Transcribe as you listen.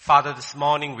Father, this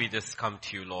morning we just come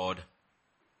to you, Lord.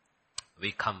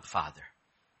 We come, Father,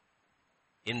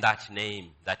 in that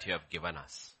name that you have given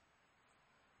us.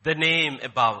 The name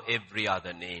above every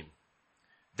other name.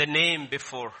 The name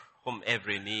before whom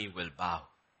every knee will bow.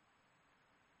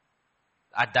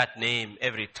 At that name,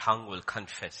 every tongue will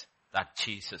confess that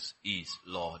Jesus is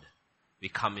Lord. We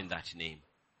come in that name.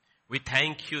 We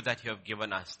thank you that you have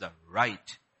given us the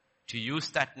right to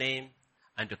use that name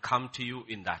and to come to you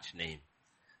in that name.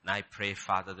 And I pray,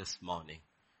 Father, this morning,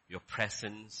 your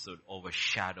presence would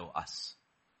overshadow us.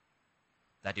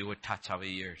 That you would touch our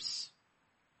ears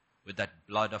with that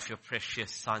blood of your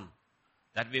precious Son.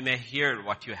 That we may hear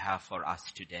what you have for us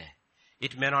today.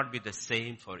 It may not be the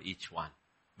same for each one,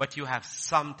 but you have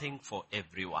something for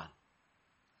everyone.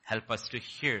 Help us to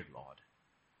hear, Lord.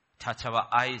 Touch our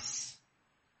eyes,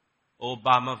 O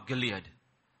balm of Gilead,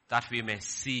 that we may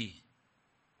see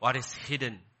what is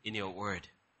hidden in your word.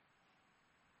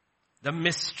 The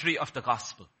mystery of the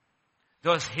gospel.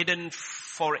 Those hidden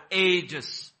for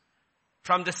ages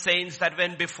from the saints that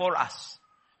went before us.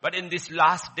 But in these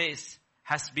last days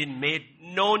has been made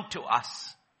known to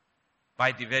us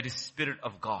by the very Spirit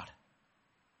of God.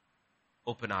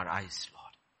 Open our eyes,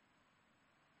 Lord.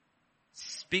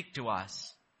 Speak to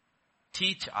us.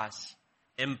 Teach us.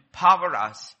 Empower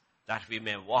us that we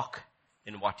may walk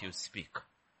in what you speak.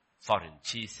 For in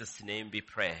Jesus' name we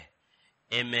pray.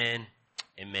 Amen,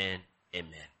 amen,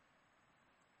 amen.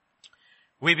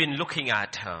 We've been looking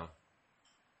at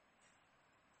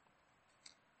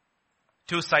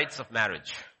two sides of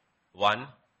marriage. One,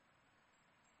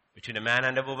 between a man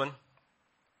and a woman,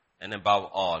 and above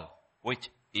all, which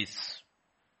is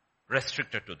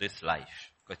restricted to this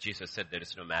life. Because Jesus said there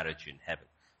is no marriage in heaven.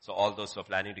 So all those who are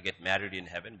planning to get married in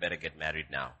heaven better get married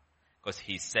now. Because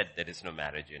he said there is no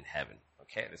marriage in heaven.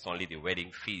 Okay, it's only the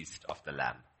wedding feast of the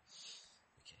Lamb.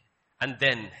 Okay. And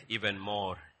then even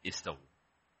more is the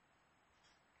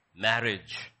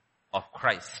marriage of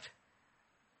Christ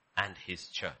and his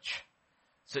church.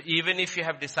 So even if you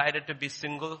have decided to be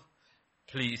single,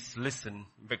 please listen,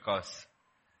 because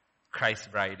Christ's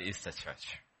bride is the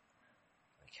church.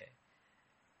 Okay.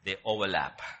 They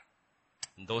overlap.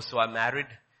 And those who are married,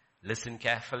 listen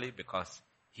carefully, because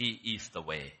he is the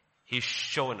way. He's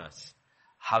shown us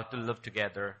how to live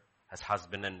together as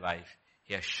husband and wife.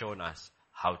 He has shown us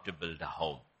how to build a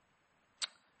home.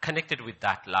 Connected with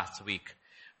that, last week,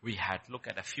 we had looked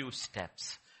at a few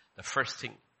steps. The first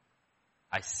thing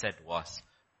I said was,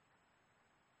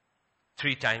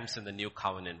 3 times in the New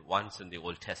Covenant, once in the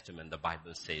Old Testament, the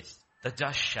Bible says, the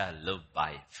just shall live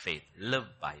by faith. Live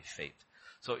by faith.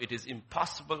 So it is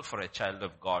impossible for a child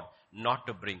of God not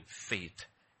to bring faith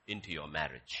into your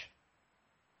marriage.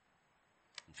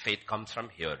 Faith comes from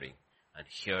hearing, and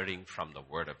hearing from the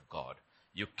word of God.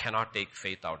 You cannot take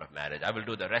faith out of marriage. I will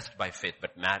do the rest by faith,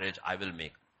 but marriage, I will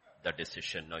make the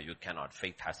decision. No, you cannot.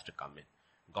 Faith has to come in.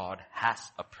 God has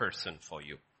a person for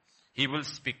you. He will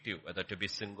speak to you whether to be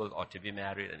single or to be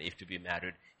married, and if to be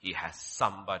married, he has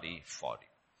somebody for you.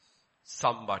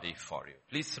 Somebody for you.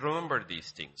 Please remember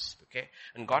these things, okay?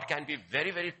 And God can be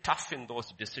very, very tough in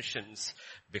those decisions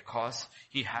because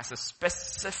he has a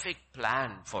specific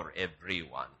plan for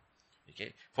everyone,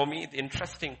 okay? For me, the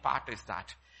interesting part is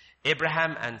that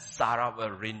Abraham and Sarah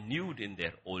were renewed in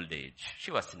their old age.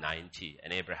 She was 90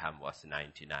 and Abraham was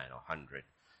 99 or 100.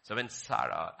 So when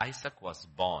Isaac was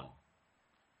born,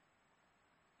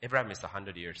 Abraham is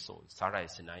 100 years old. Sarah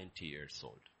is 90 years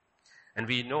old. And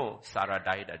we know Sarah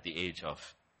died at the age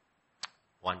of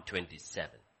 127.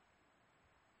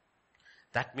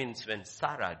 That means when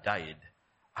Sarah died,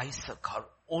 Isaac, her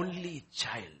only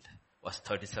child, was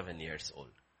 37 years old.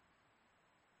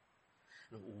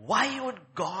 Why would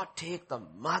God take the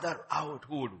mother out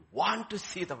who would want to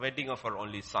see the wedding of her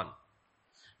only son?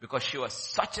 Because she was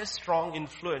such a strong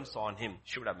influence on him,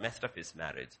 she would have messed up his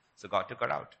marriage. So God took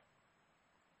her out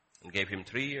and gave him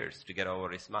 3 years to get over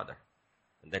his mother.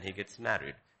 And then he gets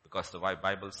married, because the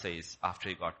Bible says after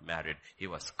he got married, he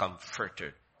was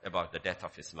comforted about the death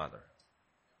of his mother.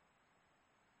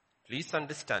 Please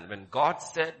understand, when God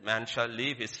said man shall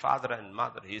leave his father and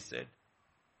mother, he said,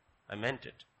 I meant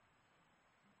it.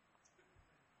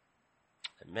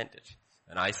 I meant it.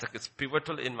 And Isaac is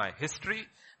pivotal in my history,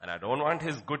 and I don't want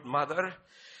his good mother.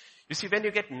 You see, when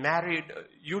you get married,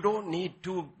 you don't need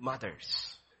 2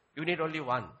 mothers. You need only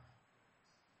one.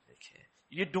 Okay.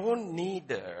 You don't need,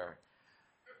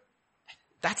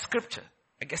 that's scripture.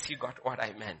 I guess you got what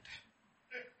I meant.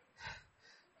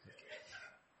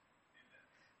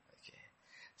 Okay.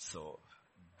 So,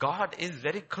 God is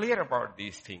very clear about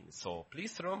these things. So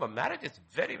please remember, marriage is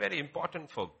very, very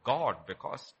important for God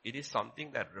because it is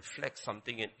something that reflects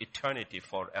something in eternity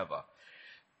forever.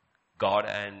 God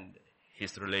and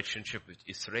his relationship with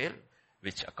Israel,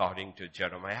 which according to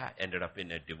Jeremiah ended up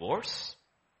in a divorce.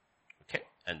 Okay.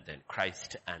 And then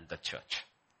Christ and the church.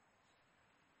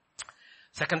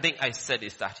 Second thing I said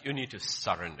is that you need to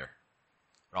surrender.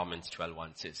 Romans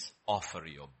 12:1 says, offer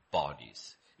your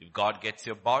bodies. If God gets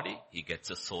your body, he gets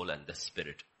the soul and the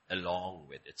spirit along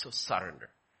with it. So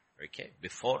surrender. Okay.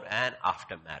 Before and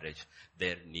after marriage,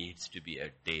 there needs to be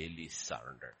a daily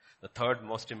surrender. The third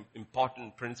most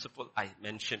important principle I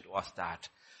mentioned was that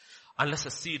unless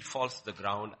a seed falls to the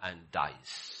ground and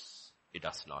dies, it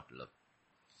does not live.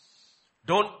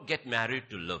 Don't get married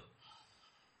to live.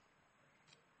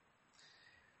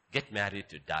 Get married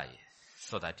to die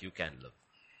so that you can live.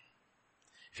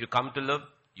 If you come to live,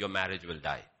 your marriage will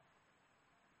die.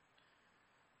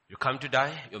 You come to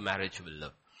die, your marriage will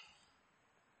live.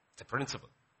 It's a principle.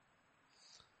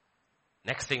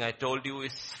 Next thing I told you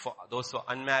is for those who are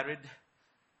unmarried,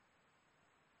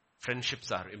 friendships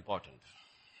are important.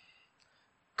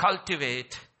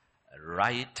 Cultivate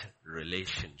right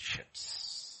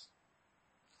relationships.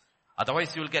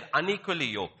 Otherwise you will get unequally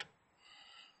yoked.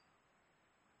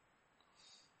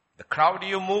 The crowd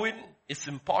you move in is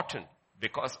important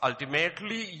because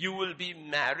ultimately you will be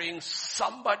marrying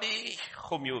somebody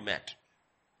whom you met,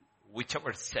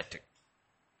 whichever setting.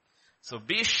 So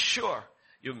be sure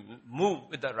you move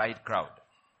with the right crowd.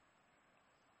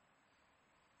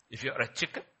 If you're a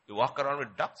chicken, you walk around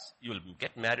with ducks, you will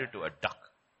get married to a duck.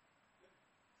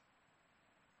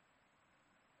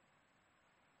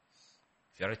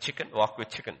 If you're a chicken, walk with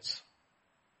chickens.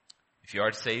 If you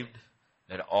are saved,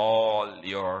 let all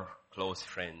your close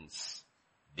friends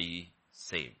be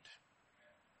saved.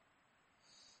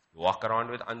 You walk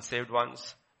around with unsaved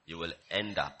ones, you will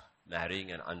end up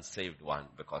marrying an unsaved one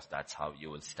because that's how you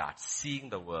will start seeing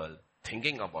the world,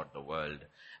 thinking about the world.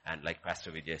 And like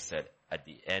Pastor Vijay said at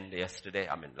the end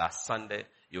last Sunday,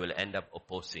 you will end up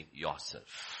opposing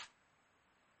yourself.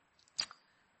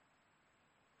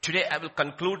 Today I will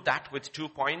conclude that with 2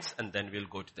 points and then we'll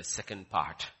go to the second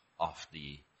part of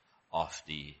the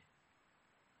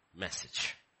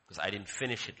message. Because I didn't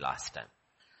finish it last time.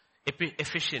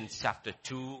 Ephesians chapter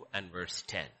 2 and verse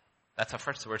 10. That's the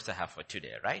first verse I have for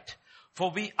today, right?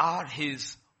 For we are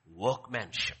his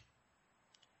workmanship.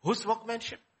 Whose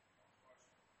workmanship?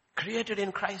 Created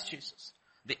in Christ Jesus.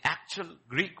 The actual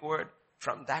Greek word,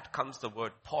 from that comes the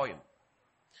word poem.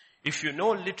 If you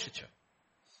know literature,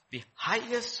 the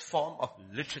highest form of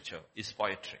literature is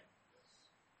poetry.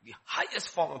 The highest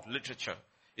form of literature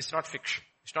is not fiction.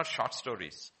 It's not short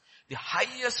stories. The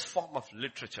highest form of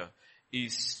literature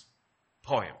is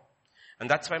poem. And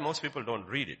that's why most people don't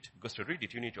read it. Because to read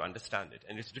it, you need to understand it.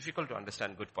 And it's difficult to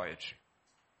understand good poetry.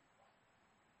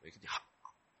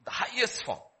 The highest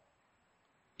form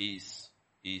is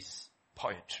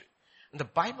poetry. And the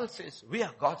Bible says we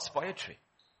are God's poetry.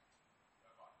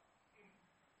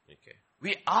 Okay.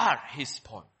 We are his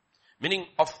poem. Meaning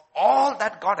of all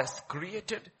that God has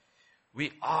created,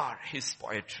 we are his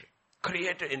poetry.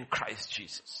 Created in Christ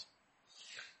Jesus.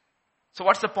 So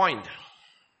what's the point?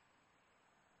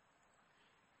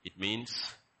 It means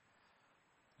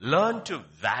learn to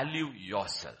value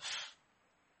yourself.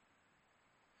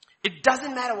 It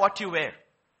doesn't matter what you wear.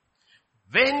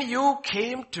 When you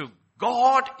came to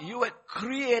God, you were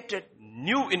created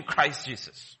new in Christ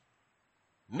Jesus.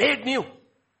 Made new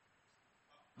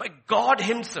by God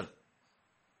himself.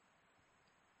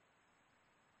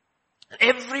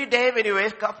 Every day when you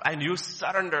wake up and you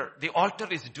surrender, the altar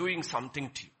is doing something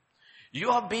to you.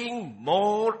 You are being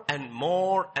more and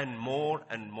more and more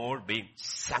and more being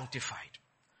sanctified.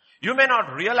 You may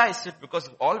not realize it because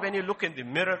when you look in the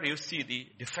mirror, you see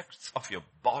the defects of your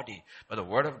body. But the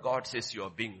word of God says you are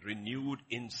being renewed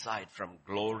inside from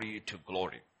glory to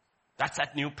glory. That's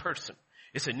that new person.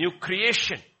 It's a new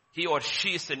creation. He or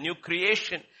she is a new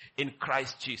creation in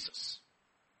Christ Jesus.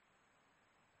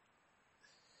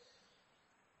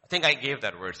 I think I gave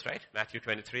that verse, right? Matthew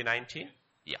 23:19.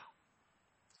 Yeah.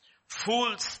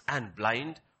 Fools and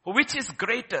blind, which is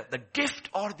greater, the gift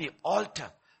or the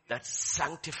altar that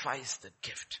sanctifies the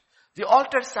gift? The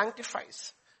altar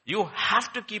sanctifies. You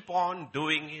have to keep on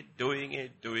doing it,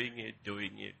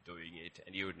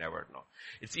 and you would never know.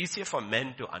 It's easier for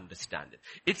men to understand it.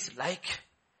 It's like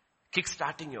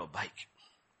kickstarting your bike,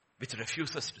 which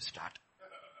refuses to start.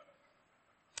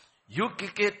 You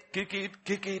kick it,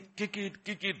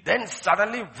 then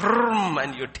suddenly, vroom,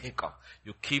 and you take off.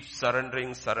 You keep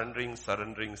surrendering.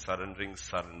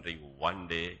 One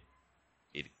day,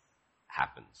 it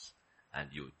happens. and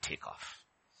you take off.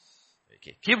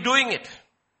 Okay. Keep doing it.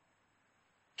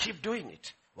 Keep doing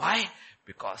it. Why?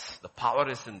 Because the power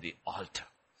is in the altar.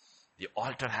 The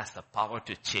altar has the power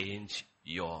to change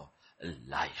your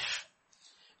life.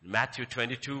 Matthew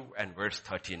 22 and verse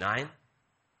 39.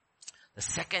 The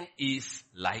second is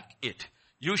like it.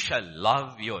 You shall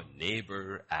love your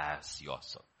neighbor as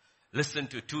yourself. Listen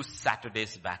to 2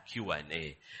 Saturdays back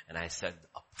Q&A, and I said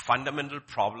a fundamental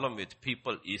problem with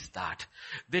people is that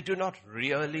they do not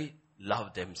really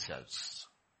love themselves.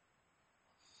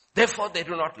 Therefore, they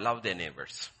do not love their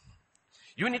neighbors.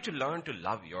 You need to learn to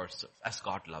love yourself as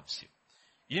God loves you.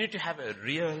 You need to have a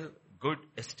real good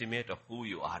estimate of who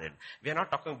you are in. We are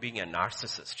not talking being a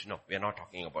narcissist. No, we are not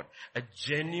talking about a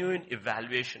genuine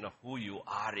evaluation of who you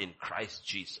are in Christ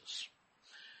Jesus.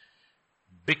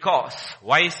 Because,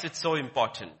 why is it so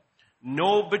important?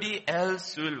 Nobody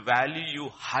else will value you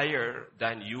higher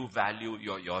than you value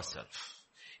yourself.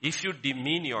 If you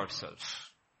demean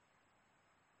yourself,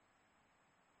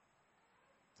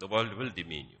 the world will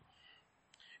demean you.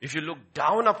 If you look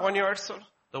down upon yourself,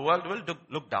 the world will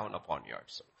look down upon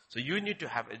yourself. So you need to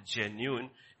have a genuine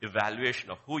evaluation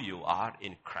of who you are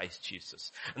in Christ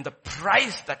Jesus. And the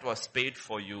price that was paid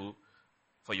for you,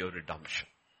 for your redemption.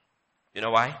 You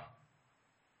know why?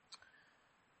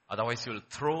 Otherwise you will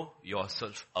throw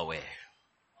yourself away.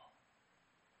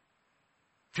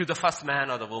 To the first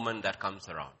man or the woman that comes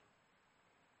around.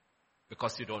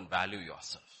 Because you don't value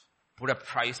yourself. Put a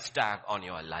price tag on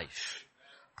your life.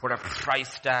 Put a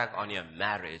price tag on your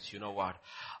marriage. You know what?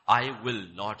 I will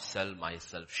not sell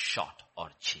myself short or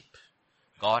cheap.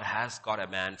 God has got a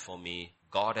man for me.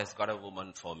 God has got a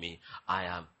woman for me. I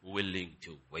am willing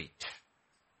to wait.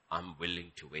 I'm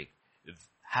willing to wait.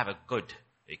 Have a good,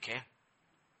 okay?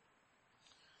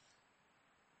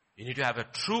 You need to have a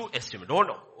true estimate.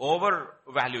 Don't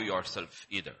overvalue yourself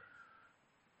either.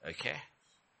 Okay?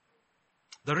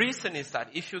 The reason is that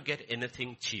if you get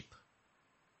anything cheap,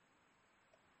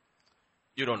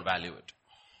 you don't value it.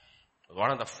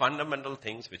 One of the fundamental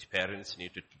things which parents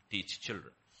need to teach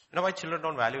children. You know why children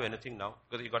don't value anything now?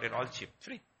 Because you got it all cheap,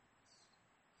 free.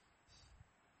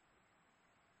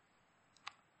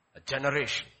 A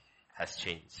generation has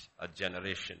changed. A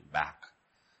generation back.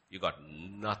 You got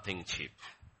nothing cheap.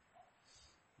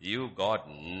 You got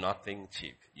nothing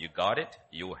cheap. You got it,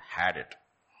 you had it.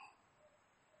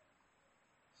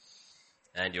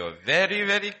 And you're very,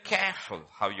 very careful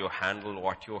how you handle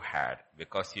what you had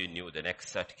because you knew the next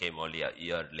set came only a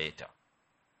year later.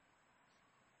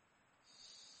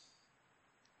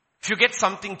 If you get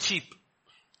something cheap,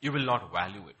 you will not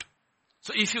value it.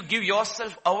 So if you give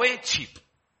yourself away cheap,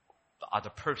 the other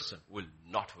person will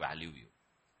not value you.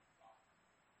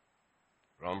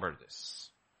 Remember this.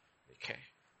 Okay.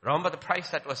 Remember the price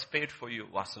that was paid for you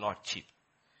was not cheap.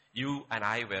 You and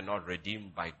I were not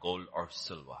redeemed by gold or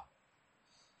silver.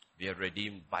 We are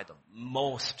redeemed by the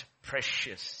most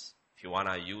precious, if you want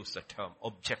to use the term,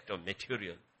 object or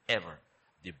material ever.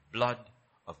 The blood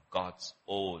of God's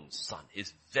own Son.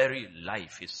 His very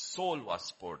life, His soul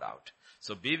was poured out.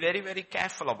 So be very, very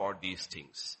careful about these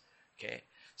things. Okay.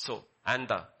 So, and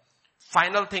the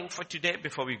final thing for today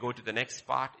before we go to the next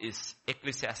part is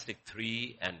Ecclesiastes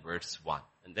 3 and verse 1.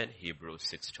 And then Hebrews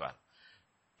 6:12.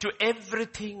 To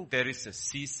everything there is a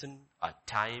season, a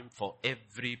time for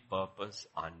every purpose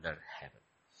under heaven.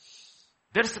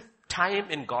 There is a time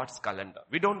in God's calendar.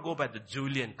 We don't go by the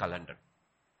Julian calendar.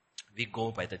 We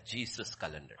go by the Jesus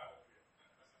calendar.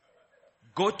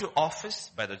 Go to office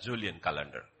by the Julian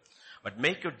calendar. But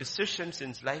make your decisions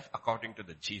in life according to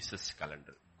the Jesus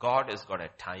calendar. God has got a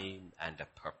time and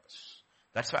a purpose.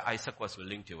 That's why Isaac was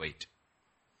willing to wait.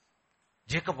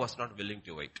 Jacob was not willing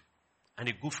to wait. And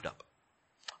he goofed up.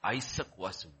 Isaac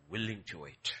was willing to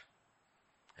wait.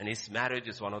 And his marriage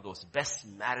is one of those best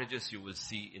marriages you will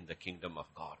see in the kingdom of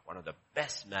God. One of the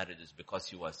best marriages because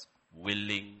he was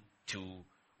willing to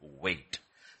wait.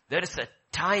 There is a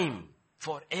time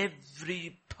for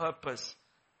every purpose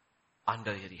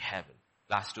under the heaven.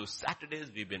 Last 2 Saturdays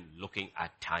we've been looking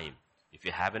at time. If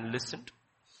you haven't listened,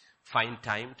 find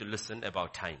time to listen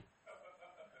about time.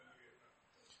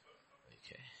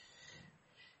 Okay.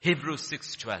 Hebrews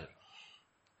 6:12.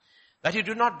 That you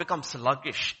do not become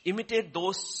sluggish. Imitate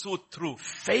those who through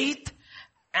faith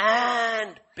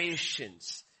and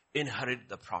patience inherit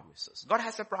the promises. God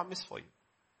has a promise for you.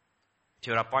 At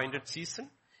your appointed season,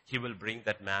 He will bring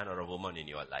that man or a woman in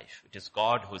your life. It is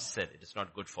God who said it is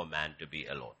not good for man to be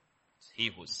alone. It's He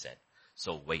who said.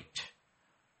 So wait.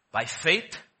 By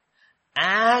faith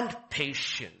and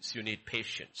patience. You need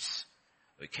patience.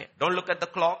 Okay. Don't look at the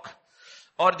clock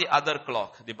or the other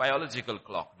clock, the biological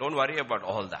clock. Don't worry about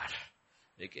all that.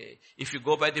 Okay. If you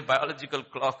go by the biological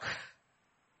clock,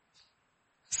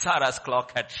 Sarah's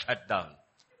clock had shut down.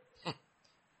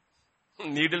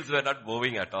 Needles were not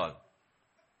moving at all.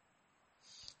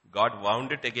 God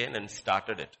wound it again and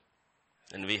started it.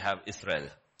 And we have Israel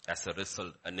as a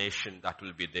result, a nation that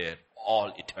will be there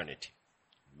all eternity.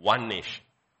 One nation.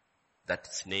 That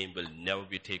name will never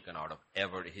be taken out of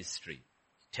ever history,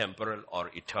 temporal or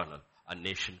eternal. A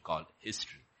nation called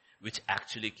history, which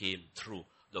actually came through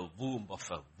the womb of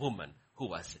a woman who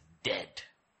was dead.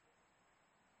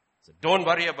 So don't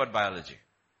worry about biology.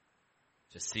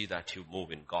 Just see that you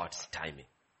move in God's timing.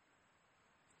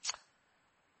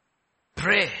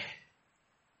 Pray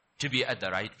to be at the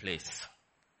right place,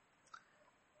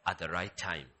 at the right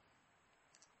time,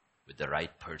 with the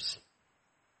right person.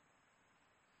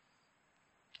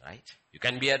 Right? You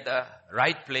can be at the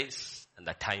right place and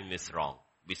the time is wrong.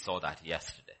 We saw that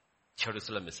yesterday.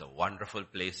 Jerusalem is a wonderful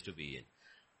place to be in.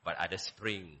 But at the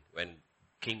spring, when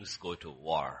kings go to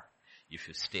war, if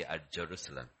you stay at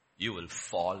Jerusalem, you will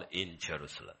fall in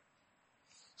Jerusalem.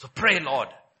 So pray, Lord,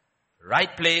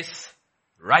 right place,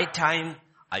 right time,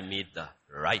 I meet the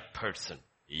right person.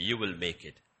 You will make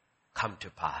it come to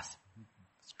pass.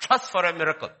 Trust for a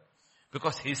miracle.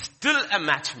 Because He's still a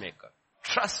matchmaker.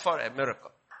 Trust for a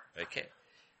miracle. Okay.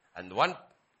 And one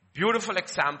beautiful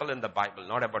example in the Bible,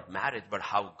 not about marriage, but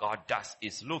how God does,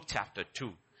 is Luke chapter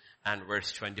 2 and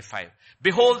verse 25.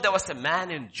 Behold, there was a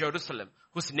man in Jerusalem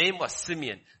whose name was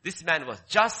Simeon. This man was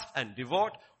just and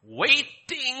devout,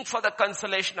 waiting for the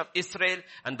consolation of Israel,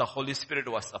 and the Holy Spirit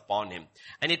was upon him.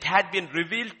 And it had been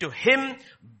revealed to him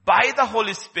by the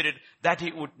Holy Spirit that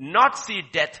he would not see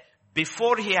death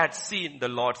before he had seen the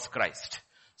Lord's Christ.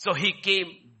 So he came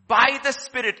by the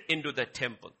Spirit into the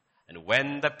temple. And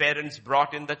when the parents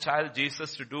brought in the child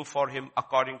Jesus to do for him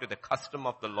according to the custom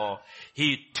of the law,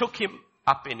 he took him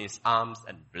up in his arms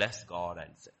and blessed God and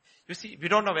said, you see, we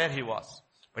don't know where he was,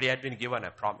 but he had been given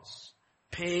a promise.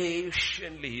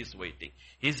 Patiently he's waiting.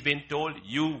 He's been told,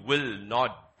 you will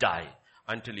not die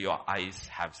until your eyes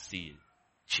have seen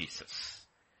Jesus.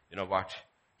 You know what?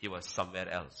 He was somewhere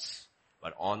else.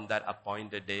 But on that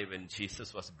appointed day when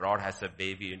Jesus was brought as a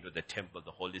baby into the temple,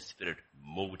 the Holy Spirit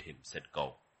moved him, said,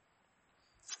 go.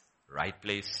 Right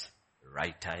place,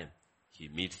 right time. He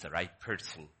meets the right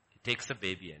person. He takes the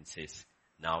baby and says,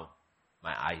 now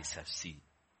my eyes have seen.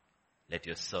 Let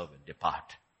your servant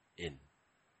depart in.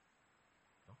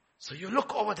 So you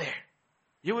look over there.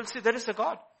 You will see there is a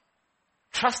God.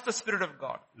 Trust the Spirit of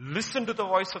God. Listen to the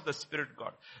voice of the Spirit of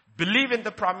God. Believe in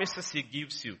the promises He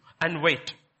gives you and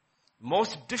wait.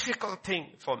 Most difficult thing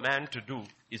for man to do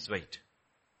is wait.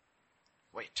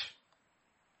 Wait.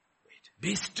 Wait.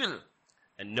 Be still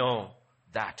and know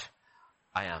that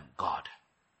I am God.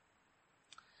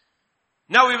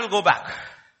 Now we will go back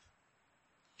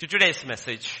to today's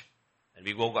message, and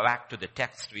we go back to the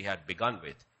text we had begun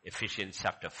with, Ephesians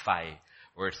chapter 5,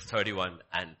 verse 31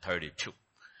 and 32.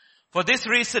 For this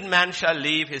reason man shall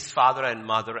leave his father and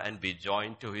mother and be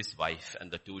joined to his wife,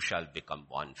 and the two shall become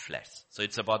one flesh. So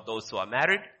it's about those who are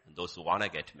married and those who want to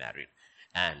get married.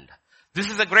 And this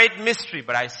is a great mystery,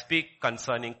 but I speak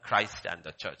concerning Christ and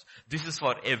the church. This is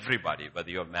for everybody, whether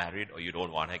you're married or you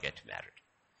don't want to get married.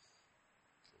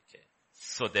 Okay.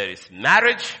 So there is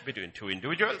marriage between two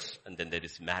individuals, and then there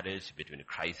is marriage between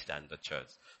Christ and the church.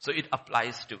 So it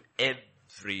applies to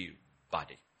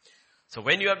everybody. So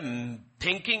when you are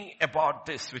thinking about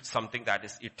this with something that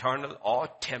is eternal or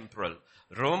temporal,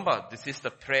 remember this is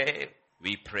the prayer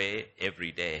we pray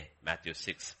every day. Matthew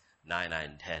 6, 9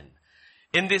 and 10.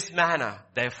 In this manner,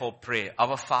 therefore pray,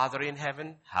 our Father in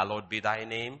heaven, hallowed be thy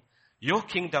name. Your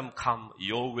kingdom come,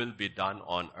 your will be done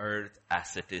on earth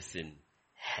as it is in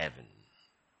heaven.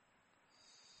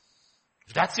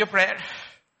 If that's your prayer,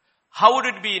 how would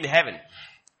it be in heaven?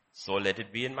 So let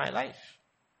it be in my life.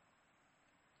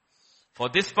 For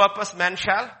this purpose man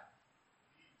shall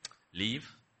leave,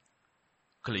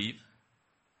 cleave,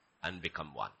 and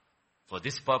become one. For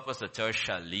this purpose the church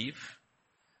shall leave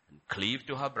and cleave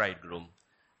to her bridegroom.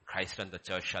 Christ and the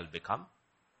church shall become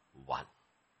one.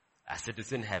 As it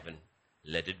is in heaven,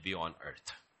 let it be on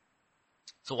earth.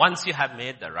 So once you have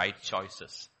made the right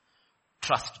choices,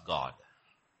 trust God.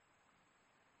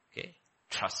 Okay?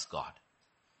 Trust God.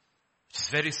 It's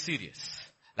very serious.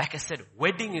 Like I said,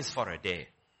 wedding is for a day.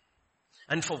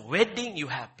 And for wedding, you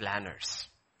have planners.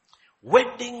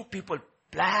 Wedding people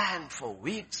plan for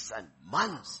weeks and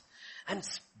months and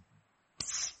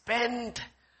spend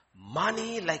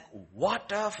money like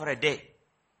water for a day.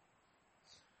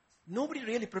 Nobody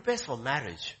really prepares for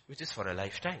marriage, which is for a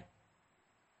lifetime.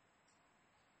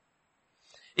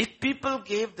 If people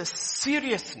gave the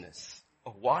seriousness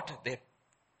of what they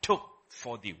took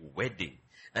for the wedding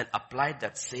and applied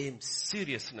that same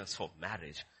seriousness for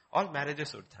marriage, all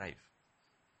marriages would thrive.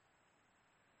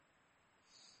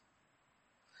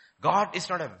 God is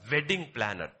not a wedding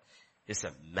planner. He's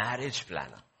a marriage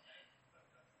planner.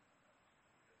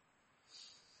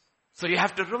 So you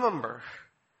have to remember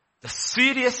the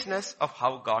seriousness of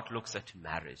how God looks at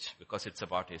marriage, because it's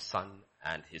about his son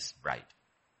and his bride.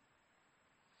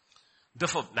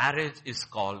 Therefore, marriage is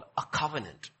called a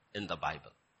covenant in the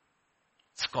Bible.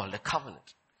 It's called a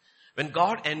covenant. When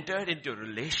God entered into a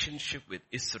relationship with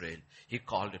Israel, he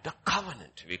called it a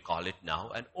covenant. We call it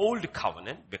now an old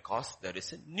covenant because there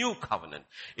is a new covenant.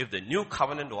 If the new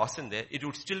covenant wasn't there, it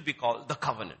would still be called the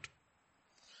covenant.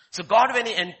 So God, when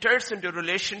he enters into a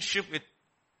relationship with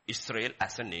Israel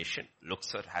as a nation,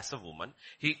 looks at her as a woman,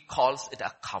 he calls it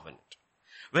a covenant.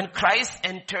 When Christ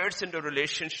enters into a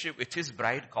relationship with his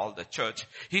bride called the church,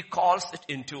 he calls it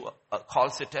a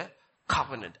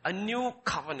covenant. A new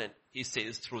covenant, he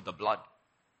says, through the blood.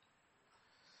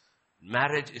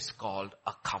 Marriage is called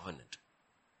a covenant.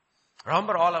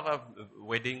 Remember all of our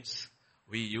weddings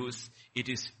we use, it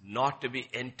is not to be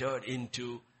entered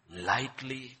into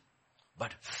lightly,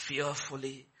 but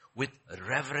fearfully, with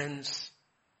reverence.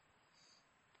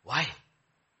 Why?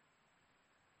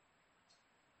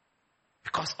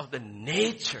 Because of the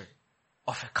nature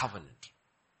of a covenant.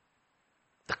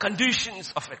 The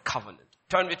conditions of a covenant.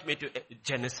 Turn with me to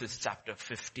Genesis chapter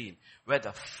 15, where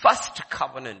the first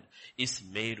covenant is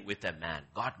made with a man.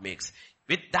 God makes.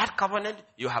 With that covenant,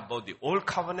 you have both the old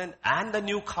covenant and the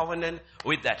new covenant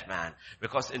with that man.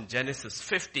 Because in Genesis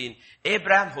 15,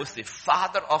 Abraham, who's the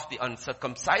father of the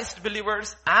uncircumcised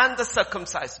believers and the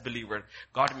circumcised believer,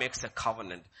 God makes a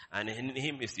covenant. And in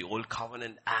him is the old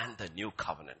covenant and the new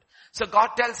covenant. So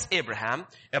God tells Abraham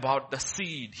about the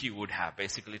seed he would have,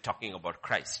 basically talking about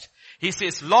Christ. He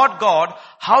says, Lord God,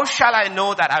 how shall I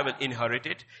know that I will inherit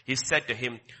it? He said to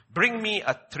him, bring me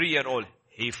a 3-year-old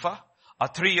heifer, a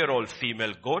 3-year-old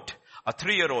female goat, a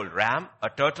 3-year-old ram, a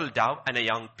turtle dove, and a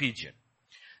young pigeon.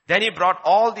 Then he brought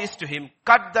all these to him,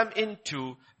 cut them in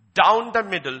two, down the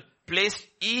middle, placed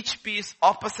each piece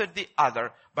opposite the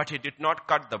other, but he did not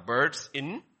cut the birds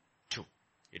in two.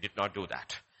 He did not do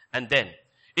that. And then,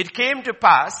 it came to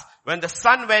pass when the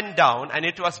sun went down and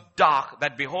it was dark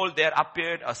that behold there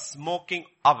appeared a smoking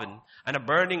oven and a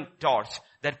burning torch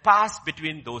that passed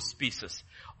between those pieces.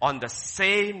 On the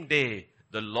same day,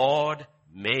 the Lord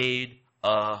made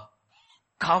a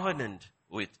covenant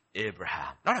with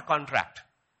Abraham. Not a contract.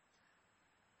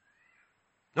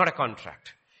 Not a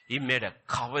contract. He made a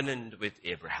covenant with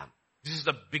Abraham. This is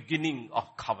the beginning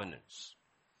of covenants.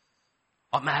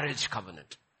 A marriage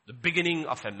covenant. The beginning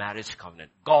of a marriage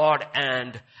covenant. God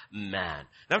and man.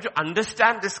 Now to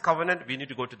understand this covenant, we need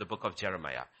to go to the book of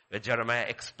Jeremiah, where Jeremiah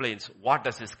explains what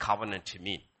does this covenant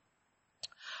mean.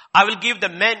 I will give the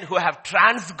men who have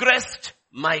transgressed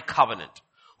my covenant,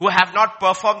 who have not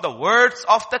performed the words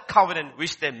of the covenant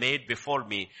which they made before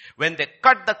me, when they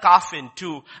cut the calf in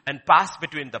two and passed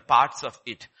between the parts of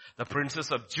it. The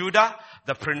princes of Judah,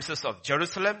 the princes of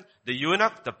Jerusalem, the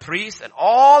eunuch, the priest, and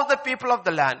all the people of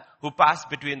the land who passed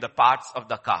between the parts of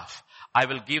the calf. I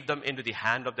will give them into the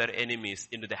hand of their enemies,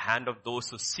 into the hand of those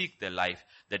who seek their life.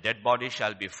 The dead body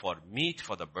shall be for meat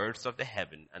for the birds of the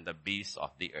heaven and the beasts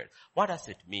of the earth. What does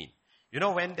it mean? You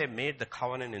know, when they made the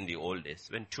covenant in the old days,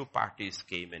 when two parties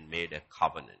came and made a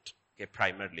covenant,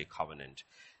 primarily covenant,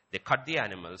 they cut the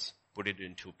animals, put it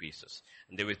in two pieces.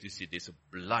 And there was, you see, this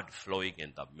blood flowing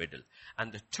in the middle.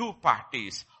 And the two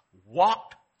parties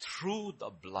walked through the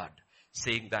blood,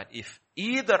 saying that if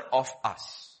either of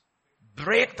us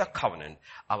break the covenant,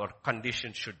 our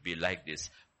condition should be like this: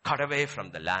 cut away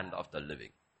from the land of the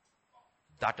living.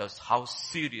 That was how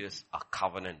serious a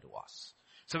covenant was.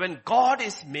 So when God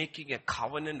is making a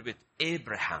covenant with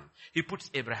Abraham, he puts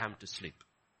Abraham to sleep.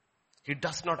 He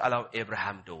does not allow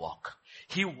Abraham to walk.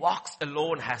 He walks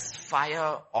alone, has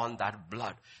fire on that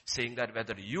blood, saying that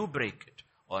whether you break it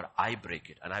or I break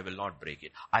it, and I will not break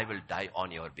it, I will die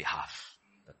on your behalf.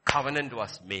 The covenant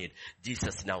was made.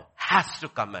 Jesus now has to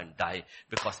come and die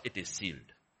because it is sealed.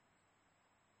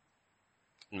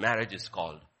 Marriage is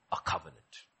called a covenant.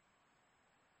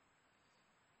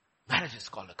 Marriage is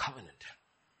called a covenant.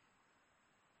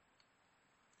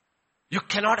 You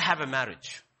cannot have a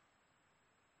marriage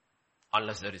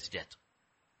unless there is death.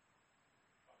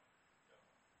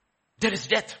 There is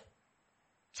death.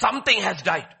 Something has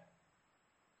died.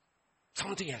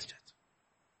 Something has died.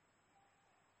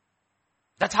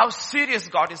 That's how serious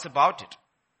God is about it.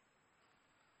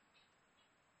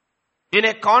 In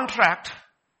a contract,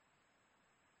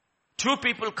 two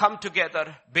people come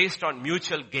together based on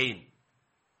mutual gain.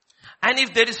 And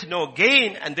if there is no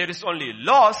gain and there is only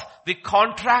loss, the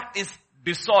contract is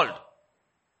dissolved.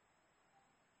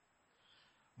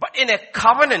 But in a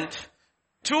covenant,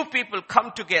 two people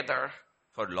come together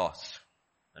for loss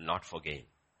and not for gain.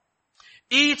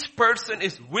 Each person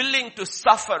is willing to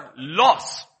suffer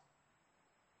loss.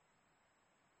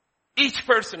 Each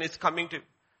person is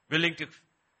willing to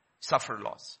suffer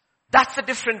loss. That's the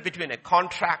difference between a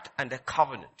contract and a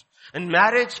covenant. And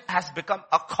marriage has become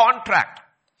a contract.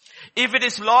 If it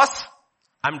is loss,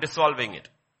 I'm dissolving it.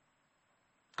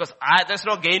 Because there's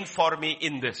no gain for me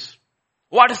in this.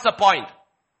 What is the point?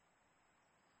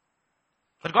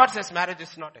 But God says marriage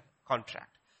is not a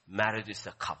contract. Marriage is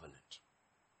a covenant.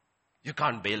 You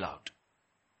can't bail out.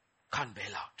 Can't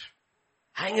bail out.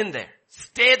 Hang in there.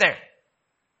 Stay there.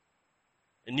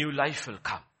 A new life will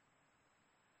come.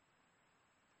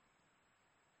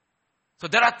 So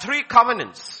there are 3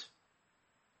 covenants.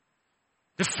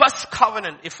 The first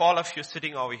covenant, if all of you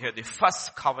sitting over here, the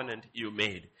first covenant you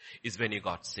made is when you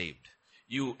got saved.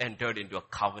 You entered into a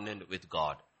covenant with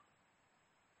God.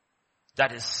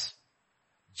 That is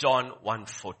John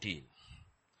 1:14.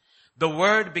 The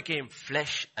Word became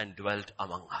flesh and dwelt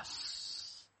among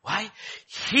us. Why?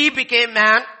 He became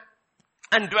man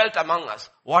and dwelt among us.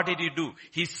 What did he do?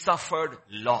 He suffered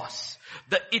loss.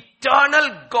 The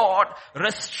eternal God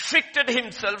restricted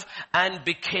himself and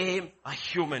became a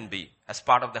human being as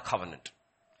part of the covenant.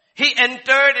 He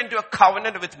entered into a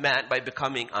covenant with man by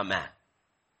becoming a man.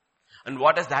 And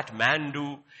what does that man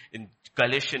do? In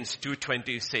Galatians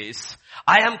 2:20 says,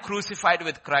 I am crucified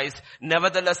with Christ,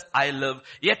 nevertheless I live,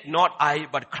 yet not I,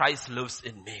 but Christ lives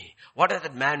in me. What does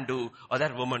that man do or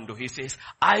that woman do? He says,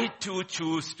 I too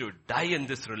choose to die in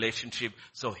this relationship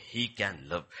so he can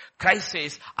live. Christ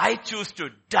says, I choose to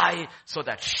die so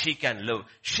that she can live.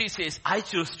 She says, I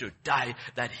choose to die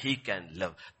that he can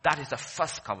live. That is the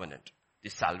first covenant, the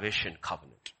salvation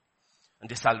covenant. And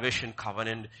the salvation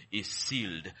covenant is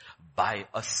sealed by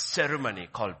a ceremony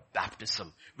called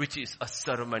baptism, which is a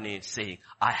ceremony saying,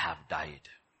 I have died.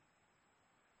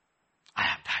 I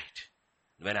have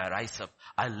died. When I rise up,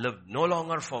 I live no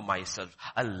longer for myself.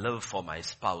 I live for my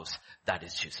spouse. That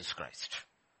is Jesus Christ.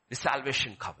 The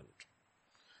salvation covenant.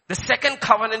 The second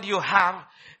covenant you have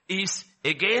is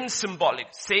again symbolic.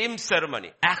 Same ceremony.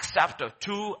 Acts chapter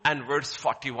 2 and verse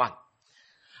 41.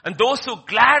 And those who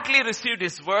gladly received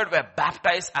his word were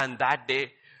baptized, and that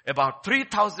day about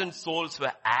 3,000 souls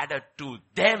were added to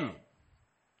them.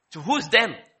 To who's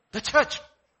them? The church.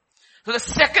 So the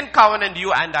second covenant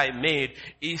you and I made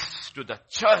is to the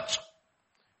church.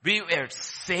 We were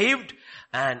saved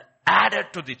and added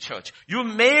to the church. You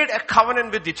made a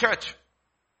covenant with the church.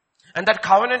 And that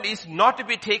covenant is not to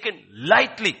be taken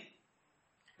lightly.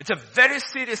 It's a very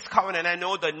serious covenant. I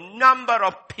know the number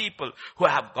of people who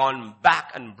have gone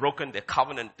back and broken the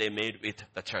covenant they made with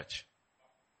the church.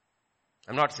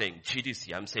 I'm not saying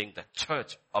GDC, I'm saying the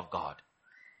church of God.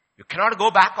 You cannot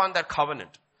go back on that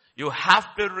covenant. You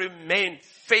have to remain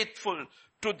faithful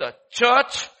to the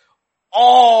church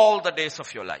all the days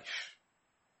of your life.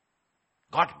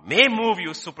 God may move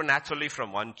you supernaturally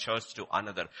from one church to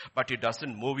another, but He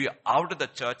doesn't move you out of the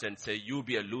church and say, you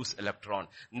be a loose electron.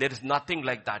 There is nothing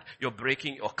like that. You're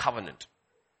breaking your covenant.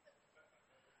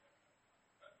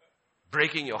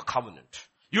 Breaking your covenant.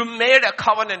 You made a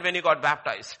covenant when you got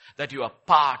baptized that you are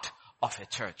part of a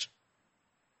church.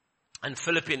 And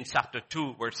Philippians chapter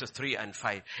 2 verses 3 and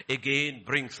 5 again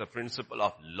brings the principle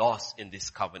of loss in this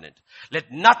covenant.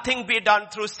 Let nothing be done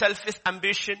through selfish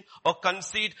ambition or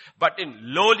conceit, but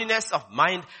in lowliness of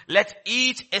mind. Let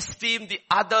each esteem the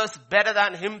others better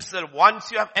than himself.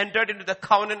 Once you have entered into the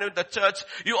covenant with the church,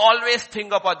 you always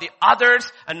think about the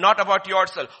others and not about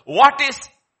yourself. What is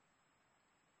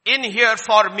in here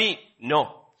for me?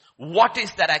 No. What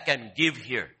is that I can give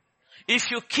here?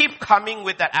 If you keep coming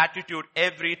with that attitude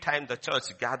every time the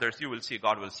church gathers, you will see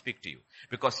God will speak to you.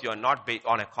 Because you're not based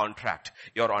on a contract.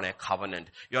 You're on a covenant.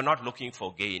 You're not looking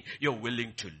for gain. You're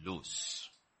willing to lose.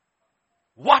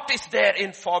 What is there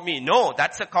in for me? No,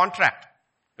 that's a contract.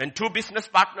 When two business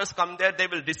partners come there, they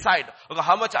will decide, okay,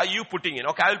 how much are you putting in?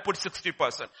 Okay, I will put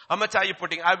 60%. How much are you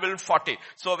putting? I will 40.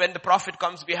 So when the profit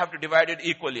comes, we have to divide it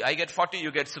equally. I get 40,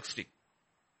 you get 60.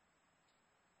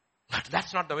 But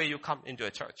that's not the way you come into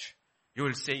a church. You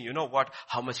will say, you know what?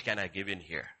 How much can I give in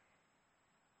here?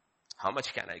 How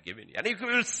much can I give in here? And you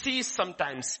will see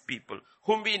sometimes people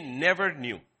whom we never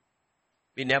knew.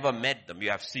 We never met them.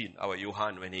 You have seen our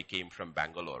Johan when he came from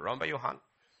Bangalore. Remember Johan?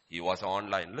 He was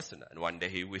online listener, and one day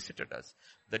he visited us.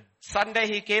 The Sunday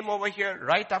he came over here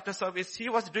right after service. He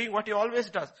was doing what he always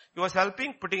does. He was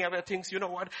helping, putting away things, you know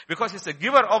what? Because he's a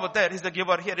giver over there, he's a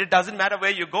giver here. It doesn't matter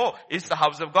where you go. It's the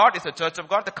house of God, it's the church of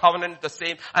God. The covenant is the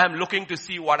same. I am looking to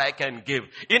see what I can give.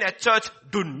 In a church,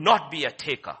 do not be a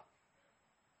taker.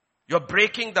 You're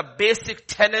breaking the basic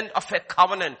tenet of a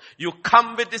covenant. You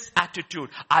come with this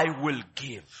attitude, I will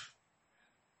give.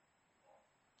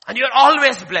 And you're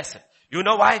always blessed. You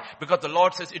know why? Because the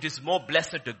Lord says it is more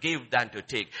blessed to give than to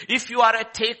take. If you are a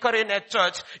taker in a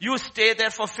church, you stay there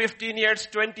for 15 years,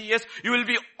 20 years, you will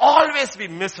always be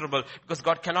miserable because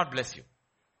God cannot bless you.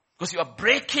 Because you are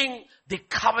breaking the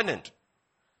covenant.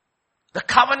 The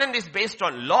covenant is based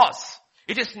on loss.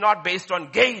 It is not based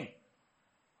on gain.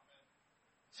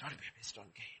 It's not based on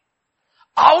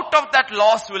gain. Out of that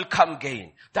loss will come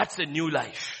gain. That's a new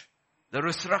life. The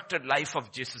resurrected life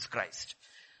of Jesus Christ.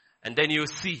 And then you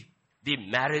see the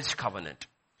marriage covenant.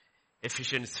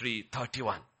 Ephesians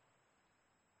 3:31.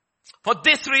 For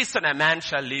this reason a man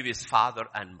shall leave his father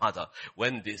and mother.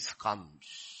 When this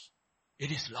comes,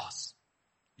 it is loss.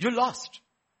 You lost.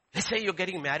 Let's say you're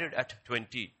getting married at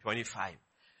 20, 25.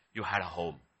 You had a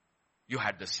home. You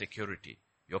had the security.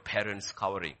 Your parents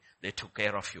covering. They took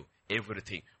care of you.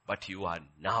 Everything. But you are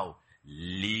now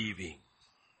leaving.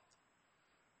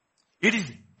 It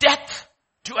is death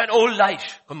to an old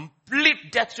life.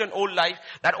 Complete death to an old life.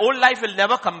 That old life will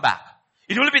never come back.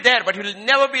 It will be there, but it will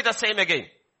never be the same again.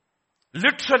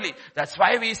 Literally. That's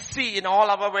why we see in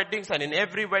all our weddings and in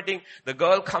every wedding, the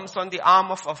girl comes on the arm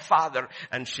of her father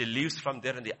and she leaves from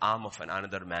there in the arm of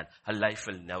another man. Her life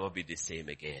will never be the same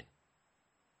again.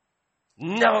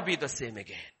 Never be the same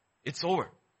again. It's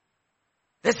over.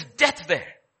 There's death there.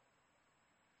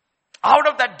 Out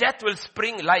of that death will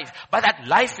spring life. But that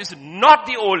life is not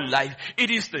the old life.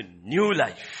 It is the new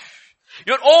life.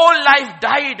 Your old life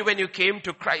died when you came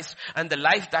to Christ. And the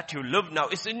life that you live now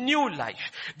is a new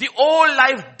life. The old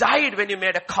life died when you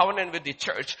made a covenant with the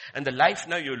church. And the life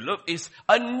now you live is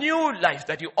a new life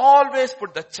that you always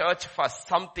put the church first.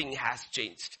 Something has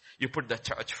changed. You put the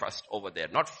church first over there.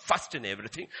 Not first in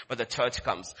everything, but the church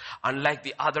comes. Unlike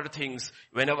the other things,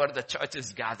 whenever the church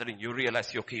is gathering, you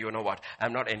realize, okay, you know what?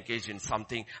 I'm not engaged in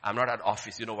something. I'm not at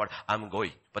office. You know what? I'm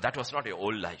going. But that was not your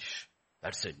old life.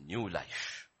 That's a new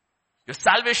life. Your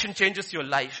salvation changes your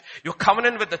life. Your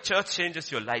covenant with the church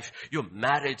changes your life. Your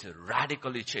marriage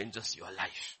radically changes your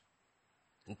life.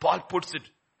 And Paul puts it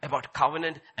about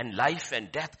covenant and life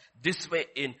and death this way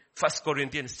in 1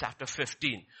 Corinthians chapter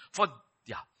 15.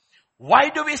 Why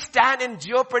do we stand in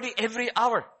jeopardy every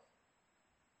hour?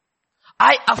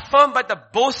 I affirm by the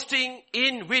boasting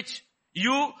in which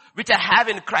I have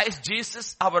in Christ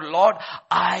Jesus our Lord,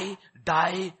 I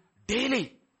die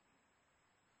daily.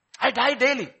 I die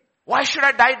daily. Why should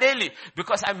I die daily?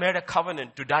 Because I made a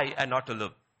covenant to die and not to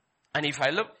live. And if I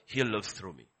live, He lives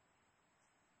through me.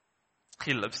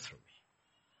 He lives through me.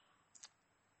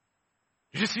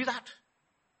 Did you see that?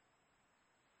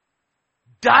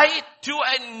 Die to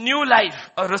a new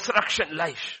life, a resurrection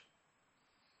life.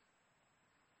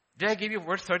 Did I give you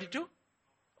verse 32?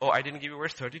 Oh, I didn't give you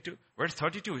verse 32. Verse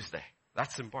 32 is there.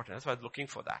 That's important. That's why I was looking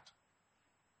for that.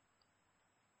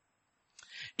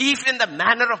 If in the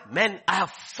manner of men I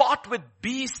have fought with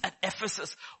beasts at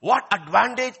Ephesus, what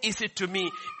advantage is it to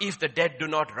me if the dead do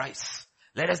not rise?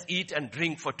 Let us eat and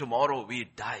drink, for tomorrow we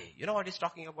die. You know what he's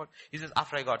talking about? He says,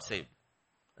 after I got saved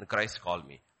and Christ called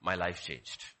me, my life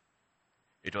changed.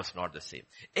 It was not the same.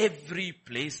 Every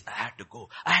place I had to go,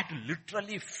 I had to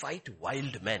literally fight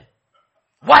wild men.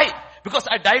 Why? Because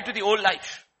I died to the old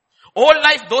life. Old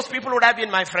life, those people would have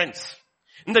been my friends.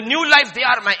 In the new life, they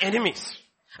are my enemies.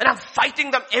 And I'm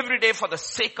fighting them every day for the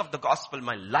sake of the gospel.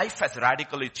 My life has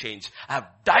radically changed. I have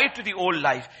died to the old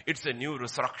life. It's a new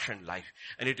resurrection life.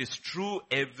 And it is true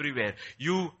everywhere.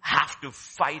 You have to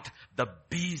fight the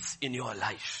beasts in your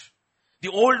life. The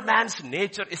old man's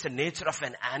nature is the nature of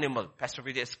an animal. Pastor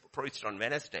Vijay preached on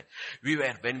Wednesday.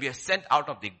 When we were sent out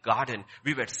of the garden,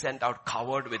 we were sent out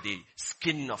covered with the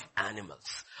skin of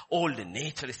animals. Old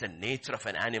nature is the nature of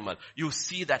an animal. You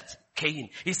see that Cain,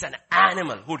 he's an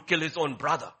animal who would kill his own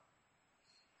brother.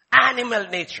 Animal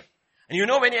nature. And you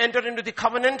know, when you enter into the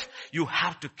covenant, you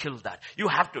have to kill that. You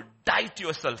have to die to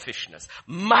your selfishness.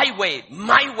 My way,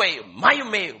 my way, my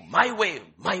way, my way,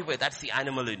 my way. That's the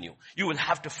animal in you. You will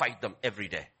have to fight them every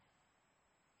day.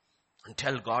 And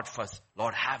tell God first,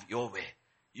 Lord, have your way,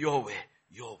 your way,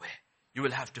 your way. You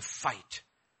will have to fight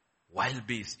wild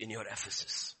beasts in your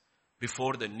Ephesus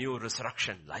before the new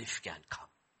resurrection life can come.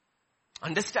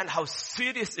 Understand how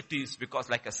serious it is, because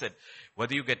like I said,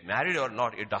 whether you get married or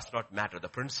not, it does not matter. The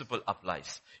principle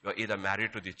applies. You are either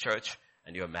married to the church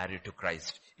and you're married to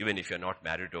Christ, even if you're not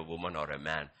married to a woman or a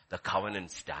man, the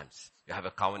covenant stands. You have a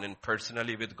covenant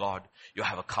personally with God. You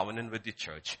have a covenant with the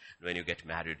church. When you get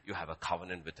married, you have a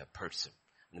covenant with a person.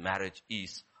 And marriage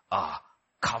is a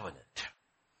covenant.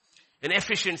 In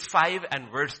Ephesians 5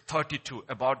 and verse 32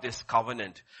 about this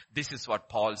covenant, this is what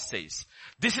Paul says.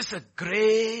 This is a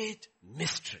great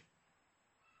mystery.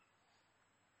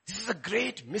 This is a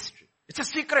great mystery. It's a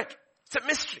secret. It's a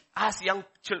mystery. As young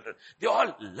children, they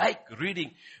all like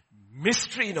reading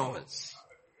mystery novels.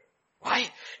 Why?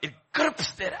 It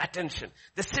grips their attention.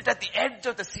 They sit at the edge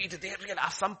of the seat. They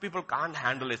realize some people can't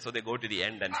handle it, so they go to the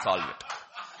end and solve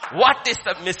it. What is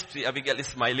the mystery? Abigail is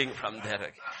smiling from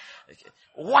there. Okay.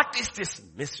 What is this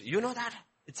mystery? You know that?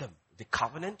 The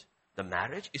covenant, the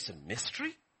marriage is a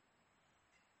mystery.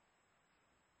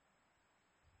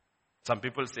 Some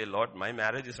people say, Lord, my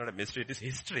marriage is not a mystery, it is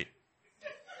history.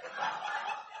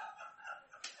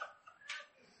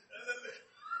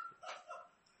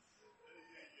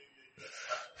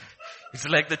 It's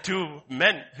like the two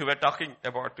men who were talking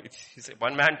about it. He said,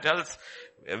 one man tells,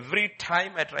 every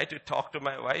time I try to talk to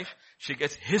my wife, she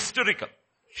gets hysterical.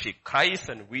 She cries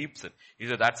and weeps. And he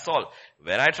said, that's all.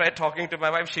 When I try talking to my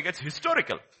wife, she gets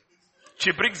historical.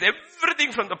 She brings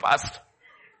everything from the past.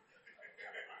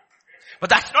 But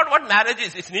that's not what marriage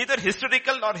is. It's neither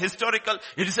historical nor historical.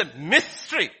 It is a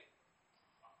mystery.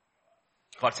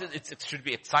 God says it should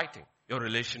be exciting. Your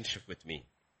relationship with me.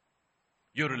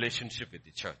 Your relationship with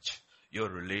the church. Your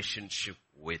relationship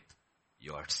with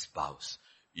your spouse.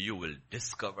 You will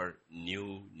discover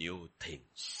new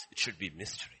things. It should be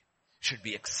mystery. It should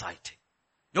be exciting.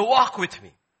 Your walk with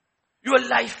me. Your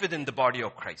life within the body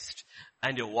of Christ.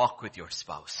 And your walk with your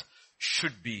spouse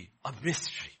should be a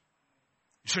mystery.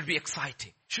 It should be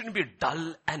exciting. It shouldn't be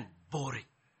dull and boring.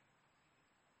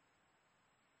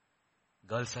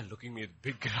 Girls are looking at me with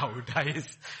big round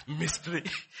eyes. Mystery.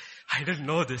 I didn't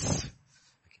know this.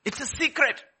 It's a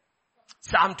secret.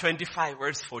 Psalm 25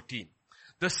 verse 14.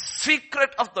 The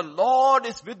secret of the Lord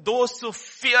is with those who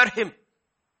fear Him.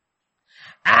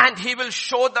 And He will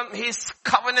show them His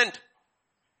covenant.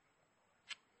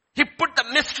 He put the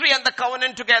mystery and the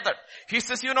covenant together. He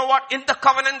says, you know what? In the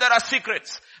covenant there are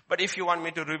secrets. But if you want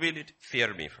me to reveal it,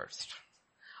 fear me first.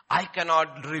 I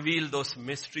cannot reveal those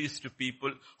mysteries to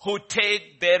people who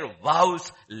take their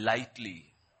vows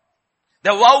lightly. They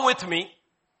vow with me.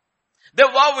 They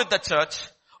vow with the church.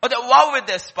 Or they vow with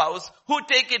their spouse who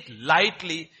take it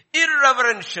lightly,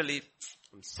 irreverentially.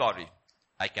 I'm sorry.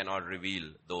 I cannot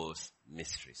reveal those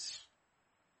mysteries.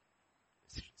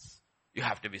 You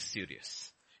have to be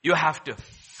serious. You have to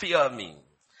fear me.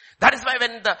 That is why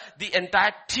when the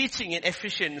entire teaching in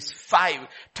Ephesians 5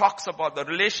 talks about the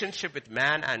relationship with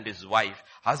man and his wife,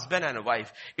 husband and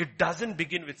wife, it doesn't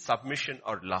begin with submission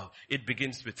or love. It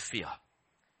begins with fear.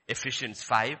 Ephesians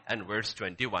 5 and verse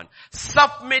 21.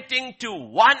 Submitting to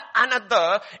one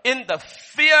another in the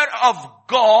fear of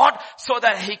God so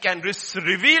that He can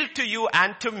reveal to you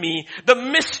and to me the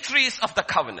mysteries of the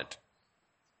covenant.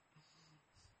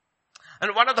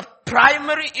 And one of the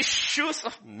primary issues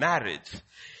of marriage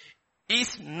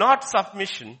is not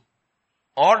submission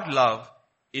or love.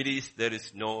 It is there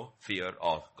is no fear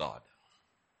of God.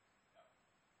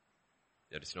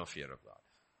 There is no fear of God.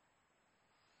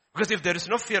 Because if there is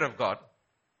no fear of God,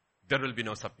 there will be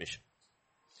no submission.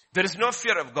 There is no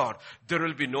fear of God, there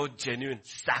will be no genuine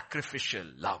sacrificial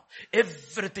love.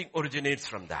 Everything originates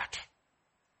from that.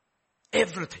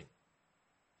 Everything.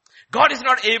 God is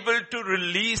not able to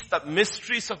release the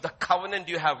mysteries of the covenant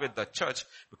you have with the church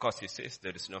because He says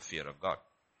there is no fear of God.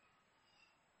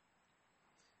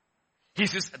 He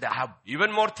says, I have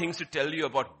even more things to tell you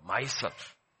about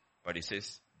myself. But He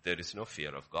says there is no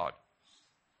fear of God.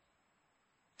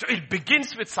 So it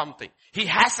begins with something. He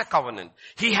has a covenant.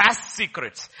 He has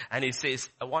secrets. And He says,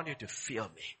 I want you to fear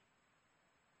me.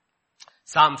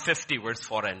 Psalm 50 verse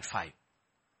 4 and 5.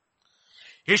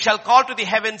 He shall call to the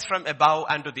heavens from above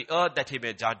and to the earth that He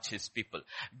may judge His people.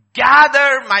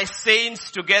 Gather my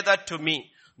saints together to me,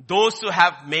 those who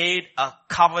have made a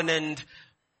covenant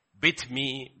with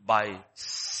me by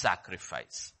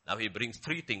sacrifice. Now He brings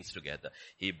three things together.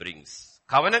 He brings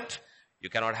covenant. You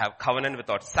cannot have covenant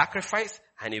without sacrifice.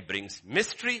 And He brings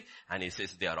mystery. And He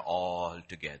says they are all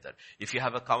together. If you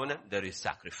have a covenant, there is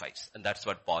sacrifice. And that's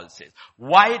what Paul says.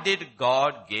 Why did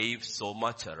God give so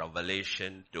much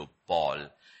revelation to Paul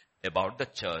about the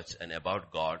church and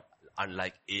about God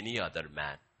unlike any other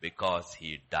man? Because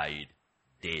he died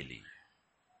daily.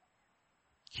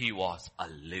 He was a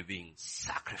living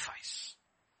sacrifice.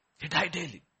 He died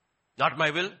daily. Not my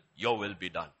will, your will be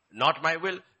done. Not my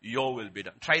will, your will be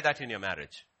done. Try that in your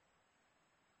marriage.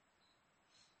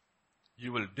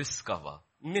 you will discover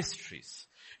mysteries.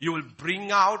 You will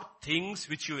bring out things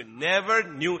which you never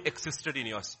knew existed in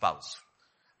your spouse.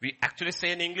 We actually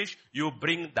say in English, you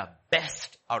bring the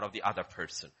best out of the other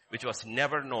person, which was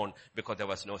never known because there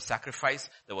was no sacrifice,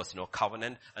 there was no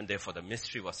covenant, and therefore the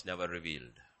mystery was never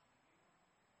revealed.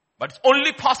 But it's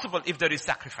only possible if there is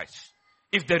sacrifice,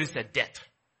 if there is a death.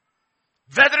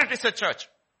 Whether it is a church,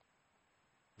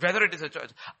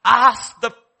 ask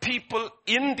the people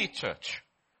in the church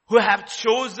who have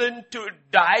chosen to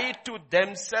die to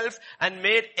themselves and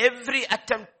made every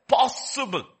attempt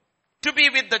possible to be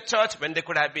with the church when they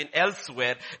could have been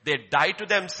elsewhere. They died to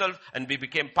themselves and we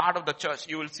became part of the church.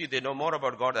 You will see they know more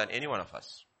about God than any one of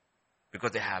us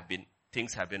because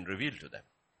things have been revealed to them.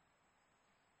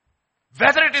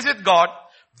 Whether it is with God,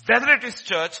 whether it is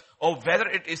church, or whether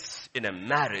it is in a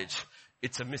marriage,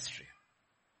 it's a mystery.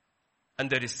 And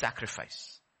there is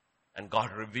sacrifice. And God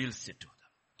reveals it to them,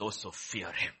 those who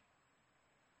fear Him.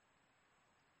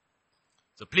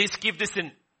 So please keep this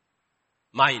in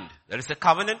mind. There is a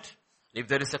covenant. If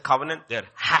there is a covenant, there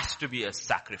has to be a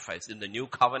sacrifice. In the new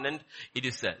covenant, it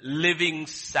is a living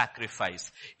sacrifice.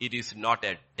 It is not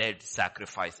a dead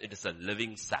sacrifice. It is a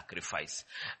living sacrifice.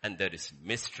 And there is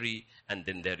mystery and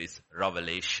then there is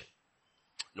revelation.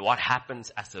 And what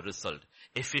happens as a result?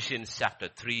 Ephesians chapter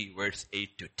 3 verse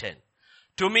 8 to 10.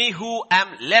 To me who am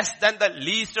less than the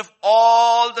least of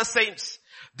all the saints,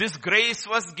 this grace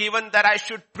was given that I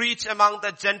should preach among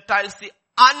the Gentiles the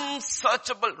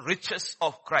unsearchable riches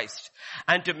of Christ,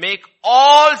 and to make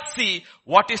all see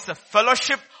what is the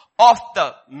fellowship of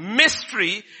the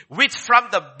mystery which from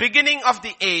the beginning of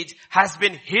the age has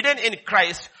been hidden in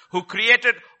Christ, who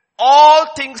created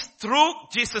all things through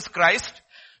Jesus Christ,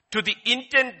 to the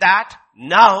intent that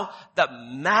now the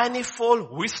manifold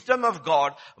wisdom of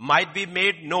God might be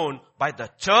made known by the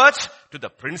church to the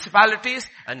principalities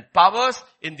and powers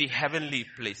in the heavenly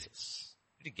places.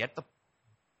 Did you get the?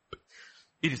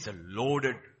 It is a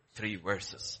loaded 3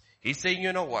 verses. He's saying,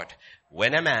 you know what?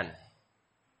 When a man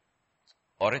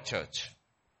or a church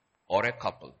or a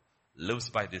couple lives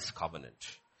by this covenant,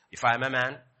 if I am a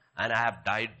man and I have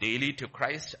died daily to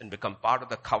Christ and become part of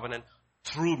the covenant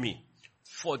through me,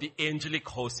 for the angelic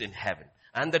host in heaven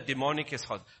and the demonic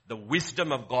host, the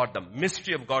wisdom of God, the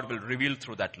mystery of God will reveal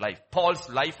through that life. Paul's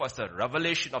life was a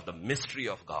revelation of the mystery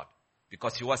of God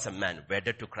because he was a man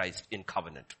wedded to Christ in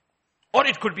covenant. Or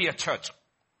it could be a church.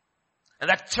 And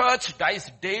that church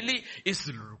dies daily,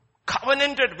 is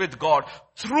covenanted with God.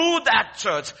 Through that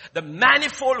church, the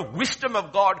manifold wisdom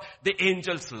of God, the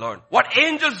angels learn. What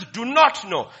angels do not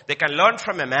know, they can learn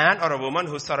from a man or a woman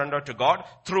who surrendered to God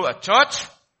through a church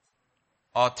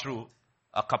or through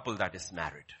a couple that is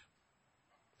married.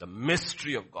 The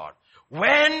mystery of God.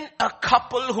 When a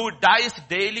couple who dies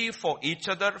daily for each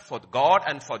other, for God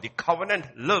and for the covenant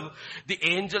live, the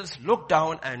angels look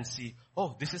down and see,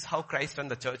 oh, this is how Christ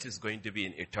and the church is going to be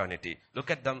in eternity.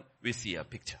 Look at them, we see a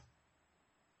picture.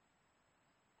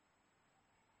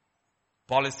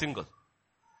 Paul is single.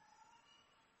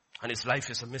 And his life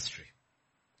is a mystery.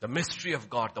 The mystery of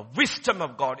God, the wisdom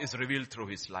of God is revealed through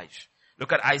his life.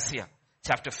 Look at Isaiah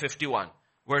chapter 51.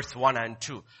 Verse 1 and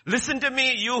 2. Listen to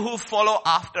me, you who follow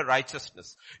after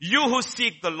righteousness. You who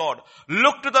seek the Lord.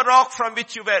 Look to the rock from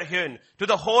which you were hewn, to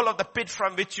the hole of the pit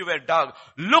from which you were dug.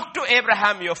 Look to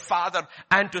Abraham your father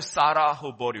and to Sarah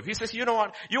who bore you. He says, you know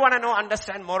what? You want to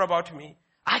understand more about me?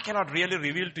 I cannot really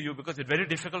reveal to you because it's very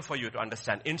difficult for you to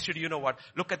understand. Instead, you know what?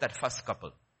 Look at that first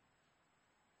couple.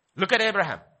 Look at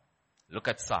Abraham. Look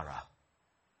at Sarah.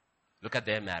 Look at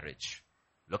their marriage.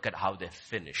 Look at how they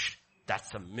finished.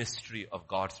 That's a mystery of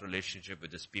God's relationship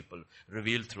with his people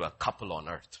revealed through a couple on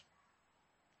earth.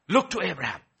 Look to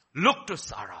Abraham. Look to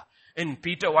Sarah. In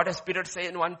Peter, what does Peter say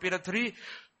in 1 Peter 3?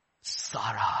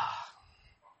 Sarah.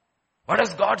 What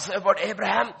does God say about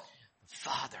Abraham?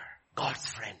 Father, God's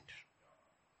friend.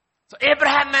 So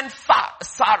Abraham and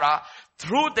Sarah,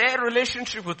 through their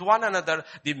relationship with one another,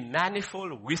 the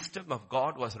manifold wisdom of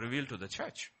God was revealed to the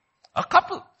church. A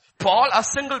couple. Paul, a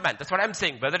single man. That's what I'm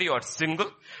saying. Whether you are single,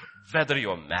 whether you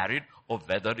are married, or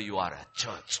whether you are a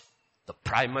church. The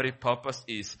primary purpose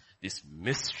is this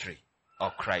mystery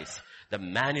of Christ. The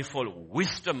manifold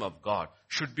wisdom of God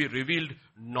should be revealed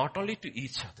not only to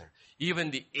each other.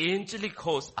 Even the angelic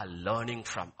hosts are learning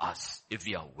from us if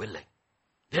we are willing.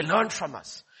 They learn from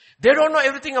us. They don't know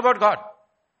everything about God.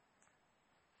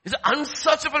 It's the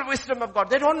unsearchable wisdom of God.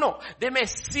 They don't know. They may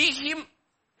see Him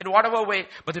in whatever way,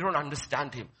 but they don't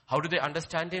understand Him. How do they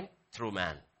understand Him? Through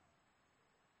man.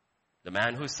 The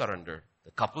man who is surrendered,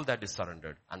 the couple that is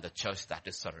surrendered, and the church that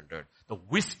is surrendered. The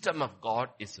wisdom of God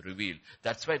is revealed.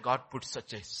 That's why God put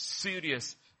such a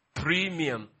serious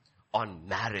premium on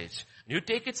marriage. You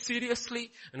take it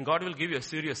seriously and God will give you a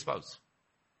serious spouse.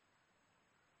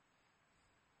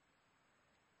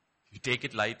 If you take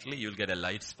it lightly, you'll get a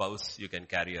light spouse you can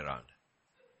carry around.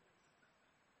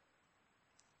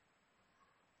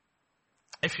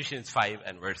 Ephesians 5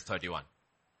 and verse 31.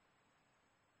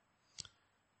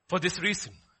 For this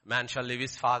reason, man shall leave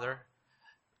his father,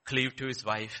 cleave to his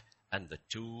wife, and the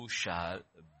two shall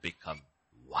become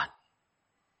one.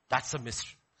 That's a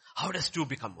mystery. How does two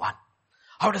become one?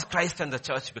 How does Christ and the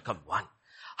church become one?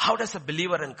 How does a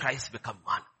believer in Christ become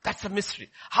one? That's a mystery.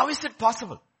 How is it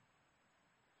possible?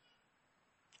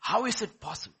 How is it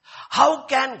possible? How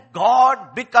can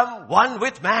God become one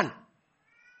with man?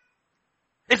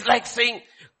 It's like saying,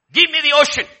 give me the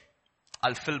ocean.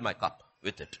 I'll fill my cup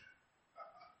with it.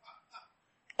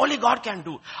 Only God can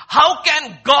do. How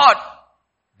can God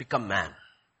become man?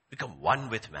 Become one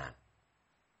with man?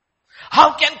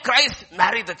 How can Christ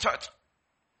marry the church?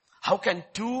 How can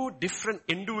two different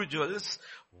individuals,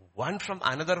 one from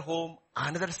another home,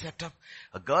 another setup,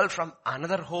 a girl from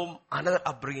another home, another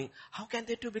upbringing, how can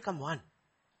they two become one?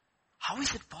 How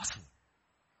is it possible?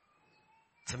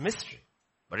 It's a mystery,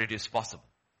 but it is possible.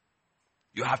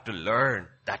 You have to learn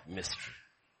that mystery.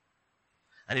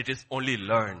 And it is only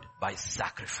learned by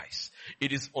sacrifice.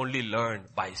 It is only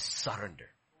learned by surrender.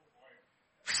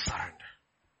 Surrender.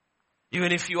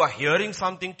 Even if you are hearing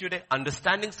something today,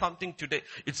 understanding something today,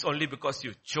 it's only because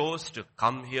you chose to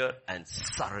come here and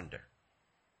surrender.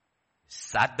 You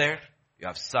sat there, you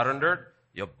have surrendered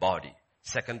your body.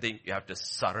 Second thing, you have to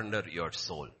surrender your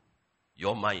soul,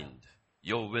 your mind,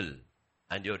 your will,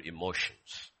 and your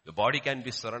emotions. Your body can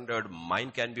be surrendered,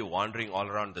 mind can be wandering all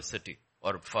around the city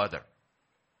or further.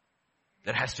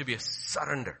 There has to be a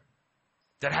surrender.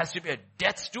 There has to be a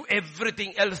death to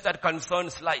everything else that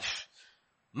concerns life.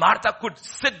 Martha could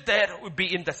sit there, would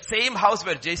be in the same house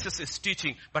where Jesus is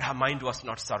teaching, but her mind was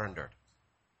not surrendered.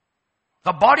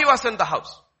 Her body was in the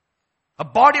house. Her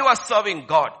body was serving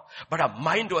God, but her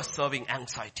mind was serving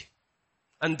anxiety.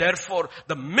 And therefore,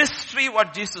 the mystery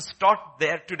what Jesus taught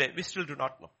there today, we still do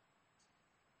not know.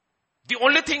 The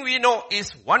only thing we know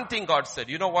is one thing God said.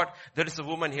 You know what? There is a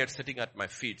woman here sitting at my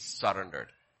feet, surrendered.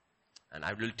 And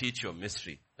I will teach you a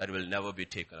mystery that will never be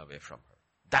taken away from her.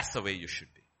 That's the way you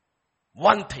should be.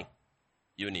 One thing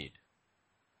you need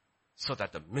so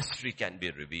that the mystery can be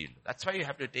revealed. That's why you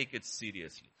have to take it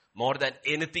seriously. More than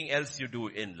anything else you do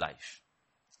in life.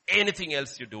 Anything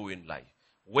else you do in life.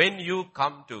 When you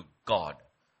come to God,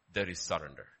 there is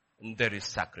surrender. And there is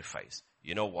sacrifice.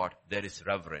 You know what? There is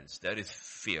reverence. There is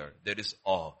fear. There is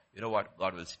awe. You know what?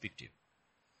 God will speak to you.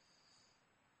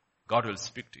 God will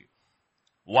speak to you.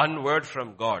 One word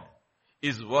from God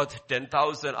is worth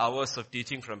 10,000 hours of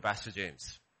teaching from Pastor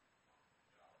James.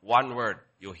 One word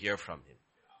you hear from him.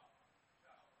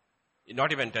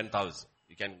 Not even 10,000.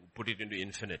 You can put it into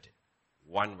infinity.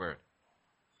 One word.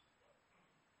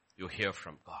 You hear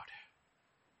from God.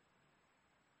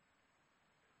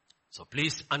 So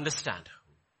please understand,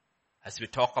 as we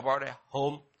talk about a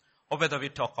home, or whether we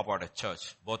talk about a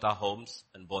church, both are homes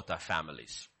and both are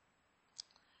families.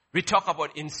 We talk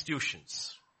about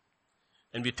institutions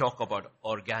and we talk about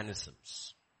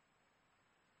organisms.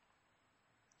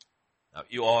 Now,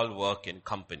 you all work in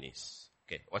companies.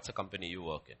 Okay, what's the company you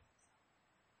work in?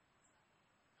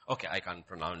 Okay, I can't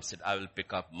pronounce it. I will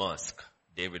pick up Maersk.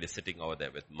 David is sitting over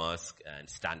there with Maersk and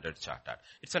Standard Chartered.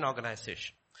 It's an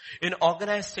organization. In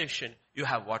organization, you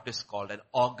have what is called an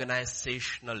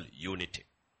organizational unity.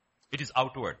 It is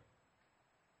outward.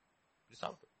 It is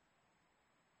outward.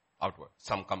 Outward.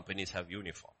 Some companies have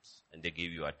uniforms and they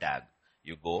give you a tag.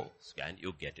 You go, scan,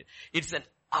 you get it. It's an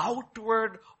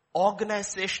outward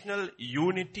organizational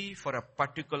unity for a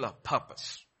particular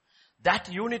purpose.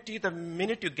 That unity, the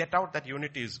minute you get out, that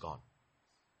unity is gone.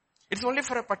 It's only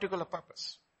for a particular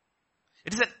purpose.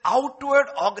 It is an outward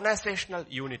organizational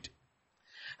unity.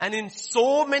 And in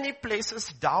so many places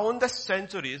down the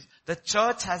centuries, the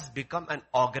church has become an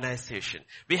organization.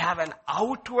 We have an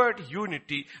outward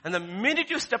unity, and the minute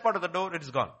you step out of the door, it is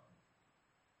gone.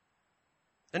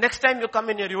 The next time you come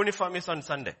in your uniform is on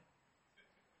Sunday.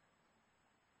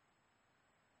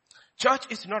 Church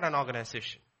is not an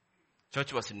organization.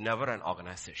 Church was never an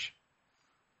organization.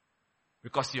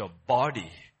 Because your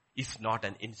body is not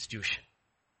an institution.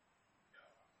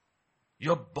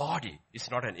 Your body is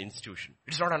not an institution.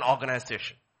 It's not an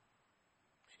organization.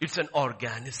 It's an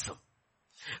organism.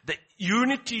 The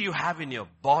unity you have in your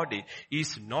body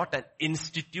is not an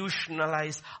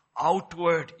institutionalized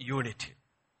outward unity.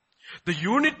 The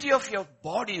unity of your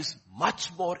body is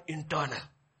much more internal.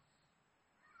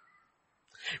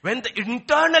 When the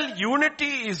internal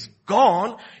unity is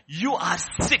gone, you are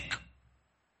sick.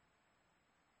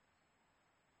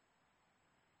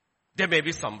 There may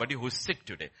be somebody who is sick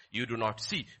today. You do not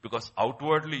see because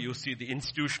outwardly you see the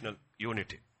institutional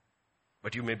unity.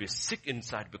 But you may be sick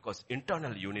inside because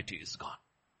internal unity is gone.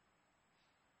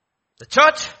 The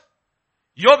church,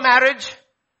 your marriage,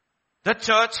 the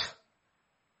church,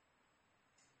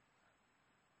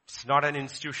 it's not an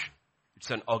institution. It's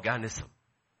an organism.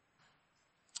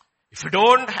 If you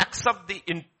don't accept the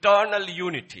internal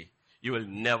unity, you will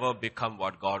never become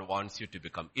what God wants you to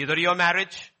become. Either your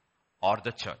marriage or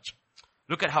the church.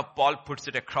 Look at how Paul puts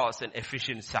it across in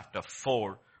Ephesians chapter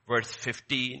 4, verse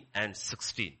 15 and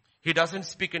 16. He doesn't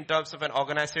speak in terms of an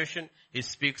organization. He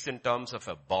speaks in terms of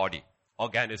a body,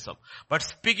 organism. But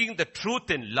speaking the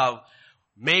truth in love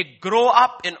may grow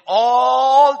up in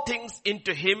all things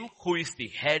into him who is the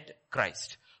head,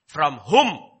 Christ, from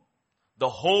whom the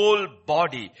whole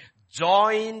body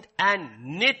joined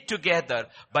and knit together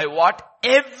by what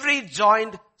every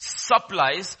joint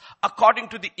supplies according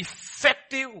to the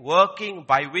effective working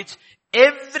by which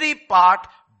every part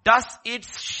does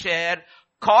its share,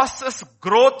 causes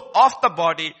growth of the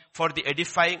body for the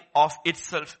edifying of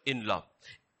itself in love.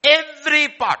 Every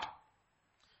part.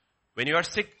 When you are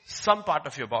sick, some part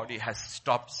of your body has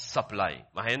stopped supplying.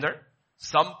 Mahendra,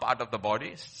 some part of the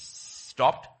body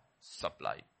stopped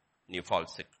supplying. And you fall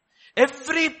sick.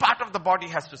 Every part of the body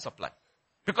has to supply.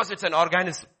 Because it's an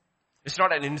organism. It's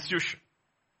not an institution.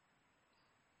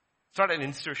 It's not an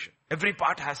institution. Every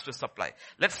part has to supply.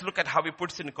 Let's look at how he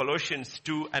puts in Colossians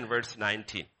 2 and verse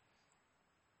 19.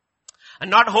 And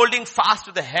not holding fast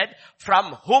to the head,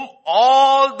 from whom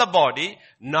all the body,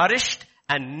 nourished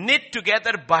and knit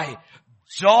together by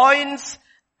joints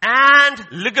and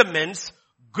ligaments,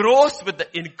 grows with the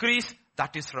increase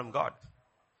that is from God.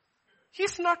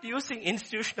 He's not using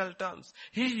institutional terms.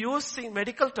 He's using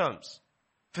medical terms,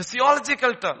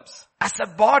 physiological terms, as a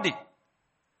body.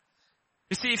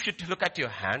 You see, if you look at your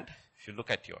hand,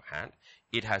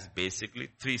 it has basically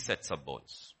 3 sets of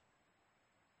bones.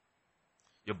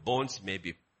 Your bones may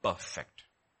be perfect.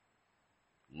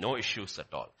 No issues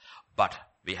at all. But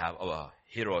we have our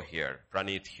hero here,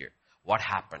 Praneeth here. What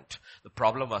happened? The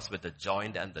problem was with the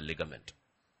joint and the ligament.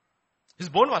 His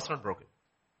bone was not broken.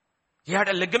 He had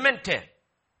a ligament tear.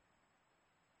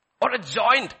 Or a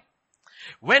joint.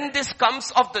 When this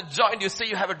comes off the joint, you say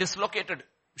you have a dislocated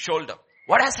shoulder.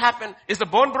 What has happened? Is the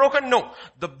bone broken? No.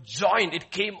 The joint, it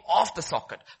came off the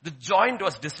socket. The joint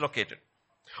was dislocated.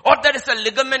 Or there is a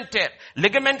ligament tear.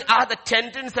 Ligament are the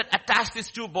tendons that attach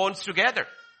these 2 bones together.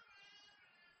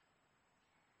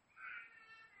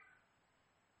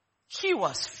 He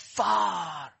was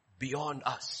far beyond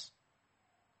us.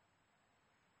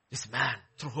 This man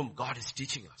through whom God is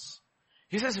teaching us.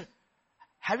 He says,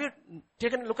 have you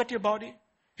taken a look at your body?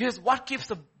 He says, what keeps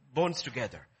the bones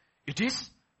together? It is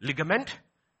ligament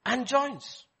and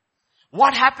joints.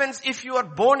 What happens if your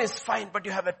bone is fine but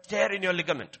you have a tear in your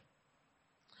ligament?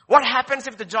 What happens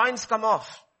if the joints come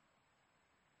off?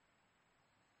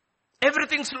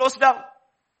 Everything slows down.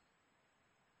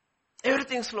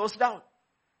 Everything slows down.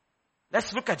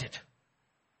 Let's look at it.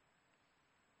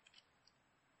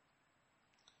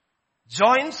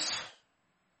 Joints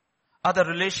are the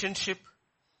relationship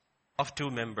of 2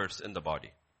 members in the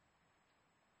body.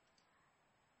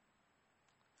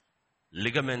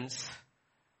 Ligaments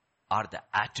are the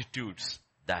attitudes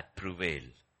that prevail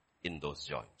in those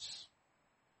joints.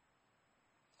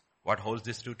 What holds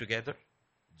these 2 together?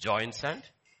 Joints and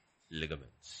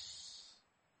ligaments.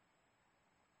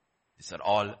 These are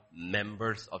all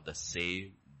members of the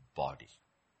same body.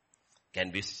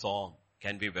 Can be strong,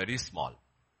 can be very small.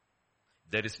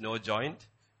 There is no joint,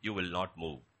 you will not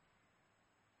move.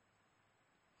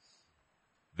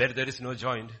 Where there is no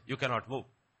joint, you cannot move.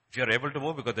 If you are able to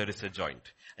move, because there is a joint.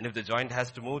 And if the joint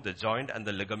has to move, the joint and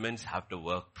the ligaments have to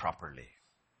work properly.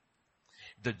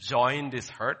 If the joint is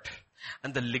hurt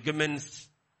and the ligaments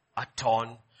are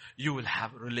torn, you will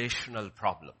have relational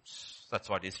problems. That's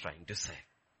what he's trying to say.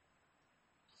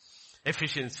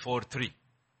 Ephesians 4:3.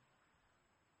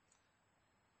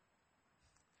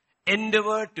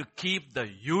 Endeavor to keep the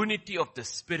unity of the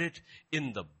Spirit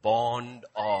in the bond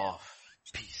of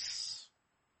peace.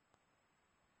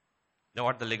 Know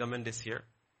what the ligament is here?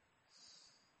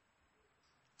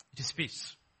 It is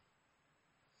peace.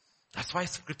 That's why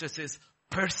Scripture says,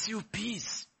 pursue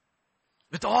peace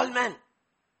with all men.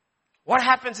 What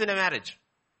happens in a marriage?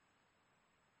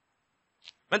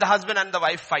 When the husband and the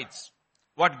wife fights,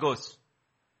 what goes?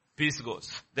 Peace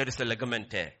goes. There is a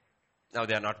ligament tear. Now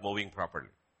they are not moving properly.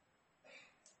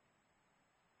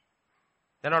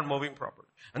 They're not moving properly.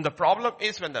 And the problem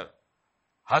is when the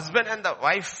husband and the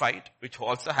wife fight, which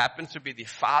also happens to be the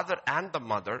father and the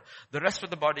mother, the rest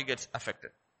of the body gets affected.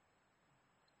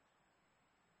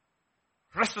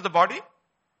 Rest of the body,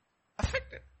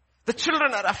 affected. The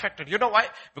children are affected. You know why?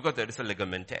 Because there is a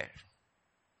ligament tear.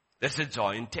 There's a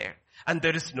joint tear. And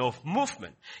there is no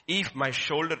movement. If my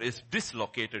shoulder is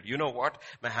dislocated, you know what?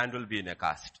 My hand will be in a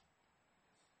cast.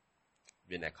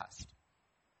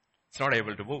 It's not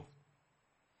able to move.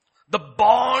 The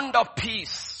bond of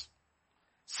peace.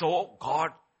 So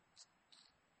God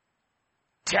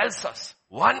tells us,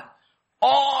 one,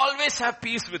 always have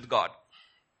peace with God.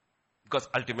 Because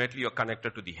ultimately you're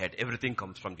connected to the head. Everything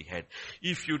comes from the head.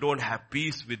 If you don't have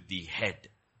peace with the head,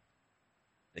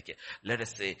 okay, let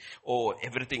us say,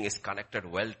 everything is connected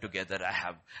well together.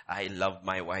 I love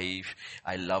my wife.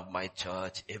 I love my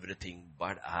church, everything,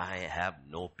 but I have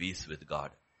no peace with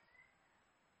God.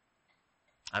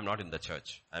 I'm not in the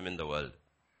church. I'm in the world.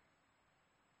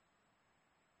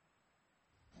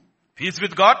 Peace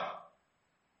with God,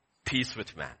 peace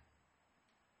with man.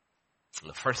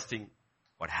 The first thing,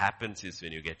 what happens is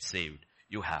when you get saved,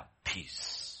 you have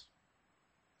peace.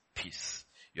 Peace.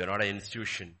 You're not an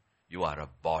institution. You are a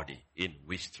body in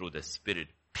which through the Spirit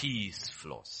peace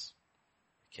flows.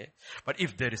 Okay? But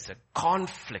if there is a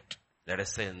conflict, let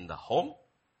us say in the home,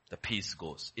 the peace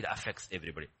goes. It affects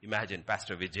everybody. Imagine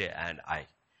Pastor Vijay and I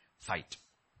fight.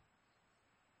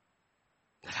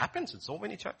 That happens in so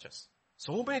many churches.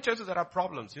 So many churches there are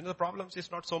problems. The problems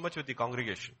is not so much with the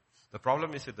congregation. The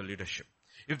problem is with the leadership.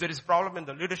 If there is a problem in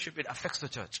the leadership, it affects the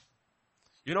church.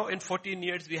 In 14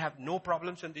 years, we have no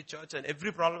problems in the church and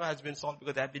every problem has been solved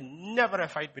because there have been never a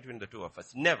fight between the two of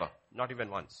us. Never. Not even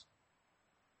once.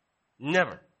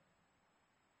 Never.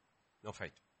 No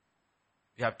fight.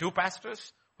 We have two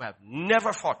pastors who have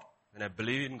never fought. And I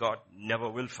believe in God, never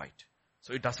will fight.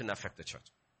 So it doesn't affect the church.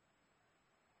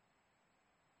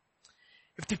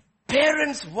 If the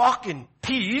parents walk in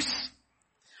peace,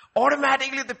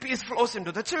 automatically the peace flows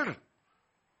into the children.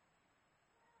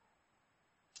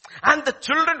 And the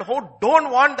children who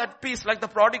don't want that peace, like the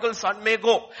prodigal son, may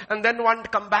go and then want to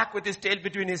come back with his tail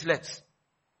between his legs.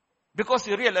 Because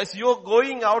you realize your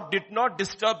going out did not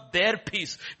disturb their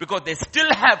peace. Because they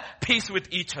still have peace with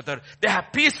each other. They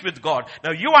have peace with God.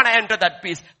 Now you want to enter that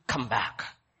peace, come back.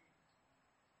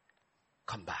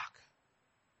 Come back.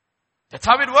 That's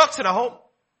how it works in a home.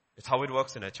 That's how it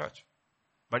works in a church.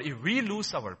 But if we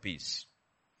lose our peace,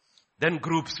 then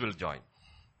groups will join.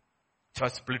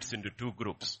 Church splits into two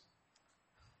groups.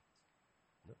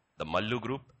 The Mallu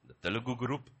group, the Telugu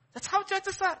group. That's how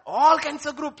churches are. All kinds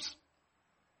of groups.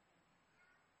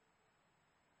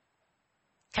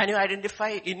 Can you identify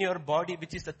in your body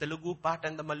which is the Telugu part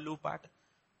and the Mallu part?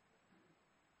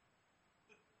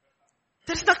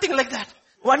 There's nothing like that.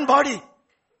 One body.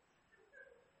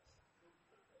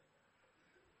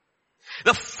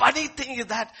 The funny thing is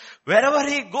that wherever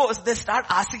he goes, they start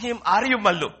asking him, are you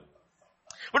Mallu?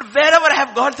 But wherever I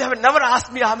have gone, they have never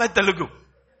asked me, am I Telugu?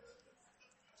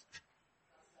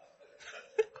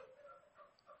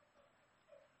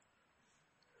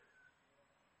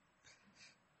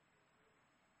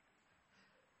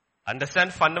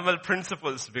 Understand fundamental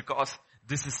principles because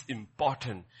this is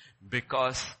important.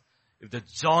 Because if the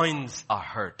joints are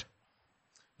hurt,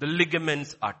 the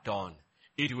ligaments are torn,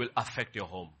 it will affect your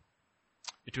home.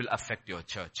 It will affect your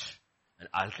church. And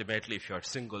ultimately, if you are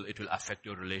single, it will affect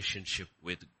your relationship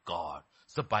with God.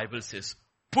 So the Bible says,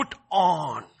 put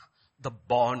on the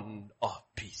bond of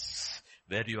peace.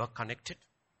 Where you are connected,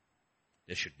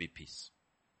 there should be peace.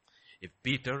 If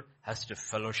Peter has to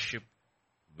fellowship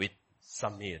with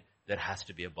Samir, there has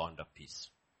to be a bond of peace.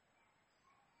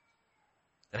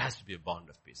 There has to be a bond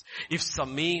of peace. If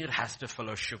Samir has to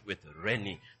fellowship with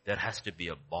Rennie, there has to be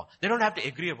a bond. They don't have to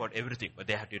agree about everything, but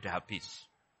they have to have peace.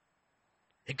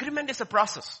 Agreement is a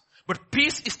process, but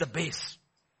peace is the base.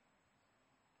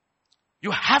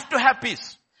 You have to have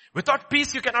peace. Without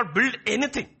peace, you cannot build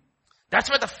anything. That's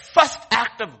why the first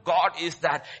act of God is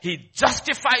that He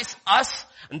justifies us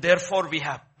and therefore we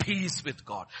have peace with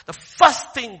God. The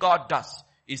first thing God does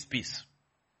is peace.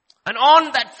 And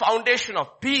on that foundation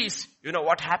of peace, you know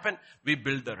what happened? We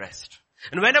build the rest.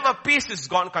 And whenever peace is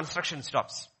gone, construction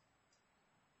stops.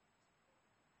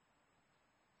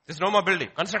 There's no more building.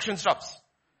 Construction stops.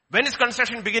 When is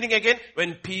construction beginning again?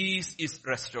 When peace is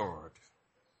restored.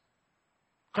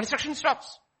 Construction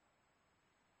stops.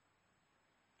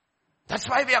 That's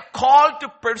why we are called to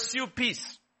pursue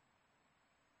peace.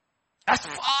 As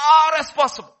far as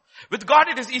possible. With God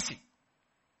it is easy.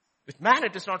 With man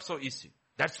it is not so easy.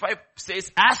 That's why it says,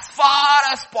 as far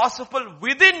as possible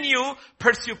within you,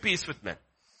 pursue peace with men.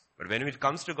 But when it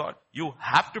comes to God, you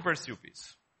have to pursue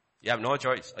peace. You have no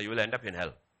choice or you will end up in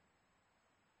hell.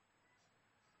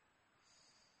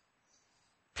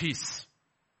 Peace.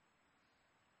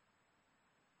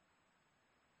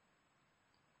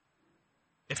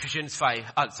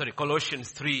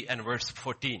 Colossians 3 and verse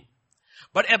 14.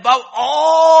 But above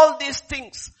all these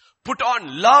things, put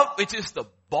on love, which is the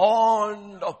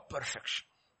bond of perfection.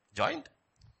 Joined?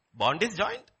 Bond is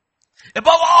joined.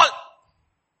 Above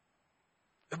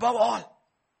all,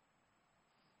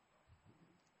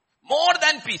 more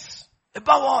than peace.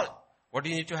 Above all, what do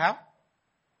you need to have?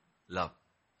 Love.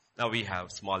 Now we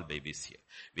have small babies here.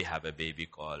 We have a baby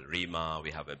called Rima.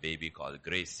 We have a baby called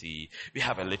Gracie. We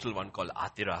have a little one called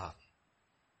Atira.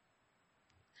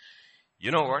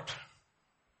 You know what?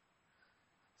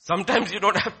 Sometimes you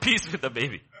don't have peace with the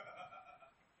baby.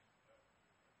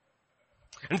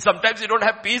 And sometimes you don't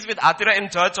have peace with Atira in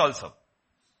church also.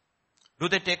 Do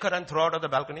they take her and throw out of the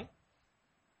balcony?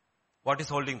 What is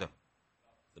holding them?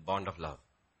 The bond of love.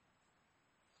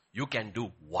 You can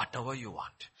do whatever you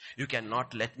want. You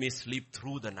cannot let me sleep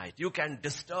through the night. You can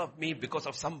disturb me because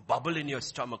of some bubble in your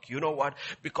stomach. You know what?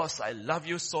 Because I love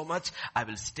you so much, I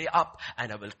will stay up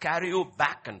and I will carry you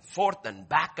back and forth and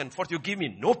back and forth. You give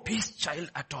me no peace, child,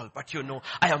 at all. But you know,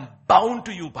 I am bound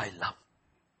to you by love.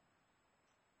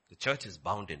 The church is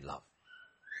bound in love.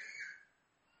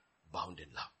 Bound in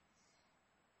love.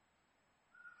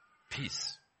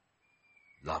 Peace.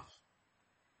 Love.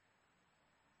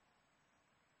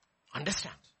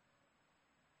 Understand?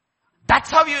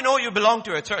 That's how you know you belong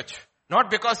to a church.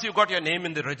 Not because you got your name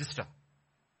in the register.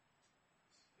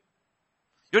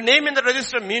 Your name in the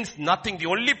register means nothing. The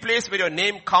only place where your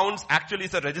name counts actually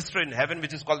is a register in heaven,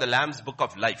 which is called the Lamb's Book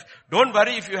of Life. Don't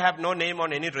worry if you have no name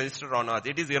on any register on earth.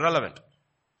 It is irrelevant.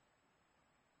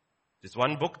 There's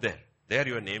one book there. There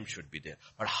your name should be there.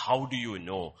 But how do you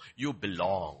know you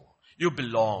belong? You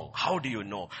belong. How do you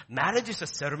know? Marriage is a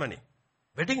ceremony.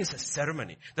 Wedding is a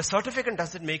ceremony. The certificate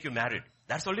doesn't make you married.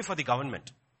 That's only for the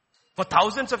government. For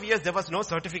thousands of years, there was no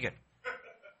certificate.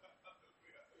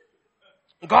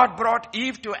 God brought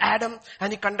Eve to Adam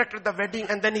and he conducted the wedding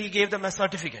and then he gave them a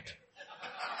certificate.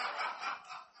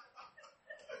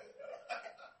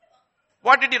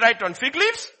 What did he write on fig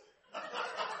leaves?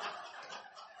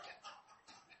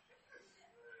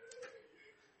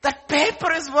 That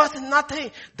paper is worth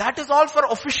nothing. That is all for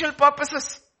official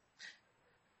purposes.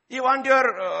 You want your,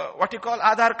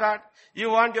 Aadhaar card. You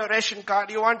want your ration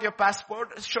card. You want your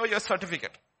passport. Show your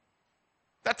certificate.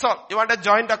 That's all. You want a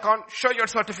joint account. Show your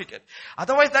certificate.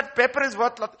 Otherwise that paper is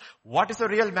worth nothing. What is a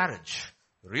real marriage?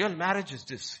 Real marriage is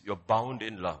this. You're bound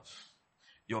in love.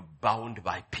 You're bound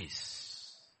by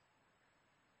peace.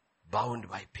 Bound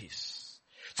by peace.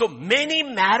 So many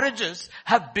marriages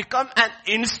have become an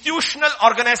institutional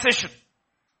organization.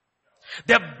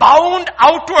 They're bound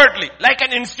outwardly like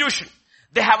an institution.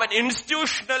 They have an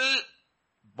institutional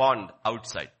bond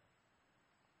outside.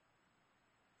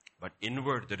 But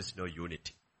inward there is no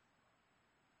unity.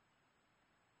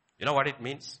 You know what it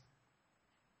means?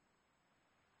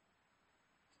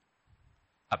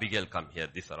 Abigail, come here.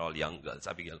 These are all young girls.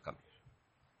 Abigail, come here.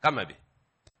 Come, Abby.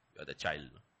 You're the child.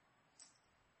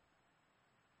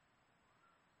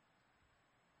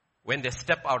 When they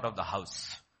step out of the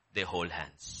house, they hold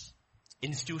hands.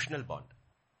 Institutional bond.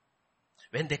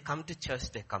 When they come to church,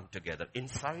 they come together.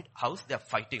 Inside house, they are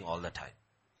fighting all the time.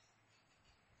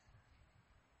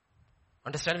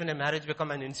 Understand, when a marriage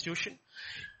becomes an institution,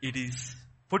 it is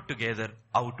put together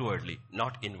outwardly,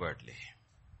 not inwardly.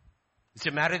 Is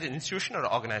your marriage an institution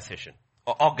or organization?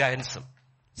 Or organism?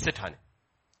 Sit, honey.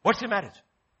 What's your marriage?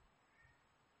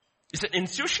 It's an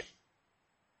institution.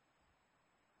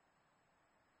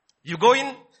 You go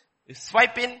in, you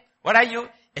swipe in. What are you?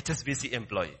 HSBC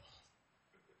employee.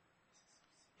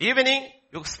 Evening,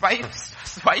 you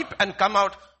swipe and come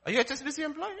out. Are you HSBC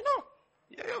employee? No.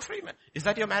 You're a free man. Is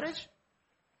that your marriage?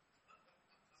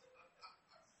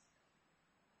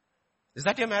 Is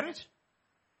that your marriage?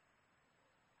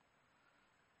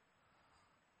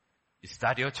 Is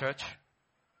that your church?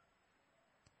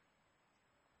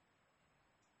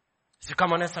 So you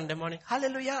come on a Sunday morning,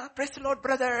 hallelujah, praise the Lord,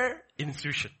 brother.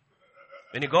 Institution.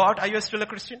 When you go out, are you still a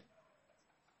Christian?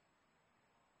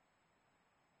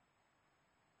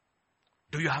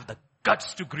 Do you have the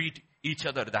guts to greet each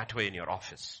other that way in your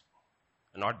office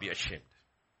and not be ashamed?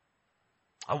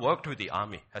 I worked with the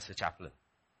army as a chaplain.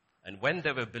 And when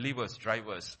there were believers,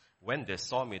 drivers, when they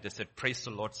saw me, they said, praise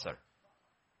the Lord, sir.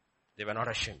 They were not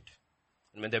ashamed.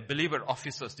 And when they're believer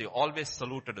officers, they always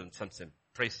saluted and said,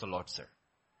 praise the Lord, sir.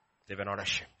 They were not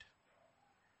ashamed.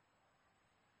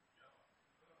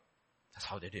 That's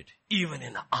how they did. Even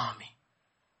in the army.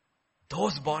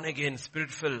 Those born again,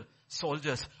 spirit-filled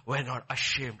soldiers were not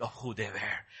ashamed of who they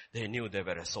were. They knew they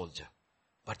were a soldier.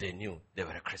 But they knew they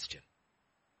were a Christian.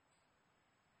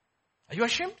 Are you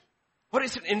ashamed? What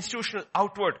is an institutional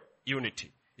outward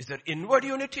unity? Is there inward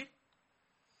unity?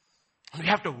 We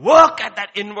have to work at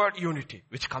that inward unity,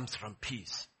 which comes from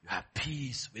peace. You have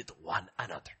peace with one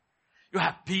another. You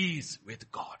have peace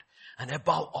with God. And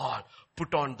above all,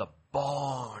 put on the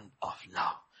bond of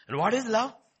love. And what is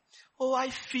love? Oh, I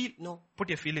feel. No, put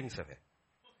your feelings away.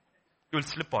 You will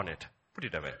slip on it. Put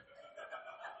it away.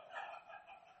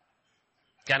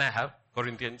 Can I have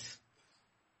Corinthians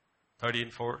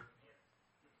 13:4?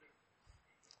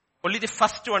 Only the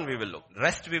first one we will look.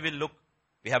 Rest we will look.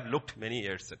 We have looked many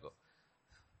years ago.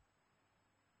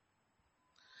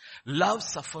 Love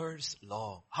suffers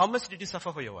long. How much did you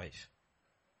suffer for your wife?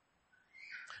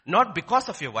 Not because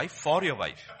of your wife, for your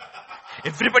wife.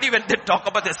 Everybody when they talk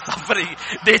about their suffering,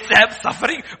 they say I'm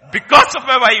suffering because of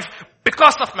my wife,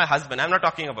 because of my husband. I'm not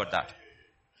talking about that.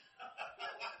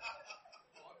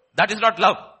 That is not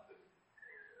love.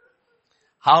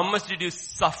 How much did you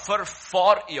suffer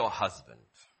for your husband?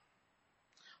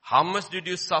 How much did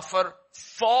you suffer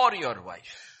for your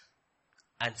wife?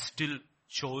 And still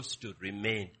chose to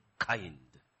remain kind.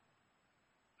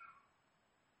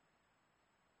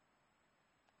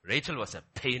 Rachel was a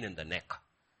pain in the neck,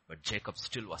 but Jacob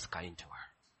still was kind to her.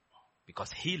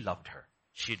 Because he loved her.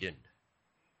 She didn't.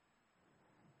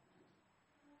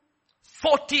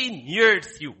 14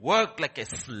 years he worked like a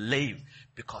slave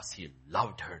because he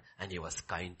loved her and he was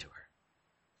kind to her.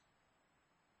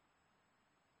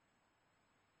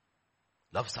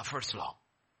 Love suffers long,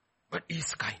 but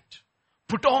is kind.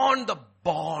 Put on the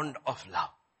bond of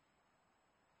love.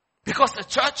 Because the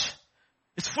church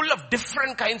is full of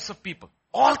different kinds of people.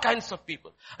 All kinds of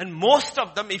people. And most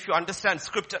of them, if you understand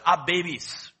scripture, are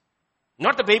babies.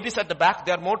 Not the babies at the back,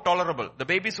 they are more tolerable. The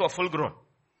babies who are full grown.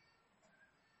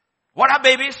 What are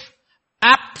babies?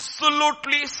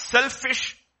 Absolutely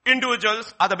selfish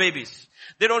individuals are the babies.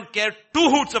 They don't care two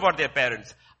hoots about their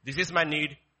parents. This is my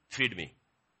need, feed me.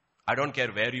 I don't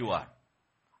care where you are.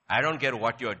 I don't care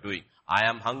what you are doing. I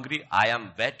am hungry, I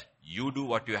am wet, you do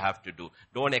what you have to do.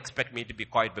 Don't expect me to be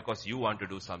quiet because you want to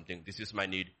do something. This is my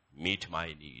need, meet my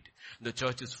need. The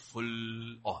church is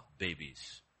full of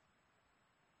babies.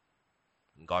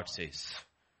 And God says,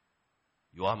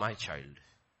 you are my child.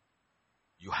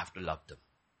 You have to love them.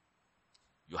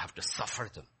 You have to suffer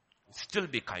them. Still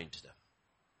be kind to them.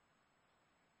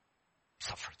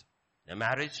 Suffer them. In a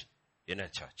marriage, in a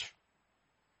church.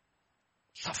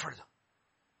 Suffer them.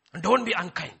 And don't be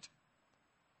unkind.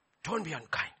 Don't be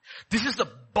unkind. This is the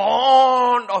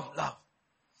bond of love.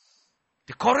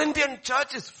 The Corinthian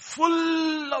church is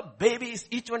full of babies.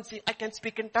 Each one say, I can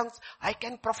speak in tongues. I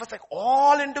can prophesy.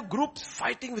 All into groups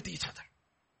fighting with each other.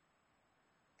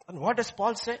 And what does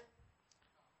Paul say?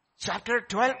 Chapter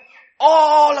 12,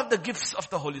 all of the gifts of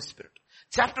the Holy Spirit.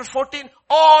 Chapter 14,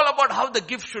 all about how the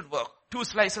gift should work. 2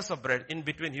 slices of bread. In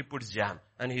between he puts jam.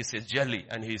 And he says jelly.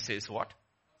 And he says what?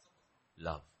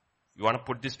 Love. You want to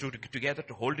put these two together,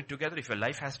 to hold it together? If your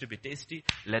life has to be tasty,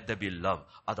 let there be love.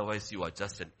 Otherwise you are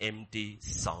just an empty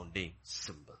sounding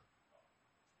symbol.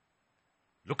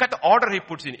 Look at the order he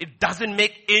puts in. It doesn't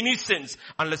make any sense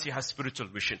unless you have spiritual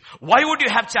vision. Why would you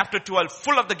have chapter 12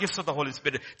 full of the gifts of the Holy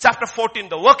Spirit? Chapter 14,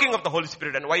 the working of the Holy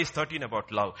Spirit. And why is 13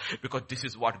 about love? Because this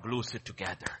is what glues it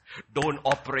together. Don't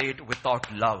operate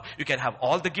without love. You can have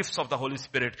all the gifts of the Holy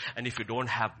Spirit, and if you don't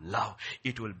have love,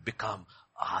 it will become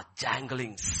a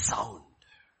jangling sound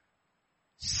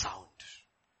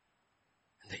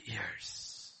in the ears.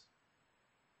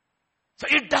 So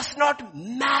it does not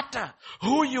matter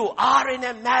who you are in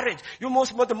a marriage. You're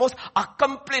the most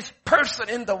accomplished person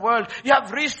in the world. You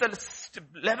have reached the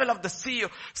level of the CEO.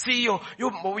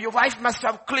 Your wife must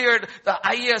have cleared the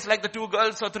IAS like the 2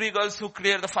 girls or 3 girls who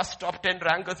cleared the first top 10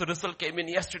 rankers. The result came in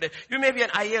yesterday. You may be an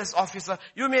IAS officer.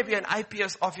 You may be an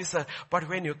IPS officer. But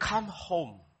when you come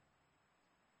home,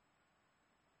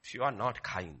 if you are not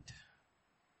kind,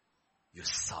 you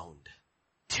sound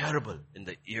terrible in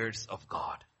the ears of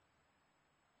God.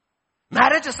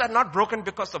 Marriages are not broken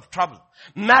because of trouble.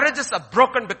 Marriages are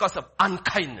broken because of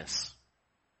unkindness.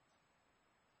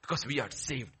 Because we are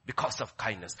saved because of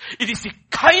kindness. It is the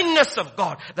kindness of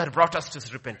God that brought us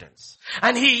to repentance.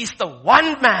 And He is the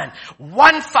one man,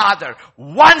 one father,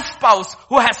 one spouse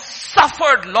who has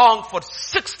suffered long for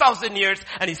 6,000 years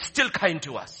and is still kind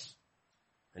to us.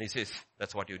 And He says,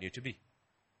 that's what you need to be.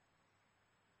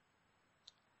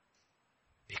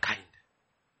 Be kind.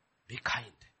 Be kind.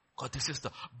 Because this is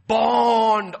the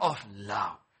bond of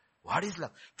love. What is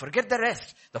love? Forget the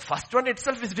rest. The first one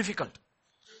itself is difficult.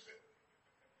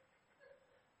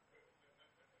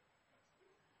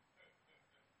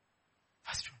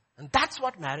 First one. And that's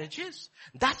what marriage is.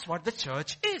 That's what the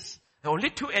church is. There are only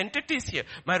 2 entities here.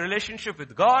 My relationship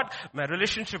with God, my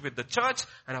relationship with the church,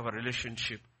 and our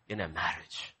relationship in a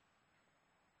marriage.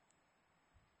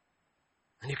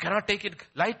 And you cannot take it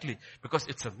lightly because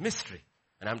it's a mystery.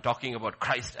 And I'm talking about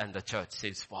Christ and the church,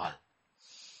 says Paul.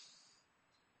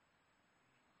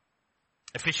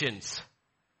 Ephesians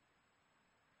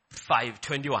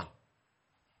 5:21.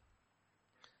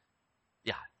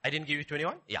 Yeah, I didn't give you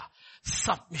 21? Yeah.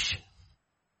 Submission.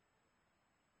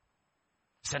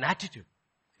 It's an attitude.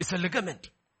 It's a ligament.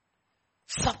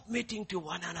 Submitting to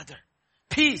one another.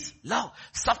 Peace, love.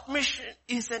 Submission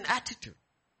is an attitude.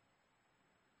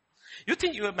 You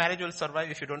think your marriage will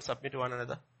survive if you don't submit to one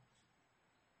another?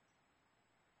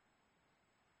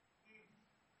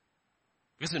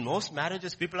 Because in most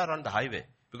marriages, people are on the highway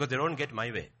because they don't get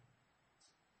my way.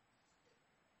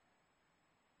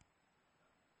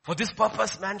 For this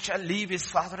purpose, man shall leave his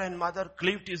father and mother,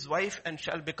 cleave to his wife, and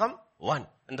shall become one.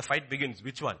 And the fight begins.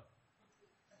 Which one?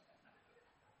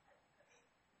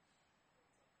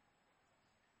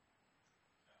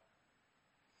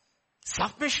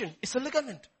 Submission is a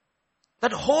ligament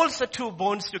that holds the two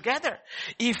bones together.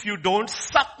 If you don't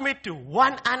submit to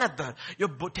one another, your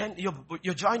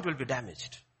joint will be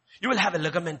damaged. You will have a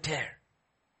ligament tear.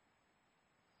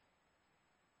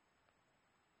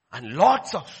 And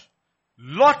lots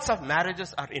of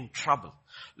marriages are in trouble.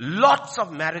 Lots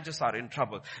of marriages are in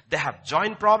trouble. They have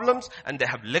joint problems and they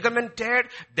have ligament tear.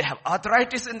 They have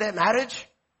arthritis in their marriage.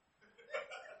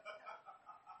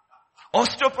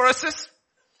 Osteoporosis.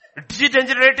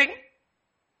 Degenerating.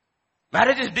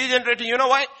 Marriage is degenerating. You know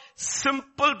why?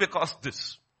 Simple because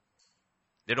this.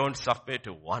 They don't submit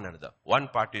to one another. One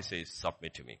party says,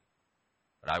 submit to me.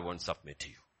 But I won't submit to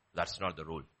you. That's not the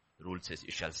rule. The rule says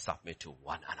you shall submit to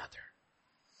one another.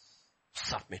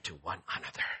 Submit to one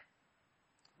another.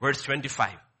 Verse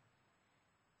 25.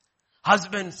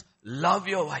 Husbands, love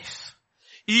your wives.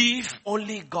 If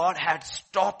only God had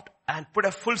stopped and put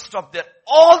a full stop there,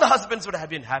 all the husbands would have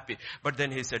been happy. But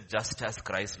then he said, just as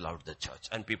Christ loved the church.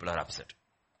 And people are upset.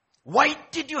 Why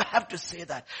did you have to say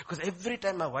that? Because every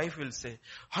time my wife will say,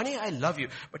 honey, I love you,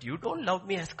 but you don't love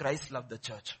me as Christ loved the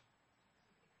church.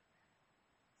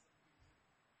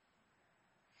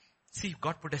 See,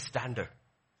 God put a standard.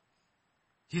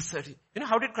 He said, you know,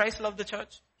 how did Christ love the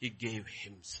church? He gave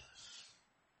himself.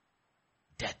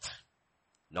 Death,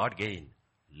 not gain,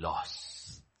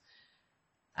 loss.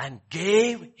 And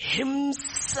gave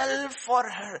himself for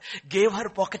her. Gave her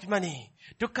pocket money.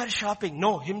 Took her shopping.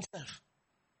 No, himself.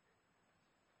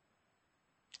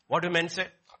 What do men say?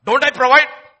 Don't I provide?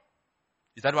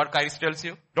 Is that what Christ tells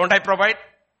you? Don't I provide?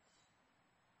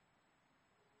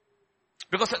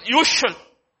 Because the usual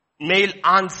male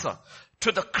answer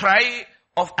to the cry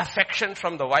of affection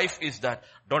from the wife is that,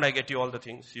 don't I get you all the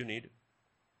things you need?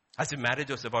 As if marriage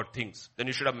was about things. Then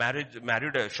you should have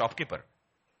married a shopkeeper.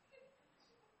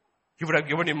 He would have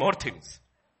given you more things.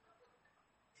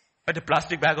 But the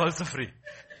plastic bag also free.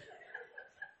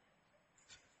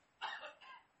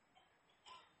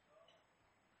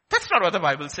 That's not what the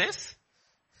Bible says.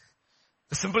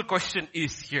 The simple question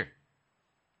is here.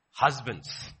 Husbands,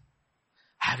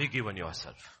 have you given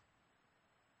yourself?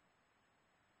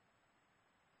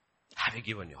 Have you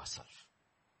given yourself?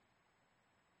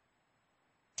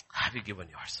 Have you given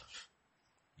yourself?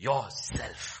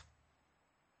 Yourself.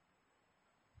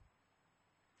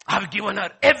 I've given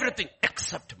her everything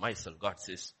except myself. God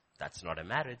says, that's not a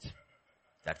marriage.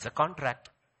 That's a contract.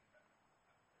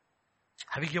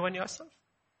 Have you given yourself?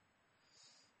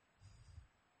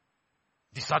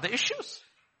 These are the issues.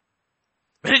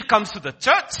 When it comes to the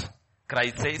church,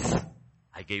 Christ says,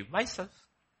 I gave myself.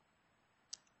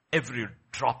 Every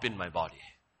drop in my body,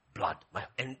 blood, my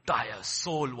entire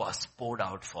soul was poured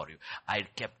out for you. I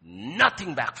kept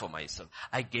nothing back for myself.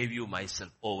 I gave you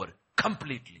myself over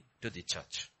completely to the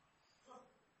church.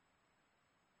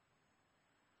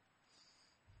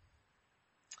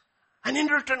 And in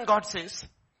return, God says,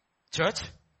 church,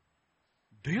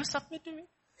 do you submit to me?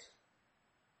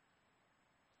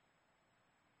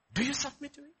 Do you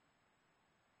submit to me?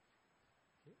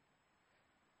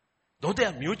 Though they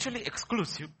are mutually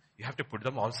exclusive, you have to put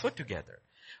them also together.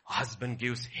 Husband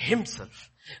gives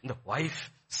himself, and the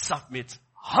wife submits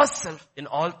herself in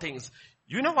all things.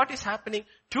 You know what is happening?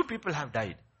 2 people have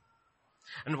died.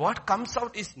 And what comes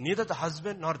out is neither the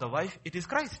husband nor the wife, it is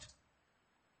Christ.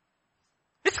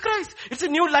 It's Christ. It's a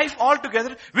new life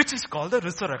altogether, which is called the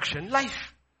resurrection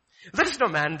life. There is no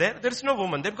man there, there is no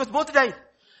woman there, because both died.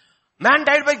 Man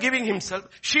died by giving himself.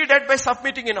 She died by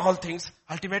submitting in all things.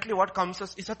 Ultimately what comes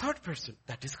us is a third person.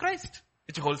 That is Christ.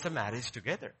 Which holds a marriage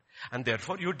together. And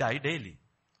therefore you die daily.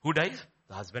 Who dies?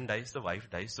 The husband dies, the wife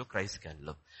dies, so Christ can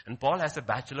live. And Paul as a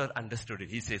bachelor understood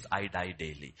it. He says, I die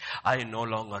daily. I no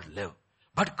longer live.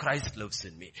 But Christ lives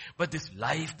in me. But this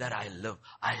life that I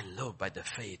live by the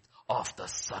faith of the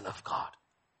Son of God.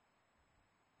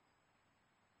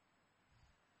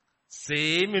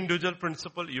 Same individual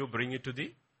principle, you bring it to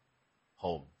the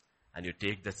home. And you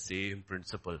take the same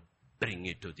principle, bring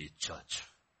it to the church.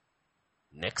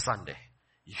 Next Sunday,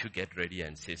 if you get ready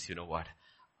and says, you know what?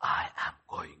 I am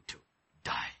going to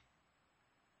die.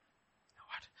 You know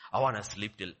what? I want to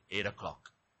sleep till 8 o'clock.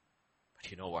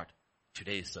 But you know what?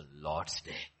 Today is the Lord's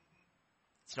day.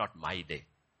 It's not my day.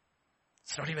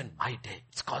 It's not even my day.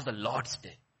 It's called the Lord's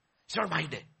day. It's not my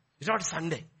day. It's not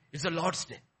Sunday. It's the Lord's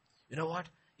day. You know what?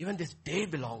 Even this day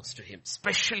belongs to Him,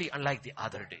 especially unlike the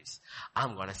other days.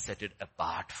 I'm going to set it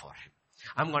apart for Him.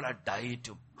 I'm going to die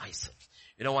to myself.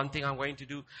 You know one thing I'm going to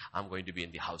do? I'm going to be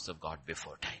in the house of God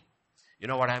before time. You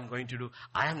know what I'm going to do?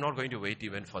 I am not going to wait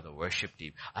even for the worship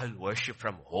team. I will worship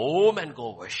from home and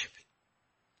go worshiping.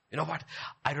 You know what?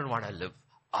 I don't want to live.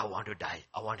 I want to die.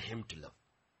 I want Him to live.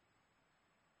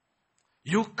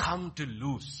 You come to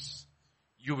lose.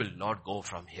 You will not go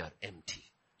from here empty.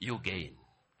 You gain.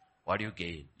 What do you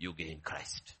gain? You gain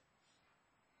Christ.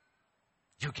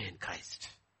 You gain Christ.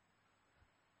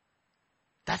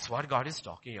 That's what God is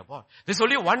talking about. There's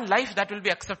only one life that will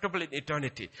be acceptable in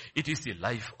eternity. It is the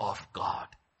life of God.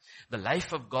 The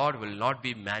life of God will not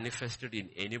be manifested in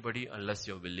anybody unless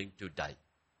you're willing to die.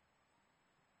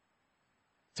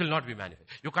 It will not be manifested.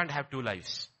 You can't have two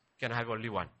lives. You can have only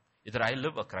one. Either I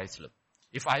live or Christ lives.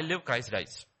 If I live, Christ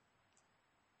dies.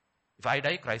 If I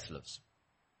die, Christ lives.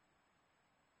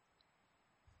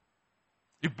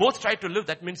 If both try to live,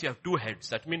 that means you have two heads.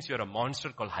 That means you're a monster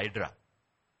called Hydra.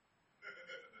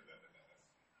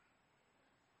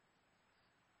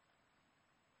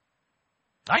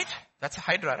 Right? That's a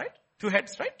Hydra, right? Two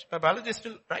heads, right? My biology is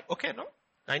still, right? Okay, no?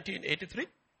 1983?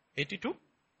 82?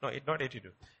 No, not 82.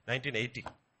 1980.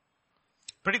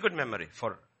 Pretty good memory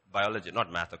for biology,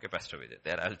 not math. Okay, Pastor Vijay.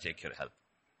 There, I'll take your help.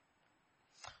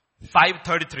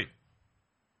 5:33.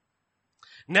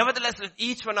 Nevertheless, let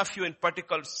each one of you in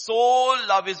particular so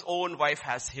love his own wife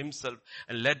as himself,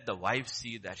 and let the wife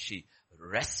see that she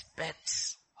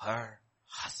respects her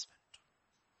husband.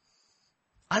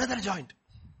 Another joint.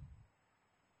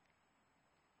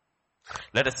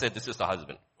 Let us say this is the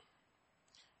husband.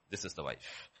 This is the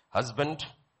wife. Husband,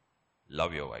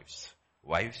 love your wives.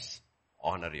 Wives,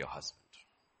 honor your husband.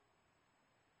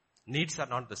 Needs are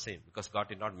not the same because God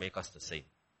did not make us the same.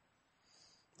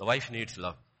 The wife needs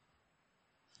love.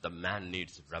 The man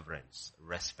needs reverence,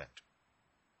 respect.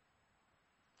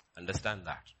 Understand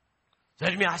that. So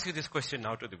let me ask you this question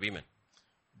now to the women.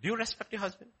 Do you respect your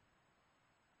husband?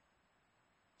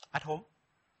 At home?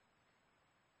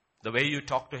 The way you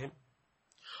talk to him?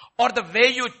 Or the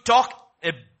way you talk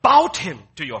about him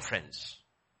to your friends?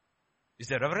 Is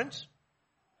there reverence?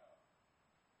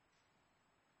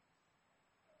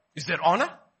 Is there honor?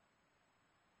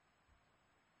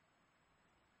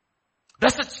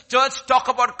 Does the church talk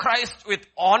about Christ with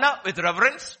honor, with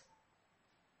reverence?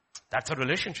 That's a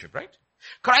relationship, right?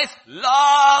 Christ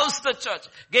loves the church,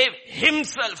 gave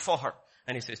himself for her.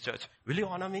 And he says, church, will you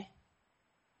honor me?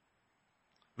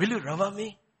 Will you revere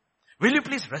me? Will you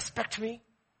please respect me?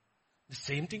 The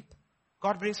same thing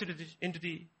God brings into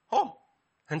the home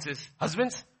and says,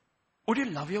 husbands, would you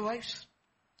love your wives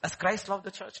as Christ loved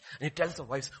the church? And he tells the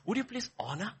wives, would you please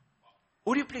honor?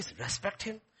 Would you please respect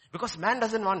him? Because man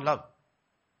doesn't want love.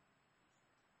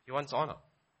 He wants honor.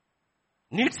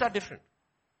 Needs are different.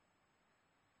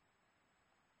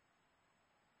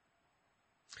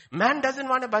 Man doesn't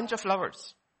want a bunch of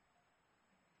flowers.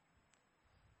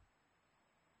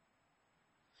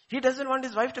 He doesn't want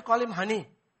his wife to call him honey.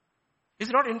 He's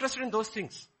not interested in those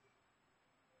things.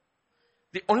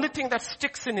 The only thing that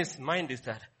sticks in his mind is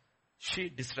that she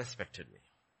disrespected me.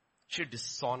 She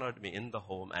dishonored me in the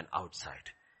home and outside.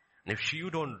 And if you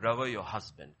don't revere your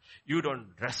husband, you don't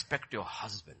respect your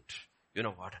husband, you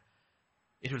know what?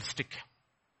 It will stick.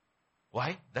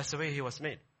 Why? That's the way he was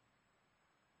made.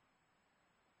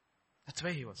 That's the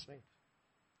way he was made.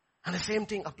 And the same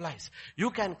thing applies.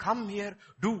 You can come here,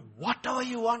 do whatever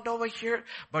you want over here,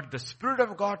 but the Spirit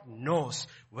of God knows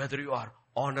whether you are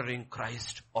honoring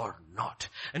Christ or not.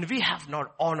 And we have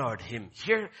not honored him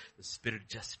here, the Spirit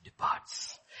just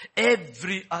departs.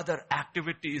 Every other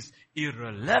activity is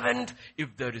irrelevant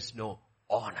if there is no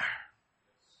honor.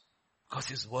 Because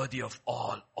he's worthy of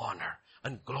all honor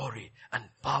and glory and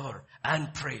power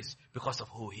and praise because of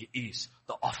who he is,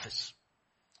 the office.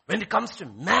 When it comes to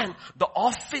man, the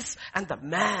office and the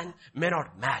man may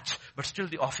not match, but still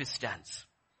the office stands.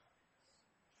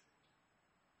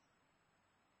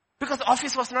 Because the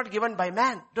office was not given by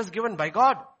man, it was given by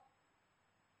God.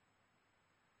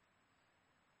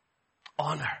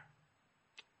 Honor.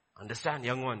 Understand,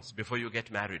 young ones, before you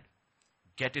get married.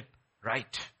 Get it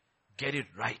right. Get it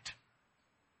right.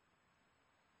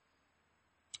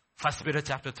 1 Peter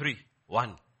chapter 3,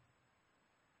 1.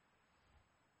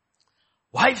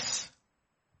 Wives,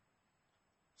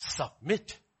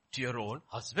 submit to your own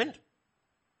husband.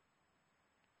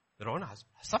 Your own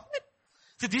husband. Submit.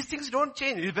 See, these things don't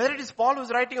change. Whether it is Paul who's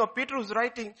writing or Peter who's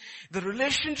writing, the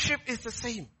relationship is the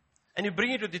same. And you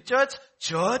bring it to the church.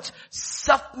 Church,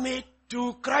 submit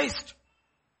to Christ.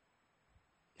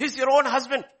 He's your own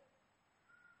husband.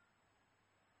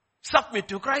 Submit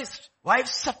to Christ.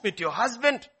 Wives, submit to your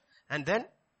husband. And then,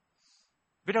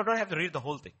 we don't have to read the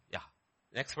whole thing. Yeah.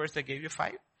 Next verse I gave you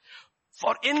 5.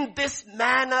 For in this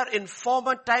manner in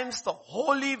former times the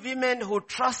holy women who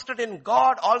trusted in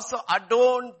God also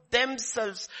adorned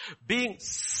themselves, being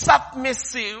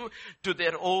submissive to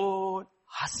their own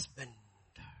husband.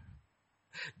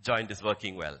 Joint is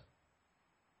working well.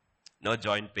 No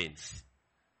joint pains.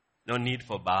 No need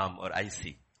for balm or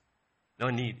icy. No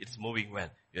need. It's moving well.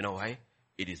 You know why?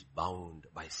 It is bound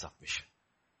by submission.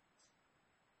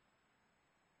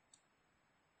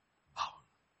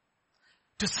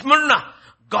 To Smyrna,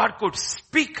 God could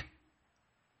speak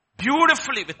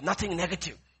beautifully with nothing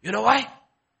negative. You know why?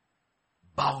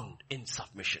 Bound in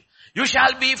submission. You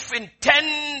shall be in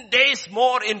 10 days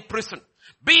more in prison.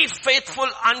 Be faithful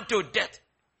unto death.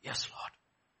 Yes, Lord.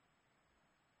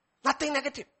 Nothing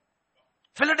negative.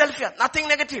 Philadelphia, nothing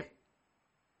negative.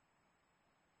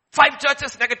 5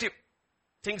 churches negative.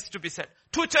 Things to be said.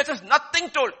 2 churches, nothing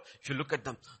told. If you look at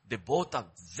them, they both are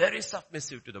very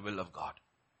submissive to the will of God.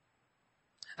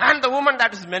 And the woman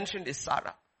that is mentioned is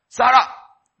Sarah. Sarah,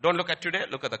 don't look at today,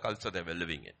 look at the culture they were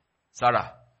living in.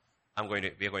 Sarah, we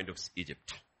are going to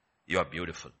Egypt. You are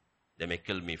beautiful. They may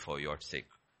kill me for your sake.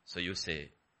 So you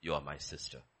say, you are my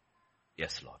sister.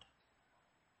 Yes, Lord.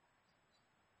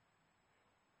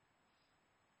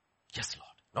 Yes,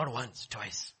 Lord. Not once,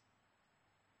 twice.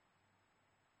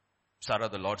 Sarah,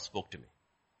 the Lord spoke to me.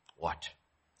 What?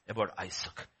 About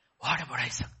Isaac. What about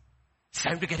Isaac? It's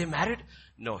time to get him married?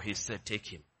 No, he said, take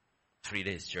him. 3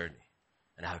 days journey.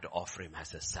 And I have to offer him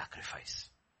as a sacrifice.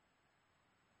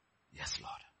 Yes,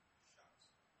 Lord.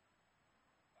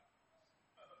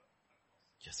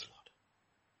 Yes, Lord.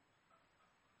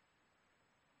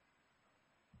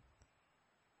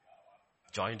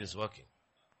 Joint is working.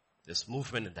 There's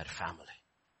movement in that family.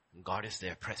 And God is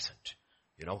there present.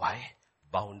 You know why?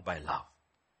 Bound by love.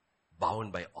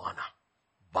 Bound by honor.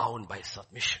 Bound by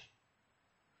submission.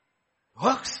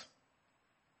 Works.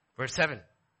 Verse 7.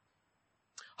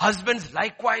 Husbands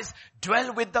likewise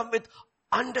dwell with them with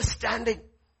understanding.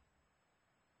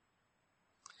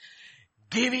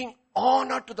 Giving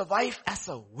honor to the wife as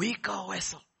a weaker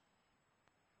vessel.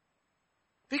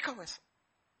 Weaker vessel.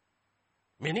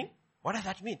 Meaning, what does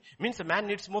that mean? It means a man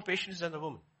needs more patience than the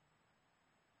woman.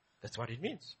 That's what it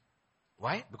means.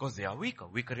 Why? Because they are weaker.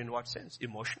 Weaker in what sense?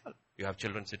 Emotional. You have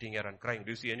children sitting here and crying. Do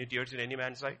you see any tears in any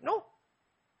man's eye? No.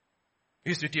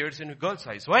 You see tears in a girl's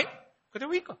eyes. Why? Because they're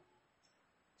weaker.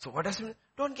 So what does it mean?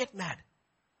 Don't get mad.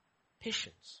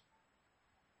 Patience.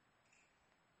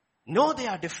 No, they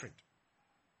are different.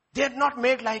 They are not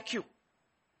made like you.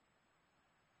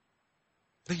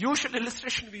 The usual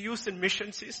illustration we use in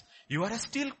missions is, you are a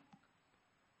steel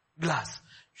glass.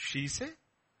 She's a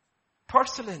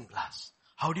porcelain glass.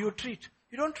 How do you treat?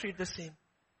 You don't treat the same.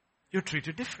 You treat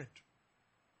it different.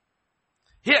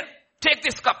 Here, take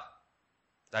this cup.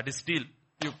 That is steel.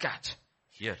 You catch.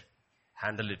 Here,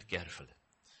 handle it carefully.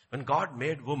 When God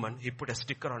made woman, He put a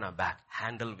sticker on her back.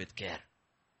 Handle with care.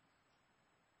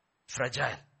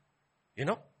 Fragile. You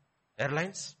know,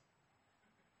 airlines.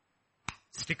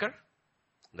 Sticker.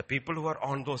 The people who are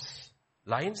on those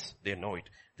lines, they know it.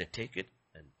 They take it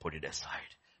and put it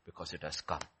aside because it has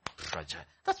come fragile.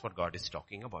 That's what God is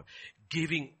talking about.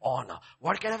 Giving honor.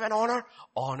 What kind of an honor?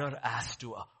 Honor as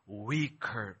to a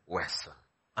weaker vessel.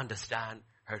 Understand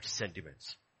her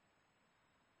sentiments.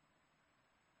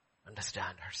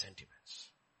 Understand her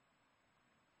sentiments.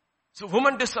 So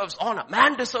woman deserves honor.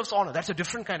 Man deserves honor. That's a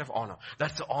different kind of honor.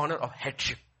 That's the honor of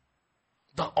headship.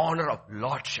 The honor of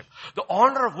lordship. The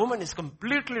honor of woman is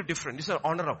completely different. It's the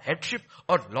honor of headship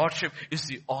or lordship is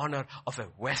the honor of a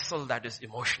vessel that is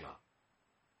emotional.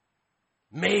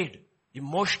 Made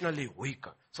emotionally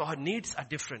weaker. So her needs are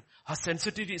different. Her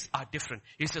sensitivities are different.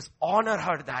 He says honor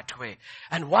her that way.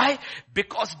 And why?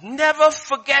 Because never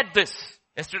forget this.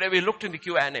 Yesterday we looked in the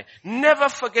Q&A. Never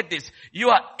forget this.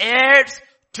 You are heirs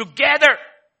together,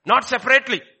 not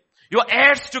separately. You are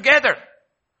heirs together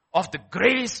of the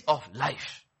grace of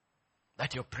life,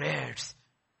 that your prayers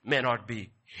may not be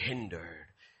hindered.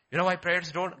 You know why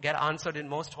prayers don't get answered in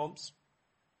most homes?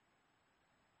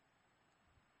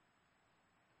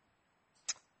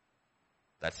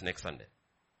 That's next Sunday.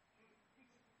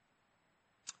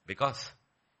 Because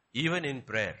Even in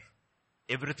prayer,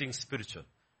 everything spiritual,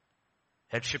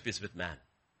 headship is with man.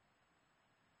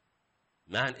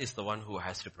 Man is the one who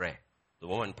has to pray. The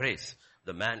woman prays.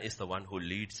 The man is the one who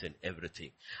leads in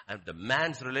everything. And the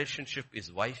man's relationship with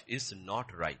his wife is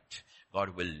not right.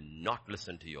 God will not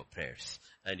listen to your prayers.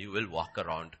 And you will walk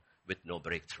around with no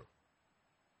breakthrough.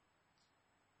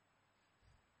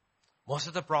 Most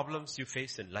of the problems you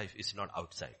face in life is not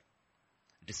outside.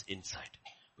 It is inside.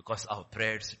 Because our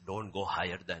prayers don't go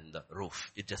higher than the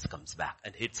roof. It just comes back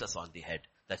and hits us on the head.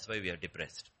 That's why we are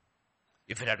depressed.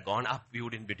 If it had gone up, we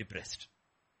wouldn't be depressed.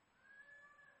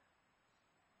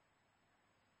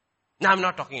 Now, I'm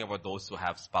not talking about those who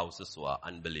have spouses who are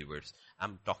unbelievers.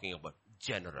 I'm talking about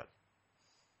general.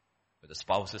 If the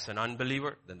spouse is an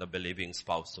unbeliever, then the believing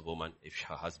spouse, the woman, if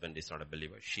her husband is not a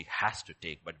believer, she has to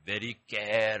take, but very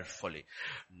carefully,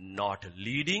 not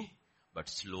leading, but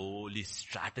slowly,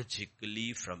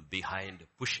 strategically from behind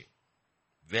pushing.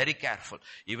 Very careful.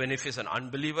 Even if he's an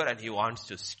unbeliever and he wants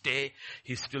to stay,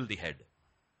 he's still the head.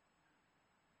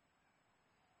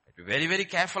 Be very, very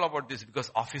careful about this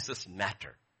because offices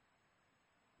matter.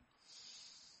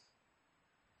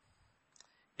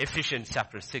 Ephesians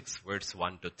chapter 6, verse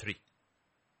 1 to 3.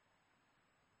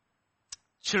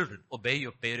 Children, obey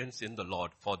your parents in the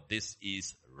Lord, for this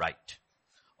is right.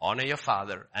 Honor your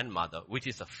father and mother, which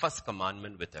is the first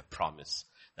commandment with a promise,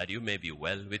 that you may be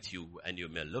well with you and you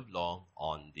may live long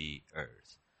on the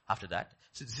earth. After that,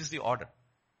 so this is the order.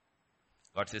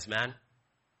 God says, man,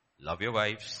 love your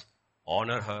wives,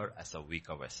 honor her as a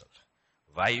weaker vessel.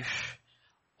 Wife,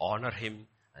 honor him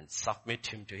and submit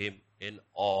him to him in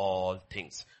all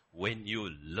things. When you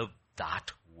live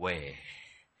that way,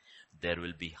 there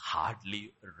will be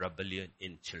hardly rebellion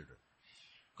in children.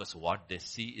 Because what they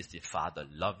see is the father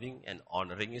loving and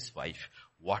honoring his wife.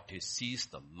 What he sees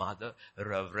the mother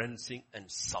reverencing and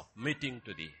submitting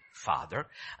to the father.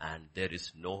 And there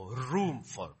is no room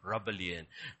for rebellion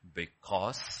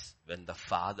because when the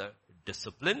father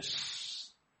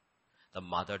disciplines, the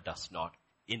mother does not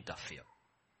interfere.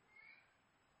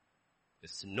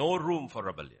 There's no room for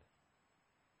rebellion.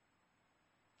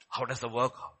 How does it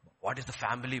work? What is the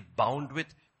family bound with?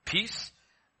 Peace,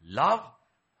 love,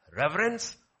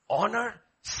 reverence, honor,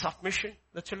 submission.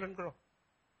 The children grow.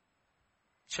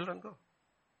 Children grow.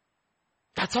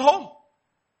 That's a home.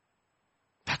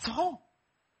 That's a home.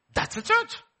 That's a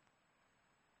church.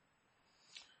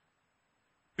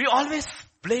 We always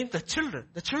blame the children.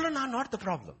 The children are not the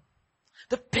problem.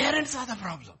 The parents are the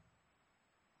problem.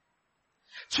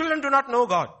 Children do not know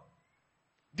God.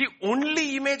 The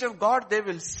only image of God they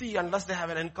will see unless they have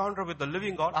an encounter with the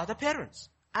living God are the parents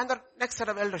and the next set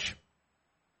of eldership.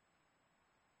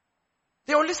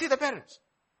 They only see the parents.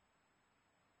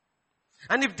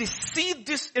 And if they see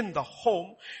this in the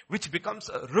home, which becomes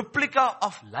a replica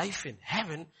of life in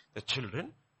heaven, the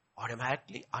children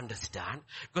automatically understand,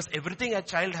 because everything a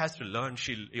child has to learn,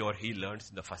 she or he learns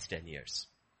in the first 10 years.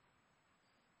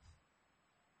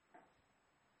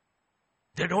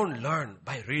 They don't learn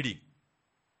by reading.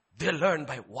 They learn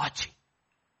by watching.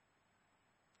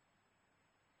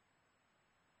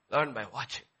 Learn by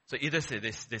watching. So either say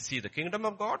they see the kingdom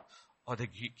of God or they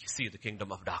see the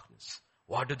kingdom of darkness.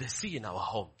 What do they see in our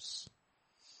homes?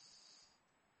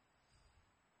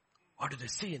 What do they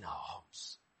see in our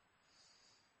homes?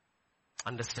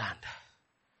 Understand.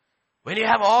 When you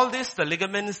have all this, the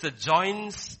ligaments, the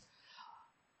joints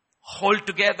hold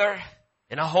together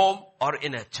in a home or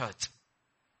in a church.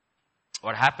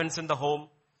 What happens in the home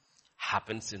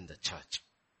happens in the church.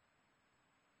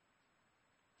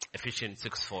 Ephesians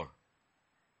 6:4.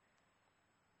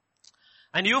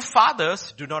 And you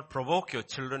fathers, do not provoke your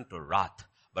children to wrath,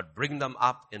 but bring them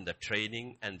up in the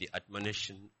training and the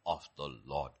admonition of the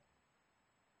Lord.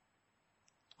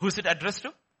 Who is it addressed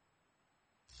to?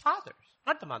 Fathers,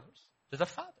 not the mothers. To the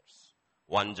fathers.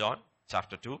 1 John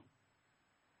chapter 2,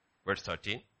 verse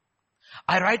 13.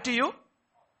 I write to you,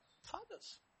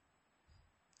 fathers.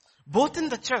 Both in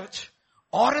the church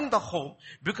or in the home,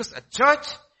 because a church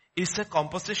is a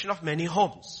composition of many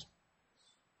homes.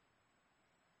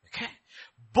 Okay?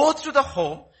 Both to the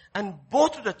home and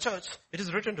both to the church, it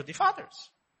is written to the fathers.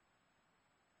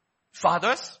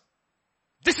 Fathers,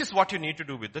 this is what you need to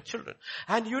do with the children.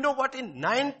 And you know what? In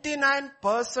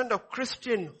 99% of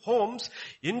Christian homes,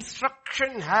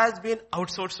 instruction has been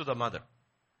outsourced to the mother.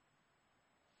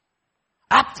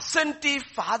 Absentee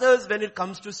fathers when it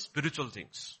comes to spiritual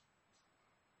things.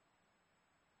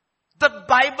 The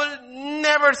Bible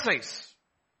never says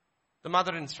the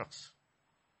mother instructs.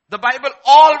 The Bible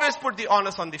always put the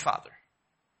onus on the father.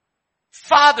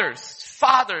 Fathers,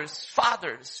 fathers,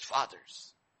 fathers,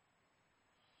 fathers.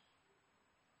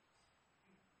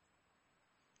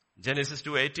 Genesis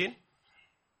 2:18.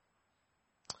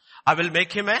 I will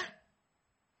make him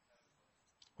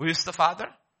who is the father?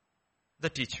 The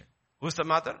teacher. Who is the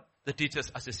mother? The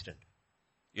teacher's assistant.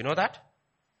 You know that?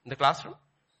 In the classroom?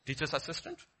 Teacher's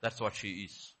assistant? That's what she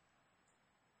is.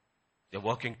 They're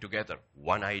working together.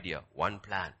 One idea, one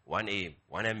plan, one aim,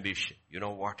 one ambition. You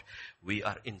know what? We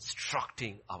are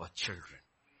instructing our children.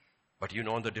 But you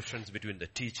know the difference between the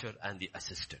teacher and the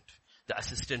assistant. The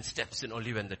assistant steps in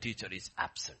only when the teacher is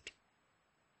absent.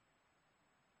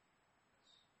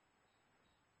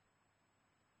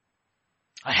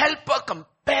 A helper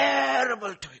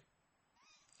comparable to him.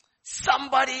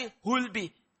 Somebody who will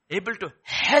be able to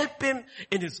help him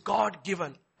in his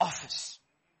God-given office.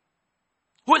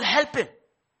 Who will help him.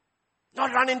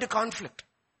 Not run into conflict.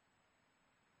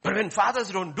 But when fathers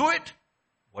don't do it,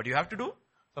 what do you have to do?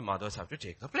 The mothers have to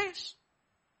take the place.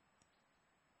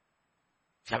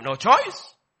 You have no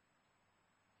choice.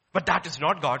 But that is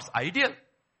not God's ideal.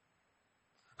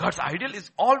 God's ideal is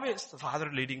always the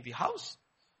father leading the house.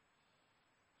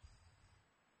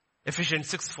 Ephesians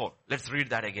 6:4. Let's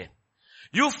read that again.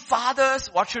 You fathers,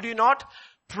 what should you not?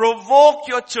 Provoke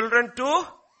your children to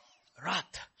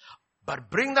wrath, but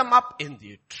bring them up in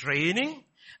the training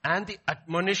and the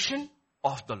admonition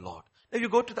of the Lord. Now you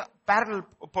go to the parallel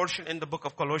portion in the book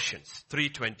of Colossians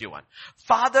 3:21.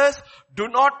 Fathers, do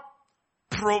not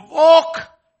provoke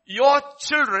your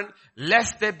children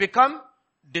lest they become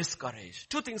discouraged.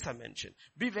 Two things I mentioned.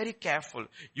 Be very careful.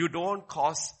 You don't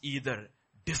cause either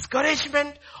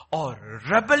discouragement or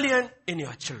rebellion in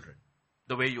your children.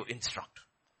 The way you instruct.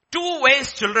 Two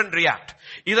ways children react.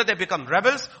 Either they become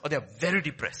rebels or they are very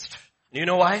depressed. You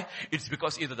know why? It's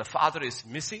because either the father is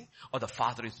missing or the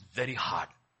father is very hard.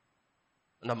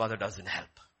 And the mother doesn't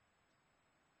help.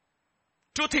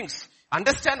 Two things.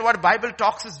 Understand what Bible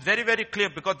talks is very, very clear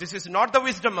because this is not the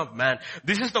wisdom of man.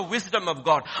 This is the wisdom of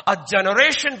God. A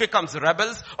generation becomes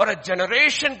rebels or a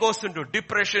generation goes into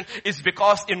depression is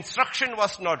because instruction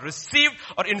was not received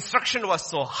or instruction was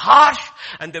so harsh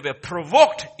and they were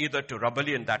provoked either to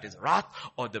rebellion, that is wrath,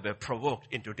 or they were provoked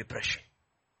into depression.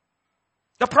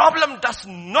 The problem does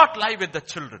not lie with the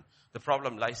children. The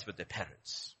problem lies with the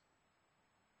parents.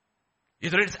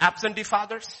 Either it's absentee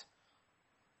fathers,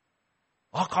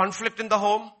 or conflict in the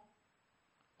home,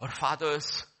 or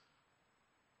fathers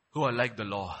who are like the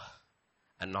law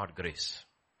and not grace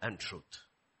and truth.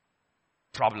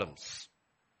 Problems.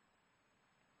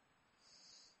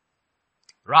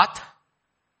 Wrath,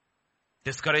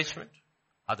 discouragement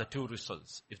are the two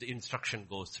results if the instruction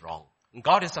goes wrong. And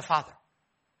God is a father.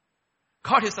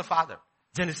 God is a father.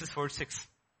 Genesis 4:6.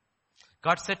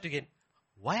 God said to him,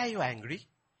 why are you angry?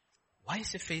 Why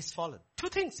is your face fallen? Two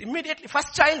things immediately.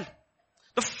 First child.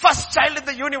 The first child in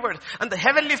the universe. And the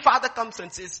heavenly father comes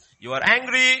and says, you are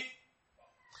angry.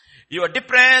 You are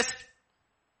depressed.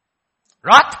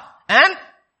 Wrath. And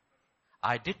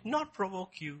I did not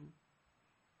provoke you.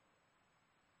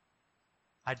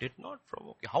 I did not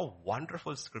provoke you. How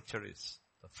wonderful scripture is.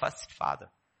 The first father,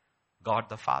 God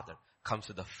the Father, comes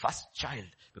to the first child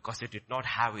because he did not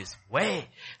have his way.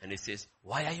 And he says,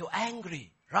 why are you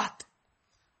angry? Wrath.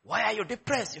 Why are you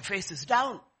depressed? Your face is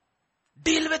down.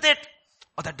 Deal with it.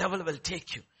 Or the devil will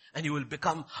take you and you will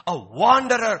become a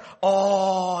wanderer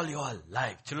all your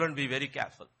life. Children, be very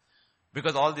careful.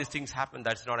 Because all these things happen,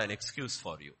 that's not an excuse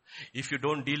for you. If you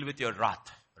don't deal with your wrath,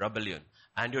 rebellion,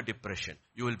 and your depression,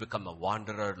 you will become a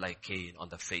wanderer like Cain on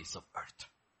the face of earth.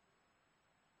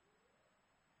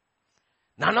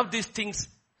 None of these things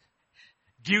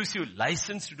gives you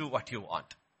license to do what you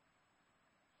want.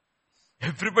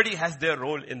 Everybody has their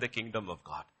role in the kingdom of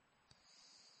God.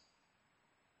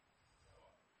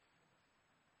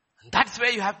 And that's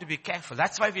where you have to be careful.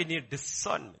 That's why we need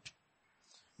discernment.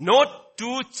 No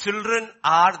two children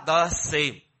are the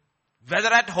same.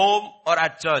 Whether at home or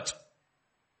at church.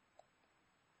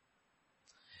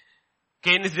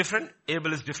 Cain is different.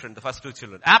 Abel is different. The first two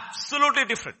children. Absolutely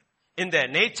different. In their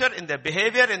nature, in their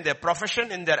behavior, in their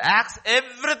profession, in their acts.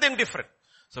 Everything different.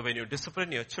 So when you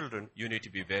discipline your children, you need to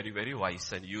be very, very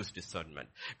wise and use discernment.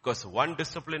 Because one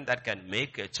discipline that can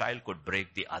make a child could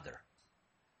break the other.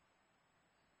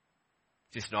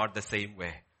 It's not the same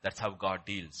way. That's how God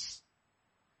deals.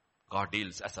 God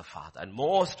deals as a father. And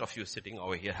most of you sitting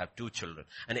over here have two children.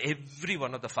 And every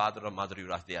one of the father or mother you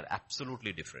ask, they are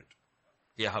absolutely different.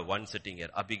 Here I have one sitting here,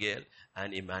 Abigail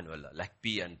and Emmanuel, like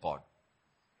pea and pod.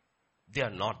 They are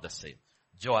not the same.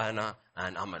 Joanna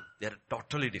and Aman, they are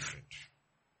totally different.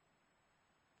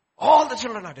 All the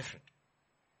children are different.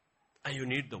 And you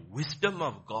need the wisdom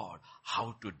of God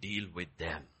how to deal with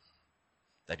them.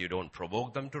 That you don't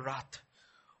provoke them to wrath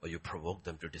or you provoke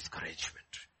them to discouragement.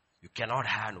 You cannot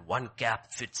have one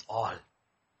cap fits all.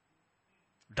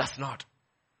 Does not.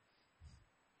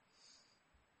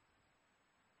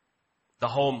 The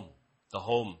home.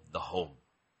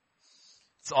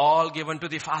 It's all given to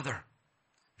the Father.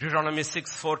 Deuteronomy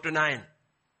 6:4-9.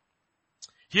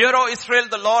 Hear, O Israel,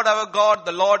 the Lord our God,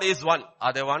 the Lord is one.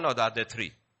 Are they one or are they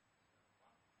three?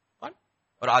 One?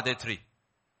 Or are they three?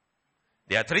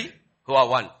 They are three who are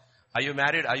one. Are you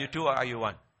married? Are you two or are you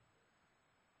one?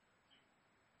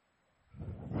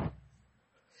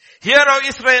 Hear, O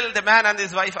Israel, the man and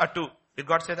his wife are two. Did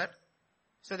God say that?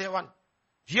 So they are one.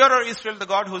 Hear, O Israel, the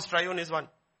God who is triune is one.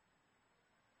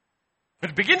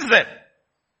 It begins there.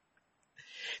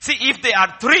 See, if they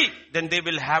are three, then they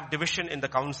will have division in the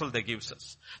counsel they gives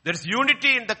us. There is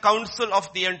unity in the counsel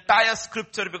of the entire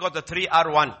scripture because the three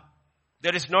are one.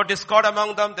 There is no discord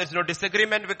among them. There is no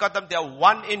disagreement because them. They are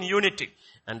one in unity.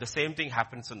 And the same thing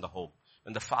happens in the home.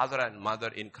 When the father and mother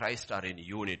in Christ are in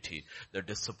unity, the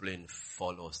discipline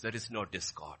follows. There is no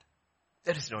discord.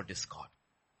 There is no discord.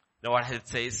 Now what it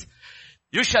says,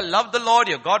 you shall love the Lord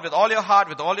your God with all your heart,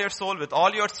 with all your soul, with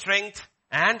all your strength.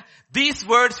 And these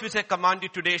words which I command you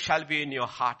today shall be in your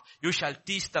heart. You shall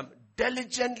teach them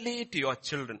diligently to your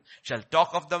children. Shall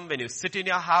talk of them when you sit in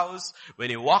your house, when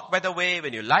you walk by the way,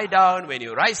 when you lie down, when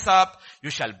you rise up. You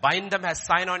shall bind them as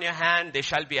sign on your hand. They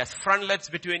shall be as frontlets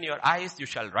between your eyes. You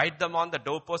shall write them on the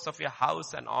doorposts of your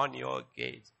house and on your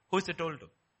gates. Who is it told to?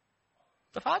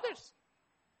 The fathers.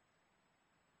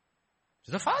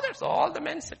 To the fathers. All the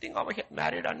men sitting over here,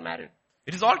 married, unmarried.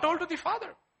 It is all told to the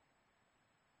father.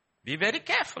 Be very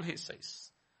careful, he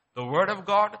says. The word of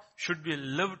God should be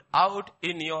lived out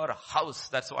in your house.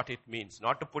 That's what it means.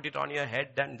 Not to put it on your head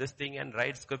and this thing and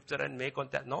write scripture and make on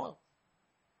that. No.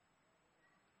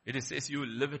 It says you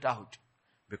live it out.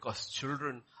 Because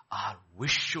children are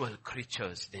visual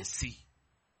creatures. They see.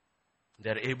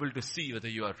 They're able to see whether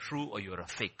you are true or you are a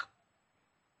fake.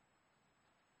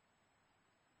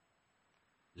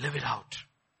 Live it out.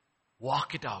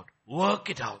 Walk it out.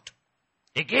 Work it out.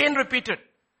 Again repeated.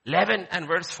 11 and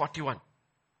verse 41.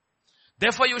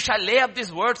 Therefore you shall lay up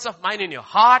these words of mine in your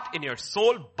heart, in your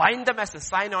soul, bind them as a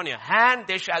sign on your hand.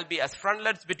 They shall be as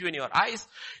frontlets between your eyes.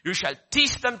 You shall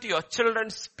teach them to your children,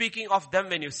 speaking of them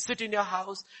when you sit in your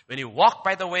house, when you walk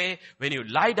by the way, when you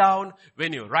lie down,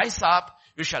 when you rise up.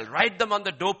 You shall write them on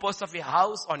the doorposts of your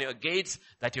house, on your gates,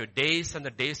 that your days and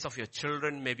the days of your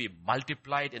children may be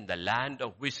multiplied in the land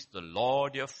of which the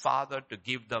Lord your Father to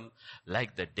give them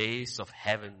like the days of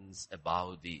heavens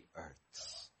above the earth.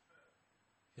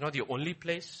 You know the only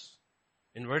place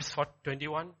in verse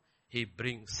 21, he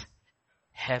brings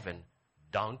heaven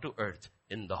down to earth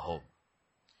in the home.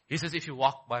 He says, if you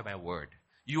walk by my word,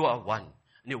 you are one.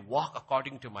 And you walk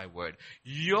according to my word,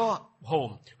 your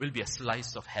home will be a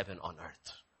slice of heaven on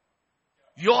earth.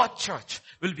 Your church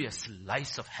will be a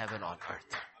slice of heaven on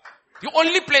earth. The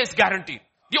only place guaranteed,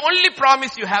 the only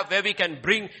promise you have where we can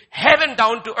bring heaven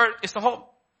down to earth is the home.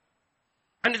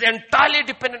 And it's entirely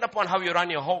dependent upon how you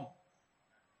run your home.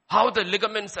 How the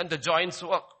ligaments and the joints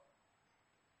work.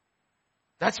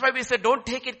 That's why we say don't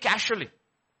take it casually.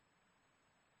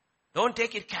 Don't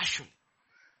take it casually.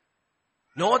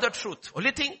 Know the truth.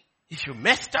 Only thing, if you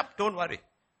messed up, don't worry.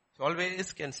 You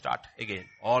always can start again,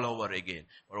 all over again.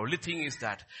 But only thing is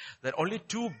that there are only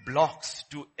two blocks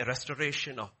to a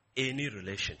restoration of any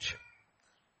relationship.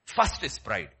 First is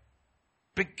pride.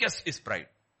 Biggest is pride.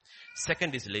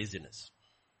 Second is laziness.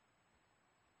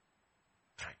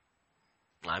 Pride.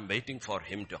 I'm waiting for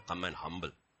him to come and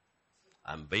humble.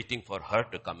 I'm waiting for her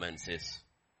to come and say,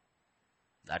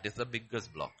 that is the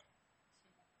biggest block.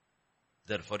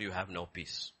 Therefore you have no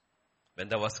peace. When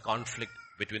there was conflict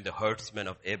between the herdsmen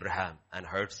of Abraham and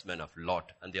herdsmen of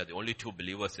Lot, and they are the only two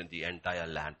believers in the entire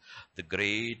land, the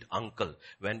great uncle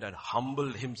went and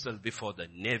humbled himself before the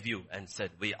nephew and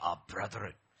said, we are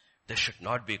brethren. There should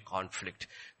not be conflict.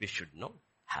 We should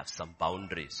have some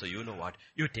boundaries. So you know what?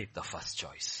 You take the first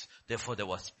choice. Therefore there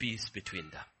was peace between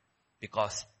them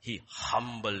because he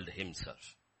humbled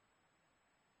himself.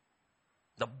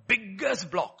 The biggest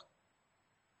block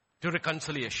to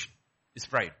reconciliation is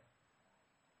pride.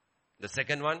 The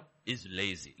second one is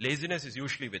lazy. Laziness is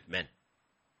usually with men.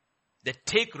 They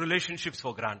take relationships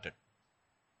for granted.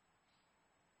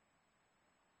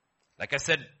 Like I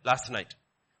said last night,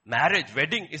 marriage,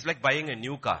 wedding is like buying a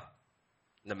new car.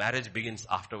 The marriage begins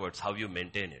afterwards, how you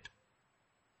maintain it.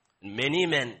 Many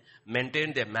men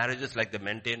maintain their marriages like they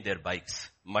maintain their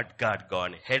bikes. Mudguard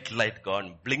gone, headlight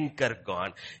gone, blinker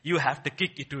gone. You have to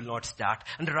kick, it will not start.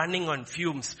 And running on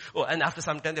fumes. Oh, and after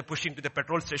some time they're pushing to the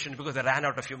petrol station because they ran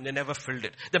out of fume. They never filled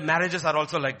it. The marriages are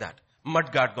also like that.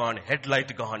 Mudguard gone,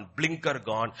 headlight gone, blinker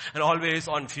gone, and always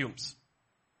on fumes.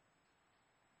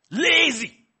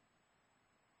 Lazy.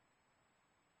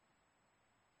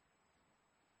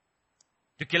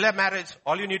 To kill a marriage,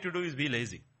 all you need to do is be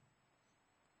lazy.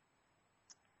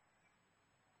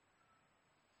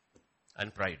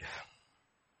 And pride.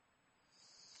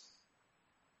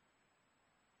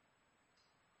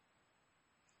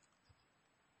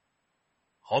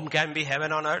 Home can be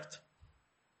heaven on earth,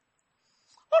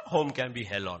 or home can be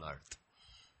hell on earth.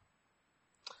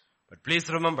 But please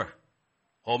remember,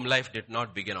 home life did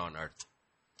not begin on earth.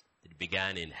 It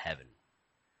began in heaven.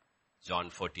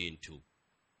 John 14:2.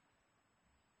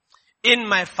 In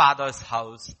my Father's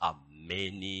house are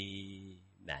many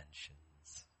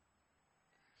mansions.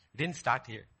 It didn't start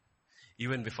here.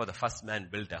 Even before the first man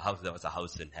built a house, there was a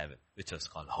house in heaven, which was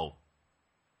called home.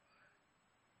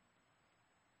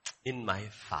 In my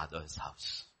Father's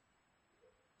house.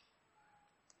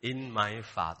 In my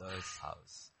Father's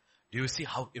house. Do you see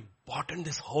how important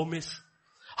this home is?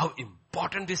 How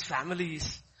important this family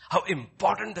is? How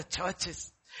important the church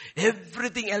is?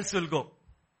 Everything else will go.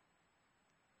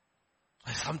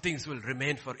 Some things will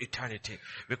remain for eternity.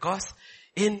 Because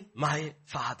in my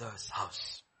Father's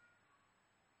house.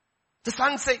 The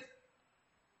Son said,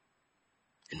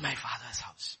 in my Father's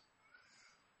house.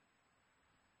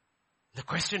 The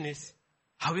question is,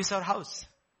 how is our house?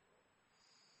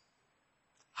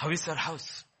 How is our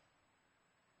house?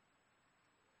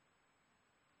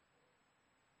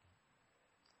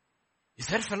 Is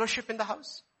there fellowship in the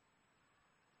house?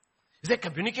 Is there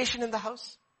communication in the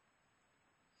house?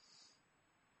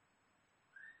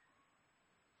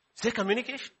 Is there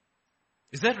communication?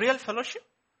 Is there real fellowship?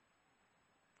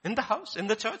 In the house, in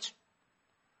the church?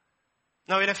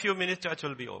 Now in a few minutes church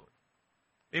will be over.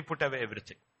 We put away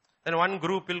everything. Then one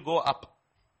group will go up.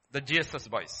 The GSS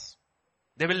boys.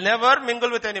 They will never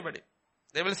mingle with anybody.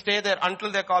 They will stay there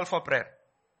until they call for prayer.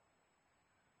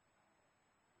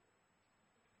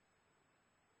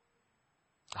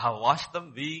 I have watched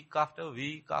them week after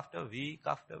week after week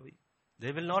after week.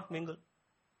 They will not mingle.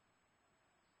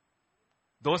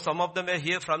 Though some of them were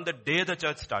here from the day the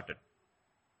church started.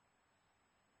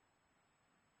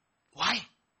 Why?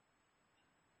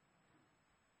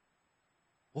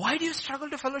 Why do you struggle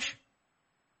to fellowship?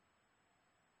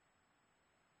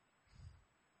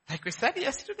 Like we said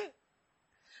yesterday,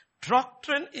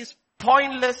 doctrine is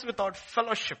pointless without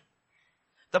fellowship.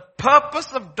 The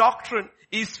purpose of doctrine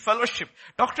is fellowship.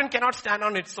 Doctrine cannot stand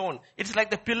on its own. It's like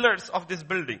the pillars of this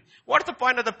building. What's the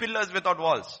point of the pillars without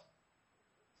walls?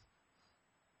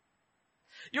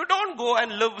 You don't go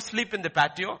and sleep in the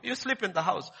patio. You sleep in the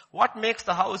house. What makes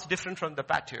the house different from the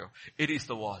patio? It is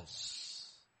the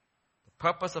walls. The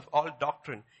purpose of all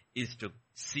doctrine is to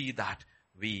see that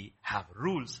we have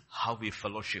rules how we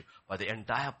fellowship. But the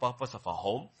entire purpose of a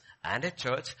home and a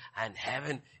church and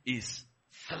heaven is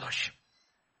fellowship.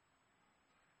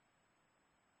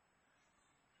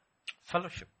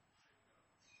 Fellowship.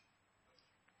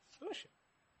 Fellowship.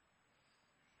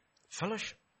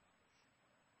 Fellowship.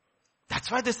 That's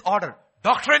why this order.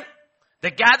 Doctrine.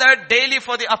 They gathered daily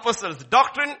for the apostles.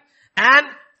 Doctrine and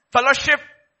fellowship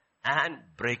and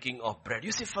breaking of bread.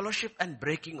 You see, fellowship and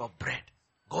breaking of bread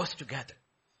goes together.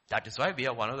 That is why we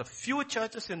are one of the few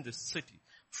churches in this city.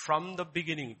 From the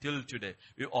beginning till today,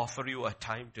 we offer you a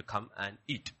time to come and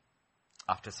eat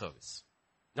after service.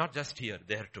 Not just here,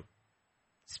 there too.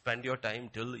 Spend your time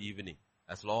till evening,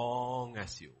 as long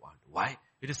as you want. Why?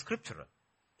 It is scriptural.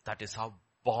 That is how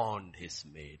bond is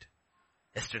made.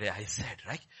 Yesterday I said,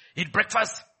 right? Eat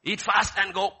breakfast, eat fast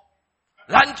and go.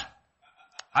 Lunch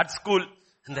at school.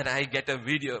 And then I get a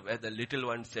video where the little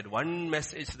one said, one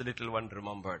message the little one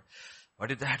remembered.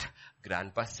 What is that?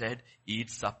 Grandpa said, eat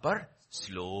supper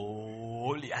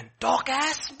slowly and talk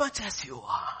as much as you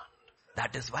want.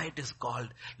 That is why it is called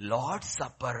Lord's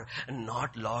Supper and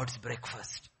not Lord's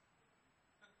Breakfast.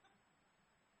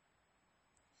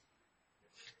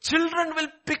 Children will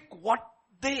pick what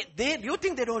you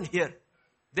think they don't hear.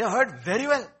 They heard very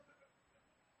well.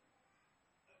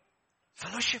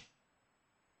 Fellowship.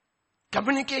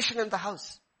 Communication in the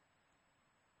house.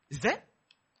 Is there?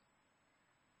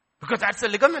 Because that's a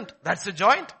ligament. That's a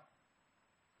joint.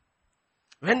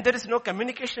 When there is no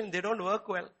communication, they don't work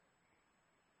well.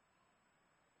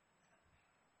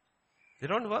 They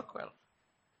don't work well.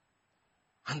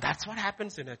 And that's what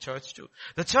happens in a church too.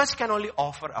 The church can only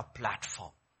offer a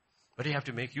platform. But you have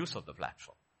to make use of the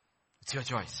platform. It's your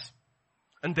choice.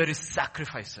 And there is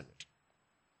sacrifice in it.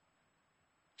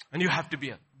 And you have to be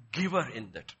a giver in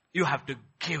that. You have to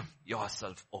give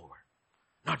yourself over.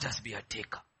 Not just be a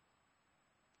taker.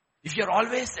 If you're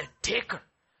always a taker,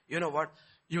 you know what?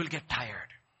 You will get tired.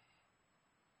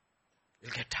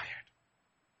 You'll get tired.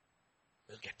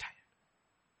 You'll get tired.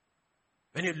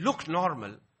 When you look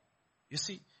normal, you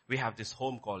see, we have this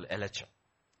home called LHM.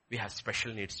 We have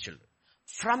special needs children.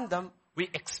 From them, we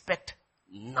expect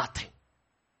nothing.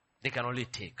 They can only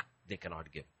take. They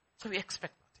cannot give. So we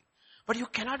expect nothing. But you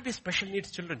cannot be special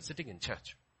needs children sitting in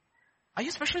church. Are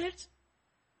you special needs?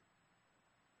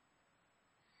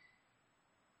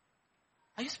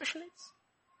 Are you special needs?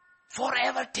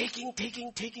 Forever taking.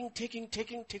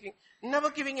 Never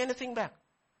giving anything back.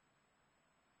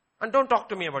 And don't talk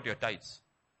to me about your tithes.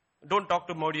 Don't talk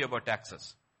to Modi about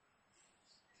taxes.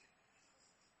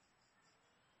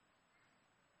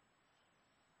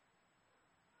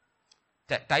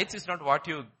 Tithes is not what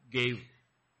you gave.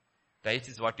 Tithes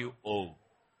is what you owe.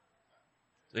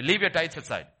 So leave your tithes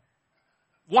aside.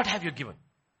 What have you given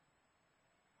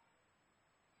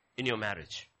in your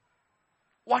marriage?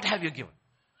 What have you given?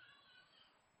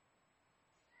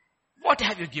 What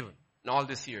have you given in all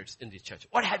these years in the church?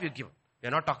 What have you given? We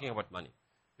are not talking about money.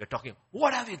 We are talking,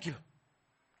 what have you given?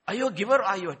 Are you a giver or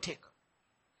are you a taker?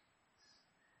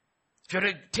 If you're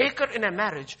a taker in a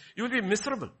marriage, you will be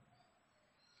miserable.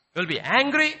 You will be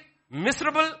angry,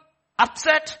 miserable,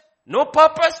 upset, no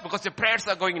purpose because your prayers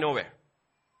are going nowhere.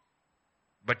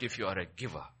 But if you are a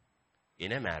giver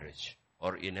in a marriage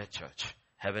or in a church,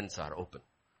 heavens are open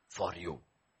for you.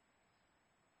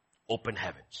 Open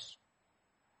heavens.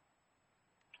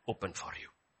 Open for you.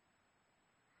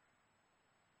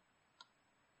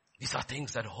 These are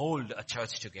things that hold a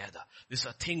church together. These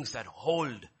are things that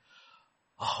hold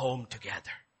a home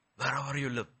together. Wherever you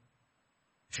live.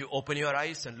 If you open your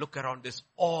eyes and look around, there's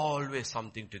always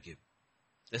something to give.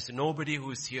 There's nobody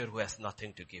who is here who has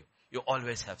nothing to give. You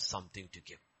always have something to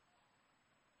give.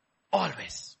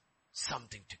 Always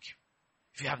something to give.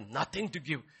 If you have nothing to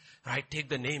give, right, take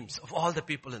the names of all the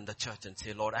people in the church and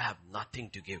say, Lord, I have nothing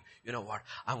to give. You know what?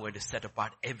 I'm going to set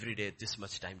apart every day this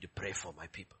much time to pray for my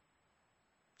people.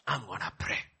 I'm going to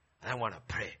pray. And I want to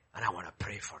pray. And I want to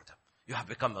pray for them. You have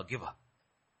become a giver.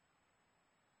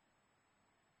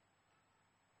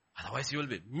 Otherwise you will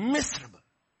be miserable.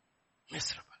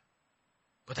 Miserable.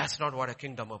 But that's not what a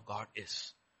kingdom of God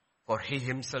is. For he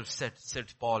himself said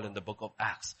Paul in the book of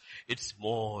Acts, it's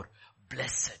more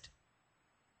blessed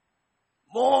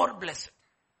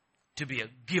to be a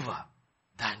giver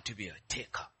than to be a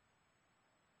taker.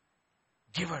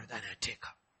 Giver than a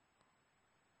taker.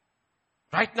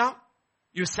 Right now,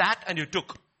 you sat and you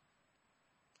took.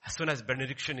 As soon as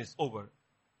benediction is over,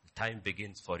 the time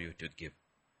begins for you to give.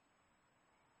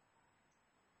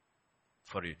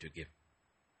 For you to give.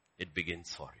 It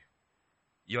begins for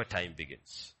you. Your time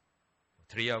begins.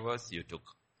 3 hours you took.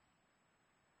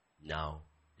 Now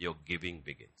your giving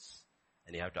begins.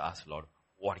 And you have to ask, Lord,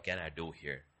 what can I do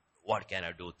here? What can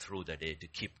I do through the day to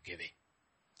keep giving?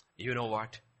 You know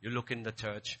what? You look in the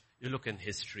church, you look in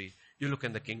history, you look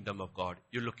in the kingdom of God,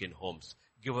 you look in homes.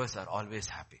 Givers are always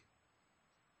happy.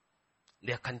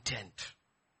 They are content.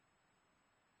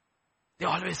 They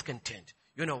are always content.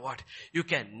 You know what? You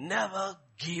can never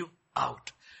give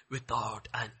out without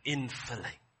an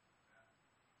infilling.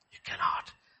 You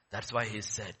cannot. That's why he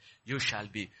said, you shall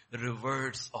be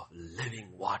rivers of living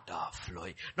water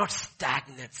flowing, not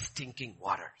stagnant, stinking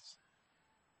waters.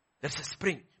 There's a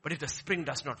spring, but if the spring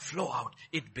does not flow out,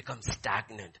 it becomes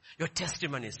stagnant. Your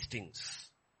testimony stinks.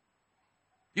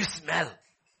 You smell.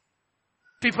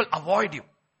 People avoid you.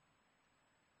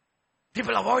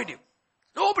 People avoid you.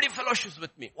 Nobody fellowships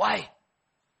with me. Why?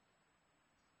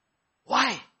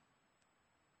 Why?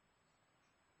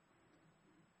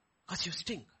 Because you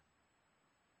stink.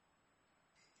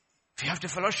 If you have to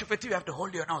fellowship with you have to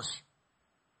hold your nose.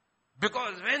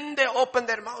 Because when they open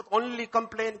their mouth, only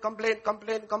complain,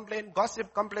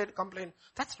 gossip, complain.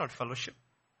 That's not fellowship.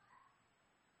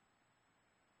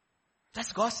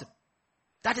 That's gossip.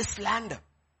 That is slander.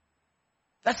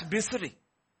 That's misery.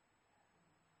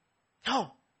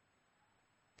 No.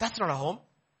 That's not a home.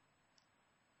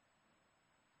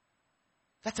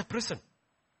 That's a prison.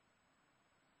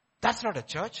 That's not a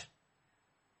church.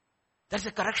 That's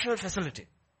a correctional facility.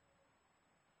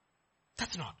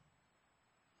 That's not.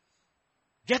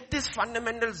 Get these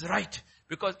fundamentals right.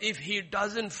 Because if he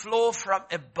doesn't flow from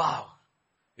above,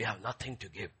 we have nothing to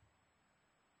give.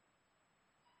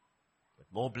 But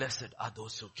more blessed are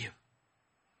those who give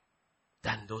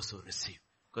than those who receive.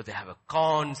 Because they have a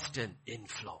constant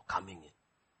inflow coming in.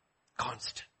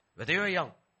 Constant. Whether you are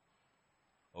young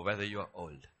or whether you are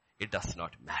old, it does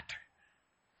not matter.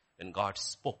 When God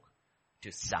spoke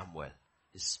to Samuel,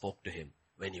 he spoke to him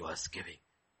when he was giving.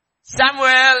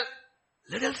 Samuel,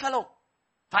 little fellow,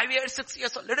 5 years, 6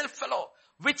 years old, little fellow.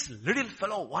 Which little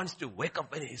fellow wants to wake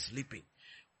up when he is sleeping?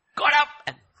 Got up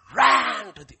and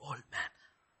ran to the old man.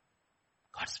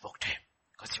 God spoke to him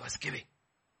because he was giving.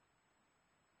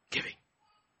 Giving.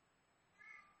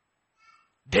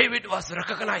 David was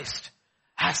recognized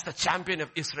as the champion of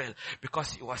Israel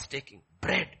because he was taking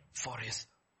bread for his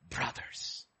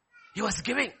brothers. He was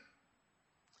giving.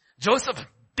 Joseph's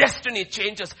destiny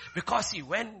changes because he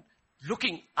went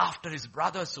looking after his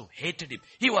brothers who hated him.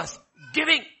 He was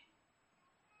giving.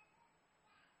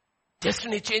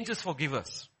 Destiny changes for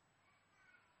givers.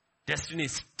 Destiny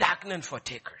is stagnant for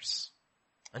takers.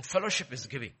 And fellowship is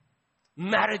giving.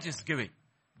 Marriage is giving.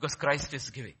 Because Christ is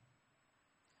giving.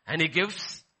 And he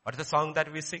gives. What is the song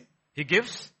that we sing? He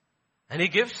gives. And he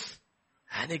gives.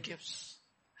 And he gives.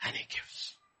 And he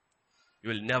gives. You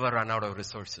will never run out of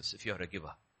resources if you are a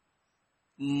giver.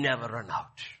 Never run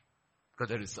out. Because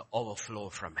there is the overflow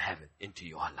from heaven into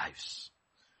your lives.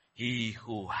 He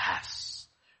who has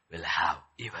will have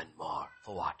even more.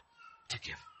 For what? To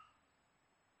give.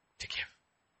 To give.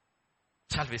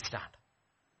 Shall we stand?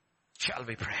 Shall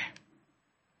we pray?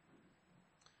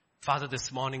 Father,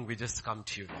 this morning we just come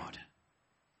to you, Lord.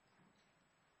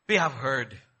 We have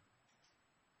heard.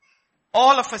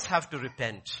 All of us have to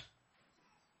repent.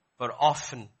 For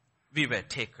often we were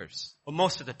takers. Or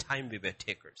most of the time we were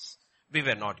takers. We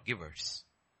were not givers.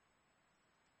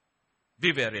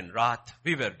 We were in wrath.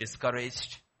 We were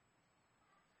discouraged.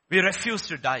 We refused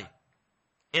to die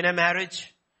in a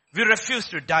marriage. We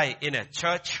refused to die in a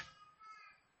church.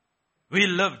 We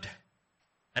lived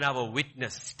and our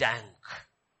witness stank.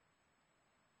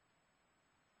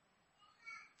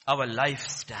 Our life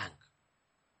stank.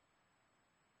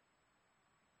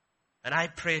 And I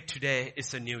pray today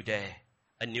is a new day,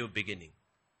 a new beginning.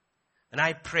 And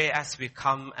I pray as we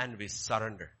come and we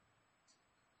surrender,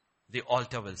 the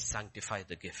altar will sanctify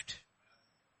the gift.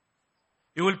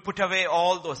 You will put away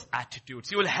all those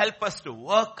attitudes. You will help us to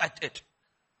work at it.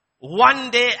 One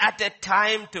day at a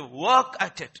time to work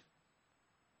at it.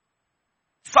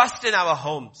 First in our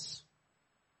homes.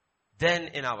 Then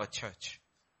in our church.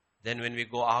 Then when we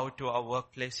go out to our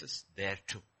workplaces, there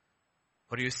too.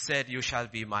 For you said you shall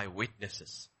be my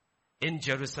witnesses. In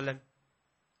Jerusalem,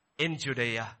 in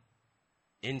Judea,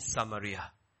 in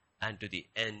Samaria, and to the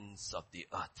ends of the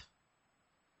earth.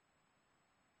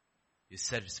 You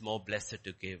said it's more blessed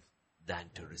to give than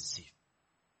to receive.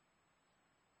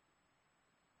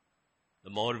 The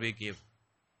more we give,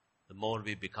 the more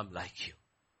we become like you.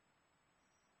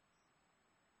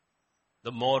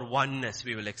 The more oneness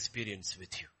we will experience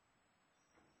with you.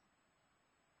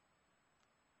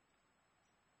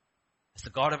 As the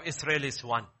God of Israel is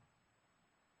one,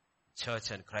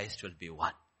 church and Christ will be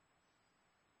one.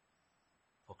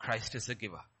 For Christ is a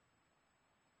giver.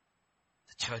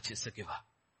 The church is a giver.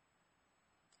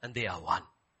 And they are one.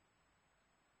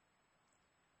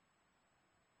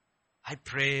 I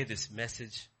pray this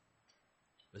message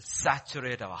will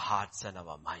saturate our hearts and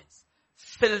our minds.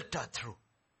 Filter through.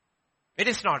 It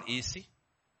is not easy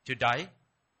to die.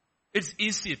 It's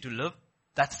easier to live.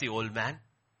 That's the old man.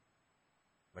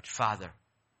 But Father,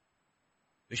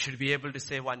 we should be able to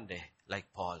say one day, like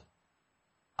Paul,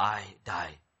 I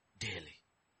die daily.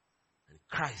 And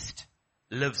Christ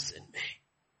lives in me.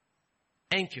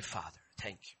 Thank you, Father.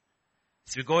 Thank you.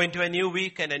 As we go into a new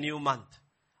week and a new month,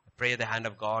 I pray the hand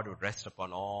of God would rest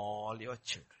upon all your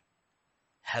children.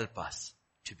 Help us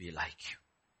to be like you.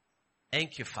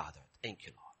 Thank you, Father. Thank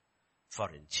you, Lord.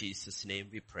 For in Jesus' name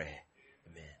we pray.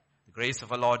 Amen. The grace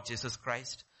of our Lord Jesus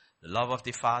Christ, the love of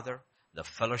the Father, the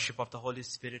fellowship of the Holy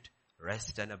Spirit,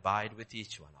 rest and abide with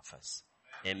each one of us.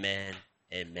 Amen.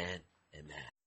 Amen. Amen.